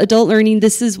talking about adult learning,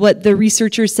 this is what the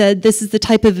researchers said. This is the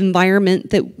type of environment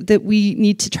that we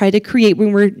need to try to create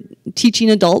when we're teaching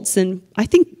adults, and I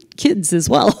think kids as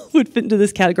well would fit into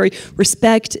this category.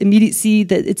 Respect, immediacy,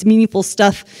 that it's meaningful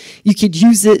stuff. You could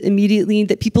use it immediately,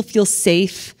 that people feel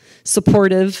safe,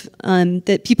 supportive,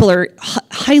 that people are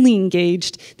highly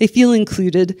engaged, they feel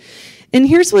included. And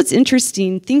here's what's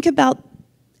interesting. Think about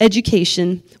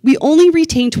education. We only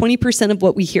retain 20% of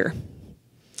what we hear.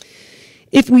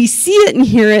 If we see it and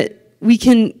hear it, we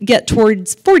can get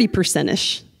towards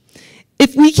 40%-ish.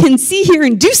 If we can see, hear,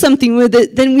 and do something with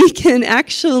it, then we can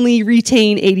actually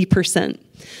retain 80%.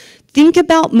 Think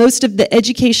about most of the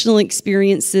educational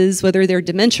experiences, whether they're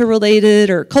dementia-related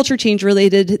or culture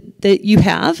change-related, that you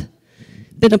have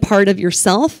been a part of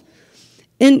yourself,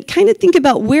 and kind of think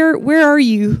about where are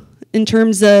you in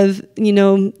terms of,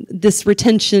 this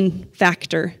retention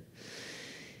factor.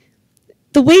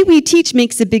 The way we teach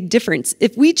makes a big difference.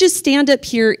 If we just stand up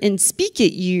here and speak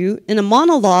at you in a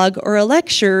monologue or a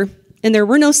lecture, and there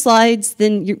were no slides,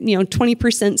 then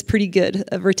 20% is pretty good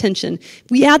of retention. If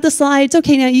we add the slides,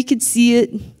 okay, now you can see it,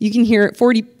 you can hear it,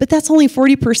 40, but that's only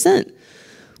 40%.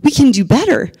 We can do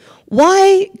better.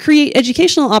 Why create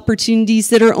educational opportunities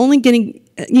that are only going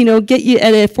to, get you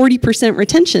at a 40%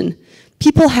 retention?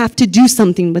 People have to do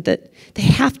something with it. They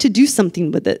have to do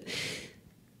something with it.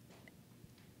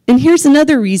 And here's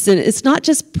another reason. It's not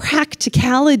just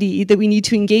practicality that we need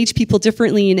to engage people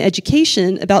differently in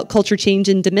education about culture change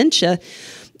and dementia.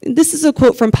 This is a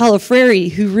quote from Paulo Freire,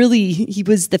 he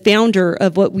was the founder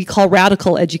of what we call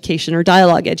radical education or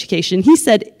dialogue education. He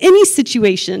said, any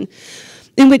situation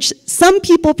in which some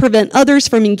people prevent others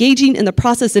from engaging in the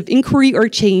process of inquiry or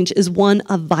change is one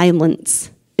of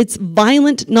violence. It's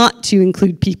violent not to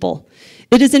include people.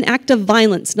 It is an act of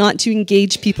violence not to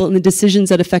engage people in the decisions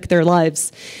that affect their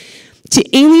lives.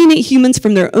 To alienate humans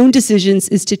from their own decisions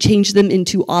is to change them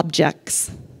into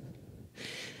objects.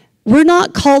 We're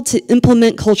not called to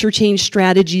implement culture change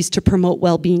strategies to promote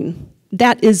well-being.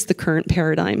 That is the current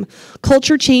paradigm.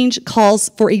 Culture change calls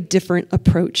for a different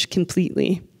approach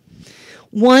completely.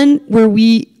 One where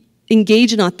we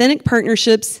engage in authentic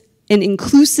partnerships and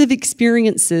inclusive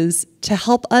experiences to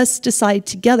help us decide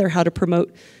together how to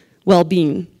promote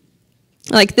well-being.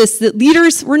 Like this, that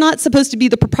leaders, we're not supposed to be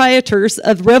the proprietors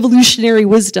of revolutionary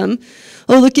wisdom.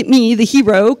 Oh, look at me, the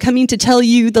hero, coming to tell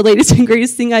you the latest and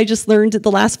greatest thing I just learned at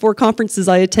the last 4 conferences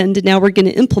I attended, now we're going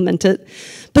to implement it.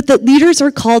 But that leaders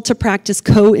are called to practice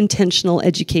co-intentional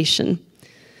education.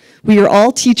 We are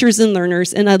all teachers and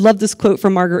learners, and I love this quote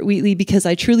from Margaret Wheatley because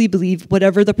I truly believe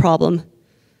whatever the problem,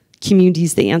 community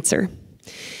is the answer.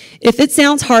 If it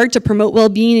sounds hard to promote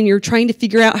well-being and you're trying to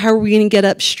figure out how are we going to get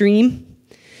upstream,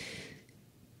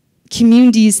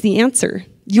 community is the answer.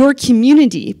 Your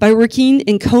community, by working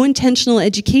in co-intentional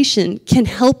education, can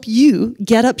help you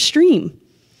get upstream.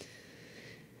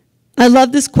 I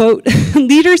love this quote.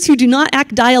 Leaders who do not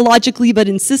act dialogically but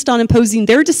insist on imposing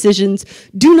their decisions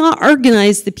do not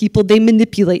organize the people, they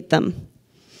manipulate them.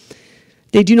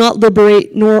 They do not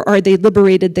liberate, nor are they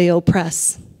liberated, they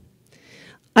oppress.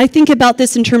 I think about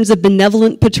this in terms of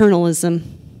benevolent paternalism,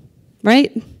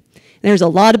 right? There's a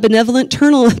lot of benevolent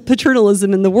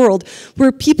paternalism in the world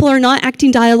where people are not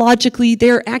acting dialogically,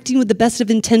 they're acting with the best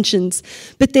of intentions,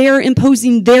 but they are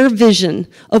imposing their vision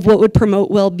of what would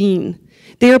promote well-being.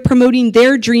 They are promoting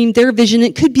their dream, their vision.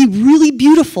 It could be really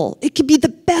beautiful. It could be the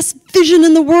best vision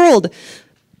in the world.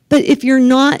 But if you're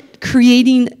not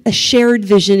creating a shared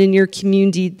vision in your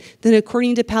community, then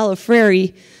according to Paulo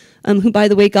Freire, who, by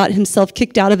the way, got himself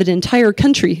kicked out of an entire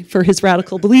country for his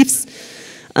radical beliefs,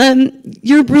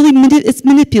 you're really,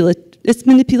 it's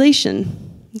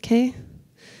manipulation, okay?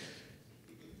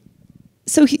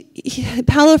 So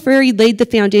Paulo Freire laid the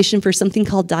foundation for something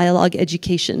called dialogue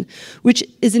education, which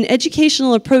is an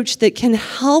educational approach that can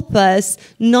help us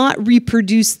not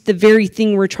reproduce the very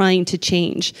thing we're trying to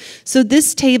change. So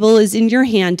this table is in your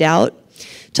handout,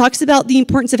 talks about the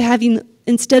importance of having,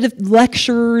 instead of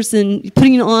lectures and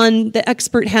putting on the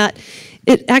expert hat,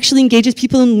 it actually engages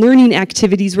people in learning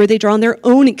activities where they draw on their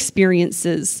own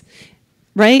experiences,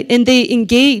 right? And they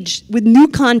engage with new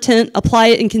content, apply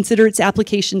it, and consider its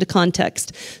application to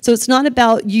context. So it's not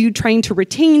about you trying to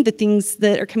retain the things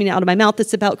that are coming out of my mouth.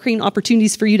 It's about creating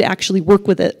opportunities for you to actually work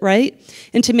with it, right?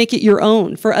 And to make it your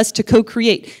own, for us to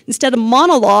co-create. Instead of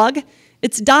monologue,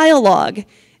 it's dialogue.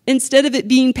 Instead of it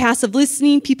being passive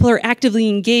listening, people are actively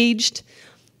engaged.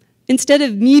 Instead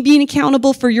of me being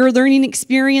accountable for your learning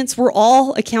experience, we're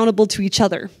all accountable to each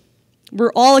other.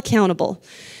 We're all accountable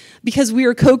because we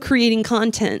are co-creating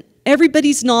content.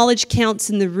 Everybody's knowledge counts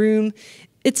in the room.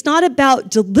 It's not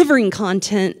about delivering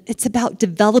content, it's about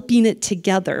developing it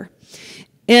together.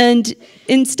 And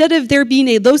instead of there being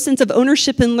a low sense of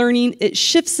ownership in learning, it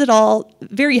shifts it all,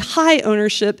 very high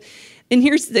ownership. And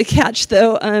here's the catch,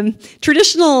 though.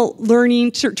 Traditional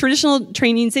learning, traditional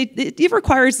trainings, it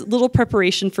requires little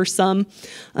preparation for some.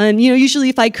 Usually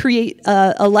if I create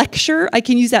a lecture, I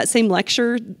can use that same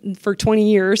lecture for 20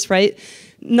 years, right?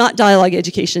 Not dialogue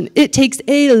education. It takes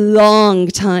a long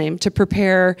time to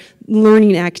prepare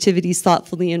learning activities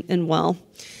thoughtfully and well.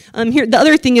 Here, the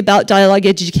other thing about dialogue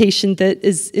education that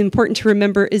is important to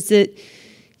remember is that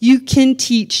you can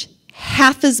teach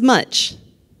half as much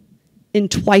in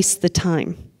twice the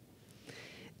time.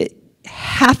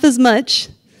 Half as much,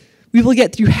 we will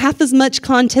get through half as much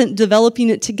content developing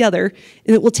it together,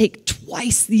 and it will take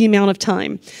twice the amount of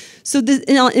time. So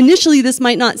initially, this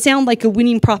might not sound like a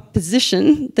winning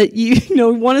proposition that you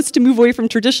want us to move away from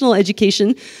traditional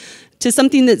education to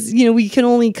something that's, we can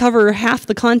only cover half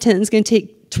the content and it's going to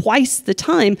take twice the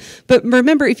time. But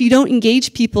remember, if you don't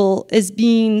engage people as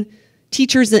being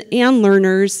teachers and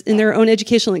learners in their own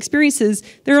educational experiences,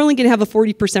 they're only going to have a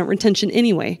 40% retention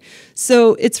anyway.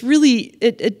 So it's really,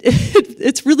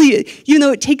 it's really, even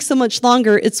though it takes so much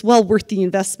longer, it's well worth the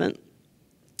investment.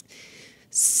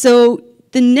 So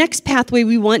the next pathway,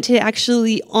 we want to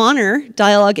actually honor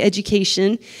dialogue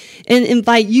education and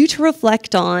invite you to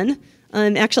reflect on.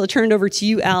 Actually, I'll turn it over to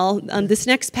you, Al. This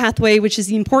next pathway, which is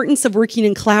the importance of working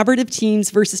in collaborative teams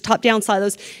versus top-down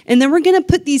silos. And then we're going to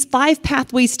put these 5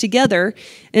 pathways together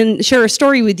and share a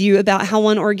story with you about how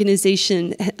one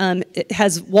organization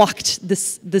has walked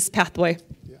this pathway.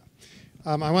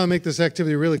 I want to make this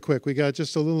activity really quick. We got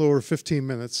just a little over 15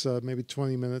 minutes, maybe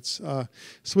 20 minutes.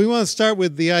 So we want to start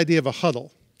with the idea of a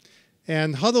huddle.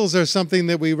 And huddles are something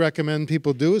that we recommend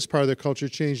people do as part of their culture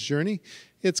change journey.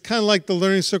 It's kind of like the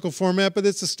learning circle format, but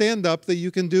it's a stand-up that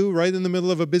you can do right in the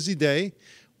middle of a busy day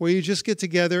where you just get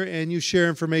together and you share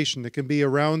information. It can be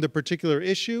around a particular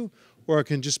issue, or it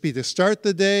can just be to start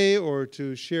the day or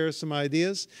to share some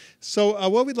ideas. So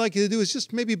what we'd like you to do is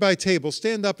just maybe by table,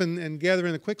 stand up and gather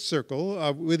in a quick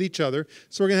circle with each other.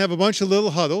 So we're going to have a bunch of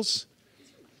little huddles.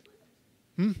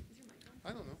 I don't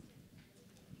know.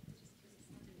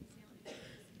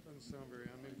 Doesn't sound very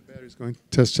on. Maybe the battery's going.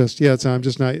 Test, test. Yeah, it's on.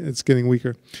 Just not. It's getting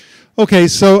weaker. Okay,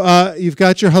 so you've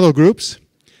got your huddle groups.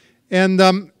 And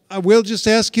we'll just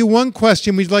ask you one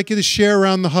question we'd like you to share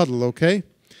around the huddle, okay?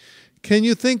 Can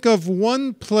you think of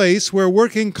one place where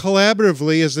working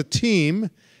collaboratively as a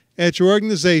team at your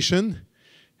organization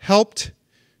helped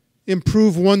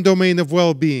improve one domain of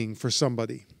well-being for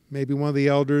somebody? Maybe one of the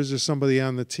elders or somebody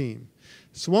on the team.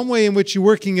 So one way in which you're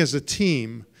working as a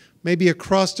team, maybe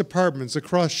across departments,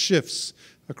 across shifts,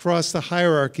 across the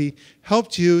hierarchy,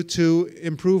 helped you to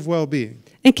improve well-being.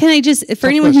 And can I just, for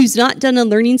anyone who's not done a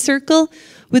learning circle,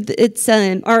 it's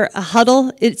or a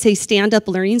huddle, it's a stand-up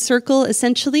learning circle,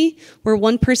 essentially, where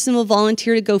one person will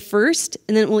volunteer to go first,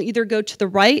 and then it will either go to the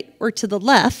right or to the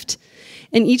left,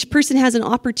 and each person has an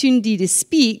opportunity to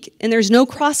speak, and there's no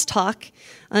crosstalk,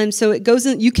 so it goes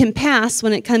in, you can pass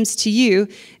when it comes to you,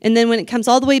 and then when it comes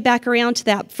all the way back around to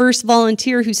that first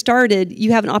volunteer who started,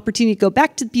 you have an opportunity to go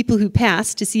back to the people who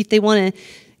passed to see if they want to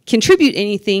contribute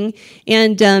anything,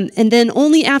 and then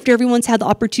only after everyone's had the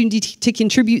opportunity to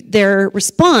contribute their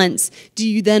response do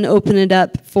you then open it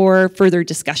up for further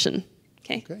discussion.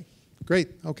 Okay. Okay, great.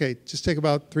 Okay, just take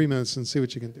about 3 minutes and see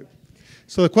what you can do.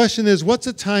 So the question is, what's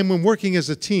a time when working as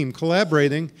a team,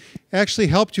 collaborating, actually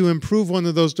helped you improve one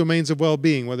of those domains of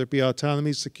well-being, whether it be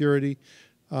autonomy, security?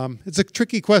 It's a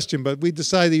tricky question, but we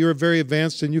decided that you're very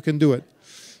advanced and you can do it.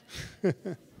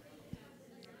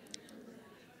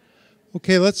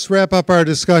 Okay, let's wrap up our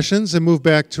discussions and move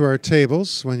back to our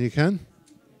tables when you can.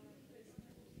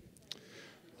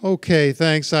 Okay,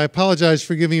 thanks. I apologize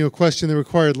for giving you a question that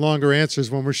required longer answers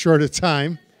when we're short of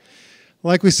time.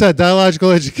 Like we said,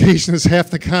 dialogical education is half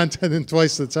the content and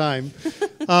twice the time.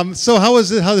 So how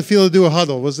was it, how did it feel to do a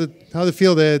huddle? Was it, how did it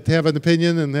feel to have an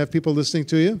opinion and have people listening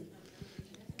to you?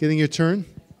 Getting your turn?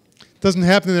 Doesn't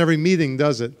happen in every meeting,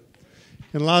 does it?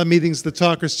 In a lot of meetings, the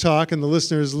talkers talk and the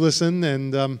listeners listen,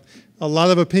 and a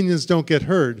lot of opinions don't get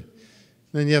heard.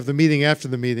 And then you have the meeting after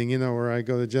the meeting, you know, where I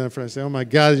go to Jennifer and I say, oh my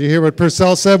God, did you hear what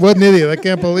Purcell said? What an idiot, I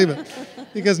can't believe it.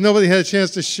 Because nobody had a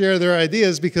chance to share their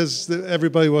ideas because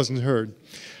everybody wasn't heard.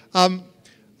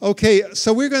 Okay,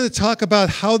 so we're going to talk about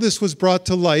how this was brought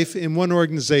to life in one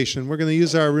organization. We're going to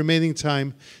use our remaining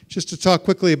time just to talk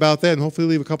quickly about that and hopefully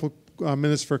leave a couple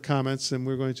minutes for comments, and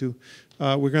we're going to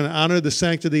honor the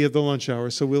sanctity of the lunch hour,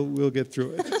 so we'll get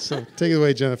through it. So take it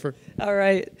away, Jennifer. All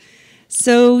right.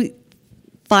 So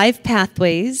 5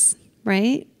 pathways,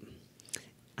 right?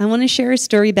 I want to share a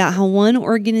story about how one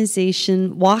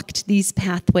organization walked these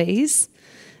pathways.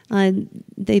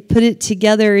 They put it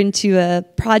together into a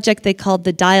project they called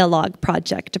the Dialogue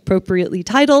Project, appropriately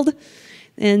titled.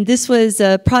 And this was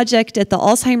a project at the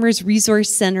Alzheimer's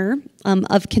Resource Center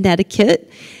of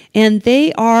Connecticut. And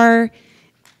they are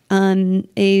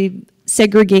a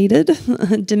segregated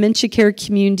dementia care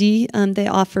community. They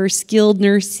offer skilled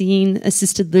nursing,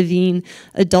 assisted living,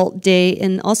 adult day,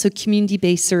 and also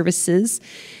community-based services.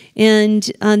 And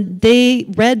they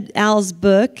read Al's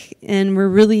book and were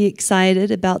really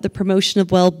excited about the promotion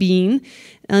of well-being,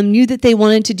 knew that they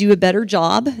wanted to do a better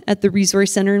job at the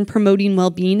Resource Center in promoting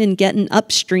well-being and getting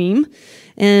upstream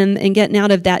and getting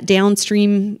out of that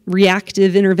downstream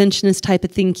reactive interventionist type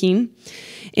of thinking.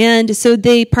 And so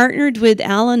they partnered with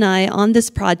Al and I on this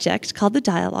project called the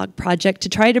Dialogue Project to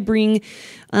try to bring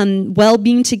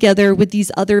well-being together with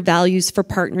these other values for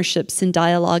partnerships in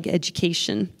dialogue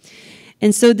education.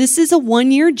 And so this is a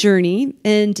 1-year journey,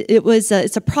 and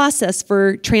it's a process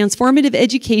for transformative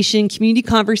education, community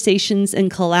conversations,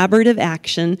 and collaborative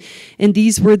action. And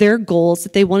these were their goals,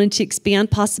 that they wanted to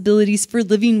expand possibilities for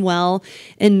living well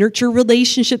and nurture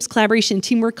relationships, collaboration,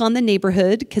 teamwork on the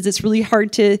neighborhood, because it's really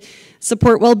hard to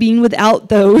support well-being without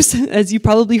those, as you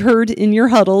probably heard in your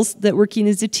huddles, that working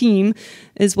as a team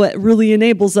is what really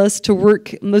enables us to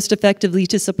work most effectively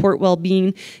to support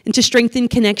well-being and to strengthen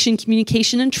connection,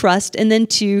 communication, and trust, and then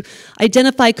to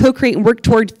identify, co-create, and work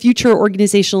toward future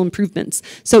organizational improvements.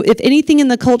 So if anything in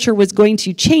the culture was going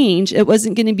to change, it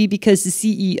wasn't going to be because the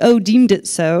CEO deemed it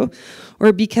so,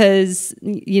 or because,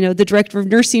 you know, the director of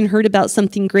nursing heard about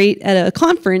something great at a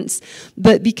conference,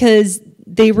 but because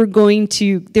they were going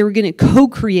to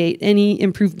co-create any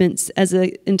improvements as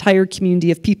an entire community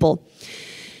of people.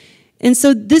 And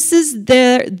so this is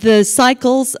the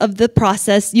cycles of the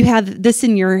process. You have this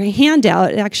in your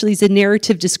handout. It actually is a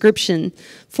narrative description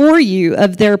for you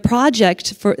of their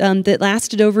project that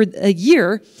lasted over a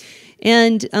year.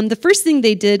 And the first thing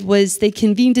they did was they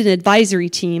convened an advisory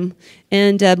team.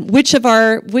 And which of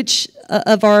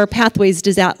our pathways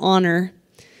does that honor?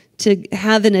 To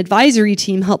have an advisory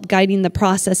team help guiding the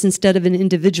process instead of an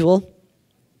individual.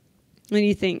 What do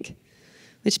you think?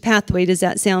 Which pathway does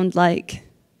that sound like?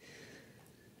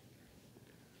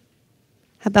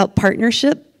 How about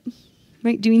partnership?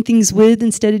 Right, doing things with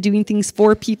instead of doing things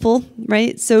for people,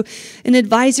 right? So an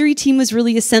advisory team was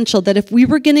really essential, that if we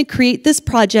were going to create this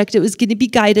project, it was going to be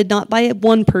guided not by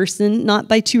one person, not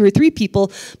by 2 or 3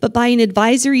 people, but by an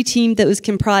advisory team that was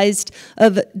comprised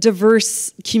of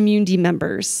diverse community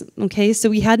members, okay? So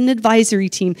we had an advisory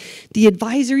team. The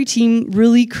advisory team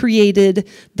really created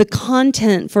the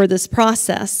content for this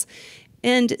process.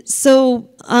 And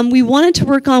so we wanted to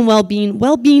work on well-being.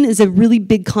 Well-being is a really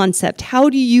big concept.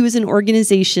 How do you as an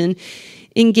organization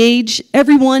engage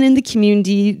everyone in the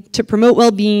community to promote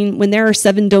well-being when there are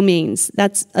 7 domains?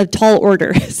 That's a tall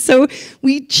order. So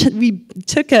we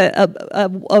took a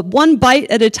one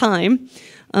bite at a time.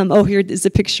 Here is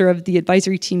a picture of the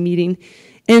advisory team meeting.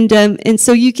 And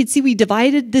so you can see we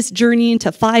divided this journey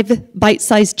into 5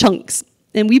 bite-sized chunks.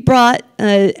 And we brought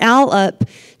Al up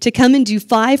to come and do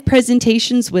 5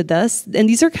 presentations with us. And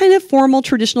these are kind of formal,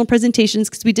 traditional presentations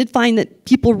because we did find that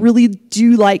people really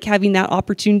do like having that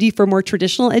opportunity for more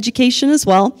traditional education as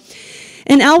well.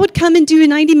 And Al would come and do a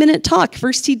 90-minute talk.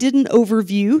 First, he did an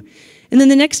overview. And then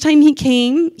the next time he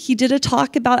came, he did a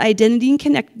talk about identity and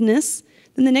connectedness.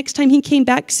 Then the next time he came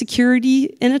back,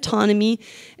 security and autonomy.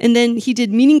 And then he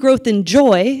did meaning, growth, and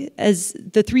joy as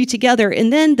the 3 together.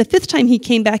 And then the 5th time he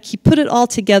came back, he put it all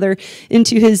together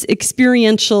into his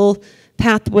experiential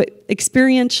pathway,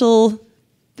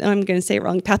 I'm going to say it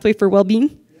wrong, pathway for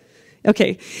well-being.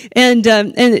 Okay, and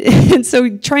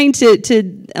so trying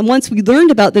to once we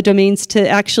learned about the domains, to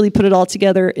actually put it all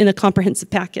together in a comprehensive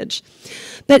package.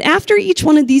 But after each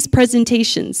one of these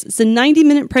presentations, it's a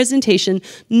 90-minute presentation,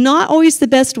 not always the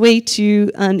best way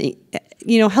to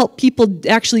help people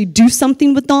actually do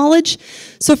something with knowledge.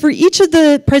 So for each of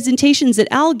the presentations that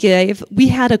Al gave, we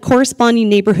had a corresponding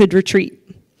neighborhood retreat.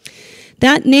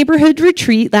 That neighborhood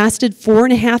retreat lasted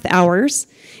 4.5 hours,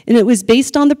 and it was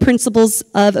based on the principles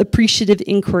of appreciative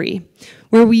inquiry,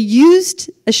 where we used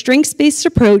a strengths-based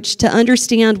approach to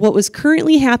understand what was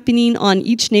currently happening on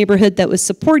each neighborhood that was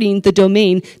supporting the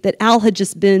domain that Al had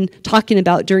just been talking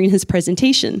about during his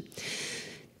presentation.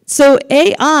 So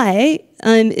AI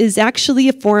is actually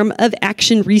a form of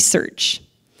action research.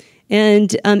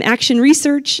 And action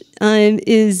research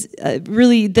is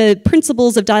really the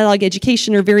principles of dialogue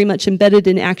education are very much embedded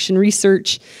in action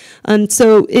research.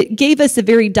 So it gave us a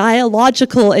very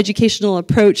dialogical educational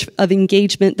approach of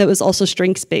engagement that was also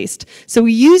strengths-based. So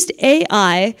we used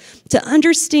AI to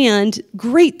understand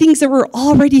great things that were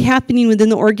already happening within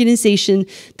the organization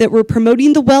that were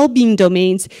promoting the well-being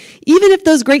domains, even if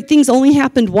those great things only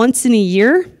happened once in a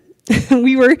year.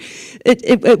 What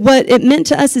it meant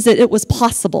to us is that it was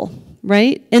possible,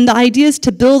 right? And the idea is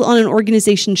to build on an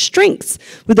organization's strengths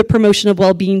with the promotion of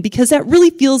well-being, because that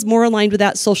really feels more aligned with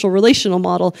that social relational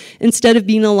model instead of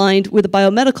being aligned with a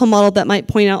biomedical model that might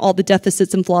point out all the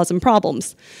deficits and flaws and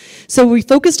problems. So we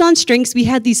focused on strengths. We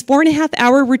had these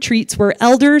 4.5-hour retreats where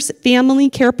elders, family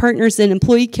care partners, and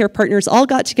employee care partners all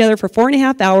got together for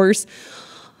 4.5 hours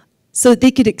so that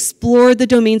they could explore the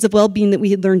domains of well-being that we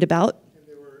had learned about.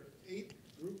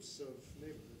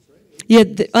 Yeah,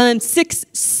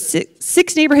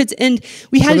 six neighborhoods, and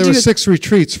we had to do. There were 6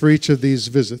 retreats for each of these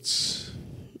visits.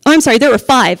 Oh, I'm sorry, there were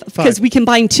 5 because we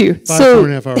combined 2. 5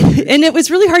 4.5 hours. And it was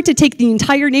really hard to take the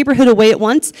entire neighborhood away at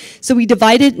once, so we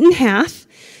divided it in half.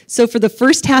 So for the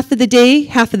first half of the day,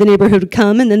 half of the neighborhood would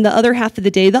come, and then the other half of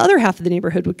the day, the other half of the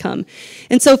neighborhood would come.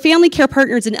 And so family care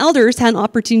partners and elders had an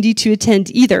opportunity to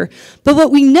attend either. But what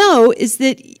we know is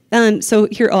that, so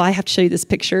here, I have to show you this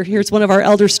picture. Here's one of our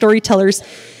elder storytellers.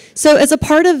 So as a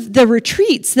part of the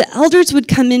retreats, the elders would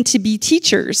come in to be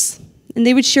teachers, and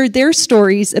they would share their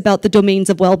stories about the domains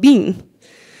of well-being.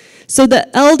 So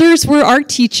the elders were our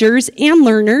teachers and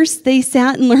learners. They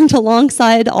sat and learned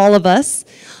alongside all of us.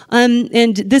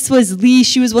 And this was Lee.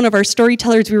 She was one of our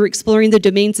storytellers. We were exploring the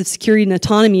domains of security and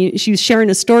autonomy. She was sharing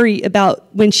a story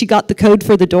about when she got the code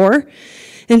for the door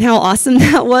and how awesome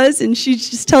that was. And she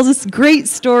just tells us a great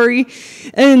story.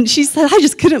 And she said,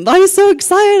 I was so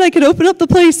excited I could open up the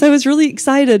place. I was really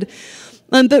excited.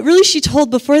 But really, she told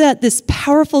before that this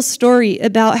powerful story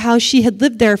about how she had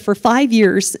lived there for 5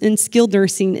 years in skilled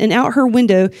nursing, and out her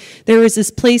window there was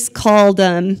this place called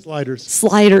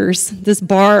Sliders, this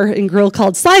bar and grill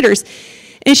called Sliders.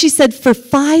 And she said, for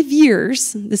 5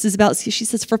 years, she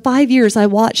says, for 5 years I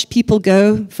watched people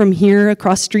go from here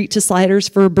across street to Sliders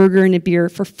for a burger and a beer.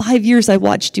 For 5 years I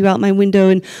watched you out my window,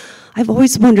 and I've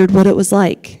always wondered what it was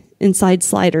like inside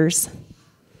Sliders.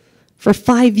 For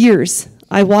 5 years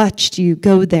I watched you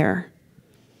go there.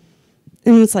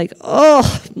 And it's like,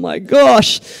 oh my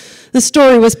gosh, the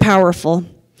story was powerful.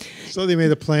 So they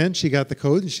made a plan, she got the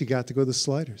code, and she got to go to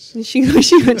Sliders. And she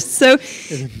went, so.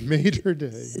 And it made her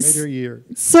day, made her year.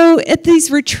 So at these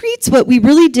retreats, what we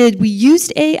really did, we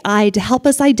used AI to help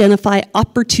us identify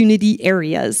opportunity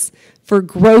areas for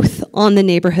growth on the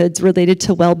neighborhoods related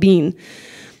to well-being.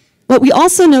 What we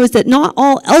also know is that not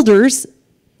all elders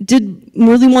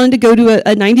really wanted to go to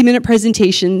a 90-minute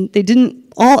presentation.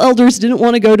 All elders didn't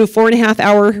want to go to a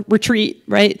 4.5-hour retreat,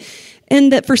 right?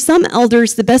 And that for some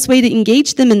elders, the best way to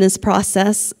engage them in this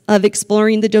process of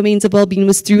exploring the domains of well-being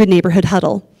was through a neighborhood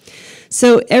huddle.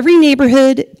 So every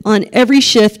neighborhood on every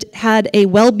shift had a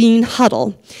well-being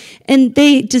huddle, and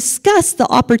they discussed the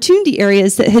opportunity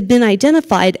areas that had been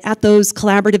identified at those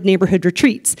collaborative neighborhood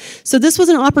retreats. So this was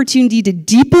an opportunity to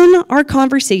deepen our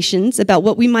conversations about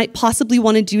what we might possibly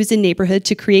want to do as a neighborhood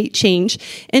to create change,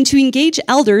 and to engage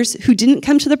elders who didn't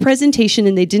come to the presentation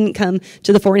and they didn't come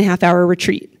to the 4.5-hour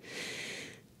retreat.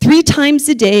 3 times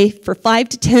a day for 5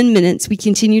 to 10 minutes, we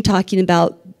continue talking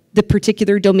about the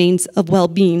particular domains of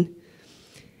well-being.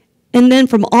 And then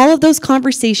from all of those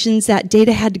conversations, that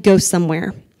data had to go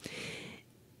somewhere.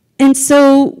 And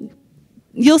so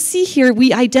you'll see here,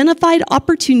 we identified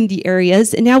opportunity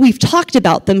areas, and now we've talked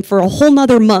about them for a whole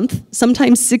nother month,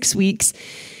 sometimes 6 weeks.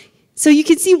 So you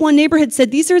can see one neighborhood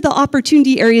said, these are the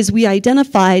opportunity areas we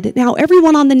identified. Now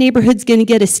everyone on the neighborhood's gonna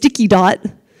get a sticky dot,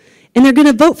 and they're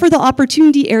gonna vote for the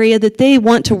opportunity area that they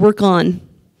want to work on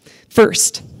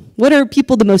first. What are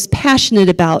people the most passionate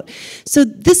about? So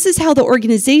this is how the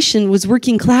organization was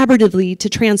working collaboratively to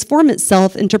transform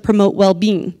itself and to promote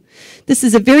well-being. This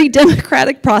is a very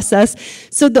democratic process.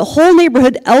 So the whole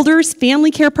neighborhood, elders, family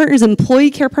care partners,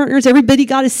 employee care partners, everybody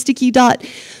got a sticky dot.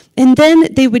 And then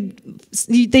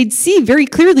they'd see very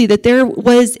clearly that there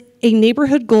was a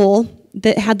neighborhood goal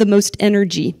that had the most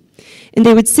energy. And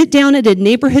they would sit down at a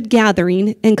neighborhood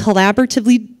gathering and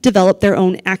collaboratively develop their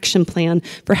own action plan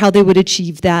for how they would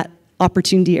achieve that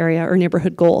opportunity area or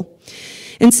neighborhood goal.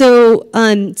 And so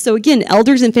again,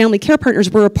 elders and family care partners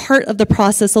were a part of the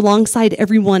process alongside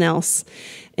everyone else.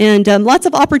 And lots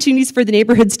of opportunities for the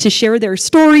neighborhoods to share their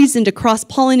stories and to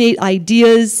cross-pollinate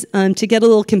ideas, to get a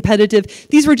little competitive.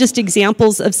 These were just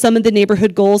examples of some of the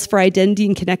neighborhood goals for identity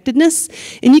and connectedness.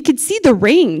 And you could see the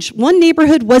range. One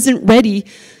neighborhood wasn't ready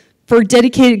for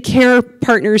dedicated care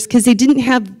partners because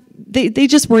they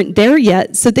just weren't there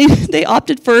yet. So they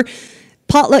opted for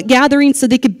potluck gatherings so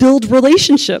they could build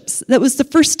relationships. That was the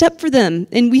first step for them.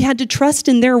 And we had to trust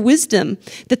in their wisdom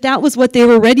that that was what they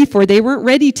were ready for. They weren't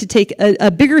ready to take a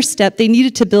bigger step. They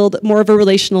needed to build more of a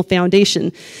relational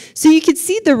foundation. So you could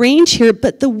see the range here,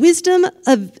 but the wisdom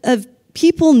of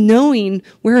people knowing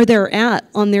where they're at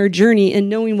on their journey and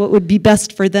knowing what would be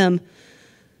best for them.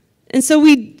 And so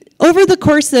over the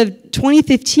course of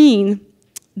 2015,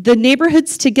 the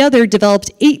neighborhoods together developed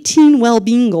 18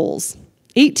 well-being goals,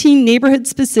 18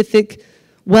 neighborhood-specific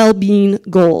well-being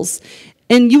goals.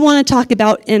 And you want to talk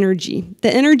about energy.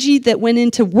 The energy that went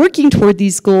into working toward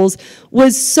these goals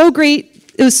was so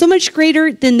great, it was so much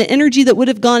greater than the energy that would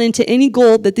have gone into any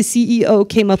goal that the CEO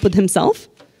came up with himself,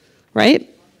 right?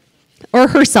 Or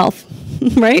herself,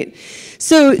 right?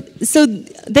 So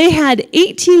they had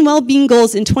 18 well-being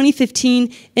goals in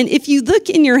 2015, and if you look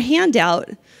in your handout,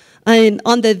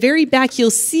 on the very back, you'll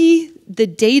see the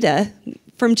data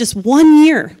from just 1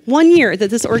 year that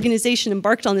this organization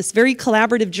embarked on this very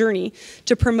collaborative journey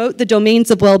to promote the domains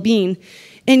of well-being.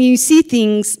 And you see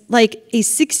things like a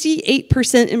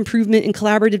 68% improvement in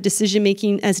collaborative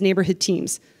decision-making as neighborhood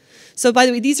teams. So by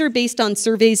the way, these are based on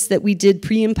surveys that we did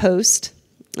pre and post,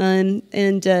 and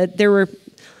there were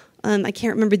I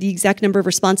can't remember the exact number of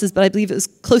responses, but I believe it was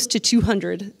close to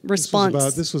 200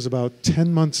 responses. This was about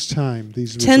 10 months' time.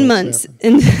 These 10 months,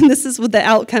 happened. And this is what the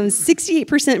outcomes: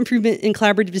 68% improvement in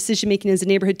collaborative decision-making as a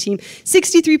neighborhood team,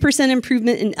 63%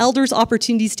 improvement in elders'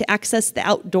 opportunities to access the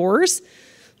outdoors,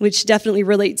 which definitely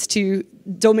relates to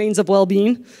domains of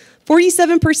well-being,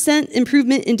 47%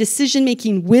 improvement in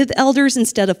decision-making with elders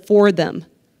instead of for them.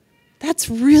 That's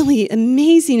really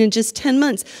amazing in just 10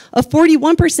 months. A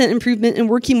 41% improvement in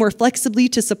working more flexibly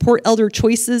to support elder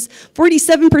choices,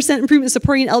 47% improvement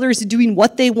supporting elders doing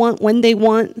what they want when they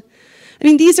want. I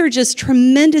mean, these are just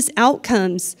tremendous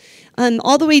outcomes,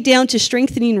 all the way down to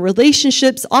strengthening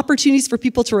relationships, opportunities for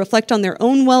people to reflect on their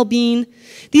own well-being.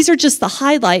 These are just the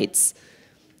highlights.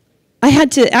 I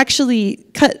had to actually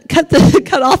cut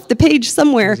off the page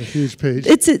somewhere. It's a huge page.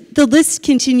 The list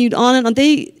continued on and on.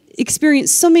 They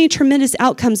experienced so many tremendous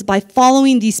outcomes by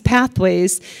following these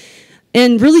pathways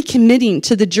and really committing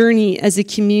to the journey as a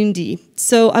community.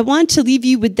 So I wanted to leave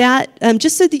you with that,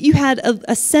 just so that you had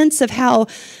a sense of how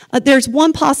there's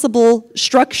one possible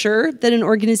structure that an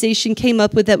organization came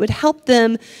up with that would help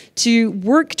them to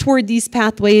work toward these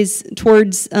pathways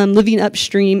towards living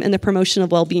upstream and the promotion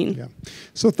of well-being. Yeah.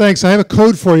 So thanks. I have a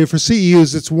code for you for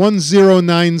CEUs. It's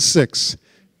 1096.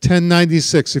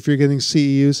 1096 if you're getting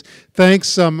CEUs. Thanks.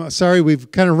 Sorry, we've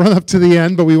kind of run up to the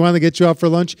end, but we want to get you out for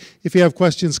lunch. If you have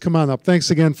questions, come on up. Thanks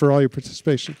again for all your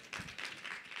participation.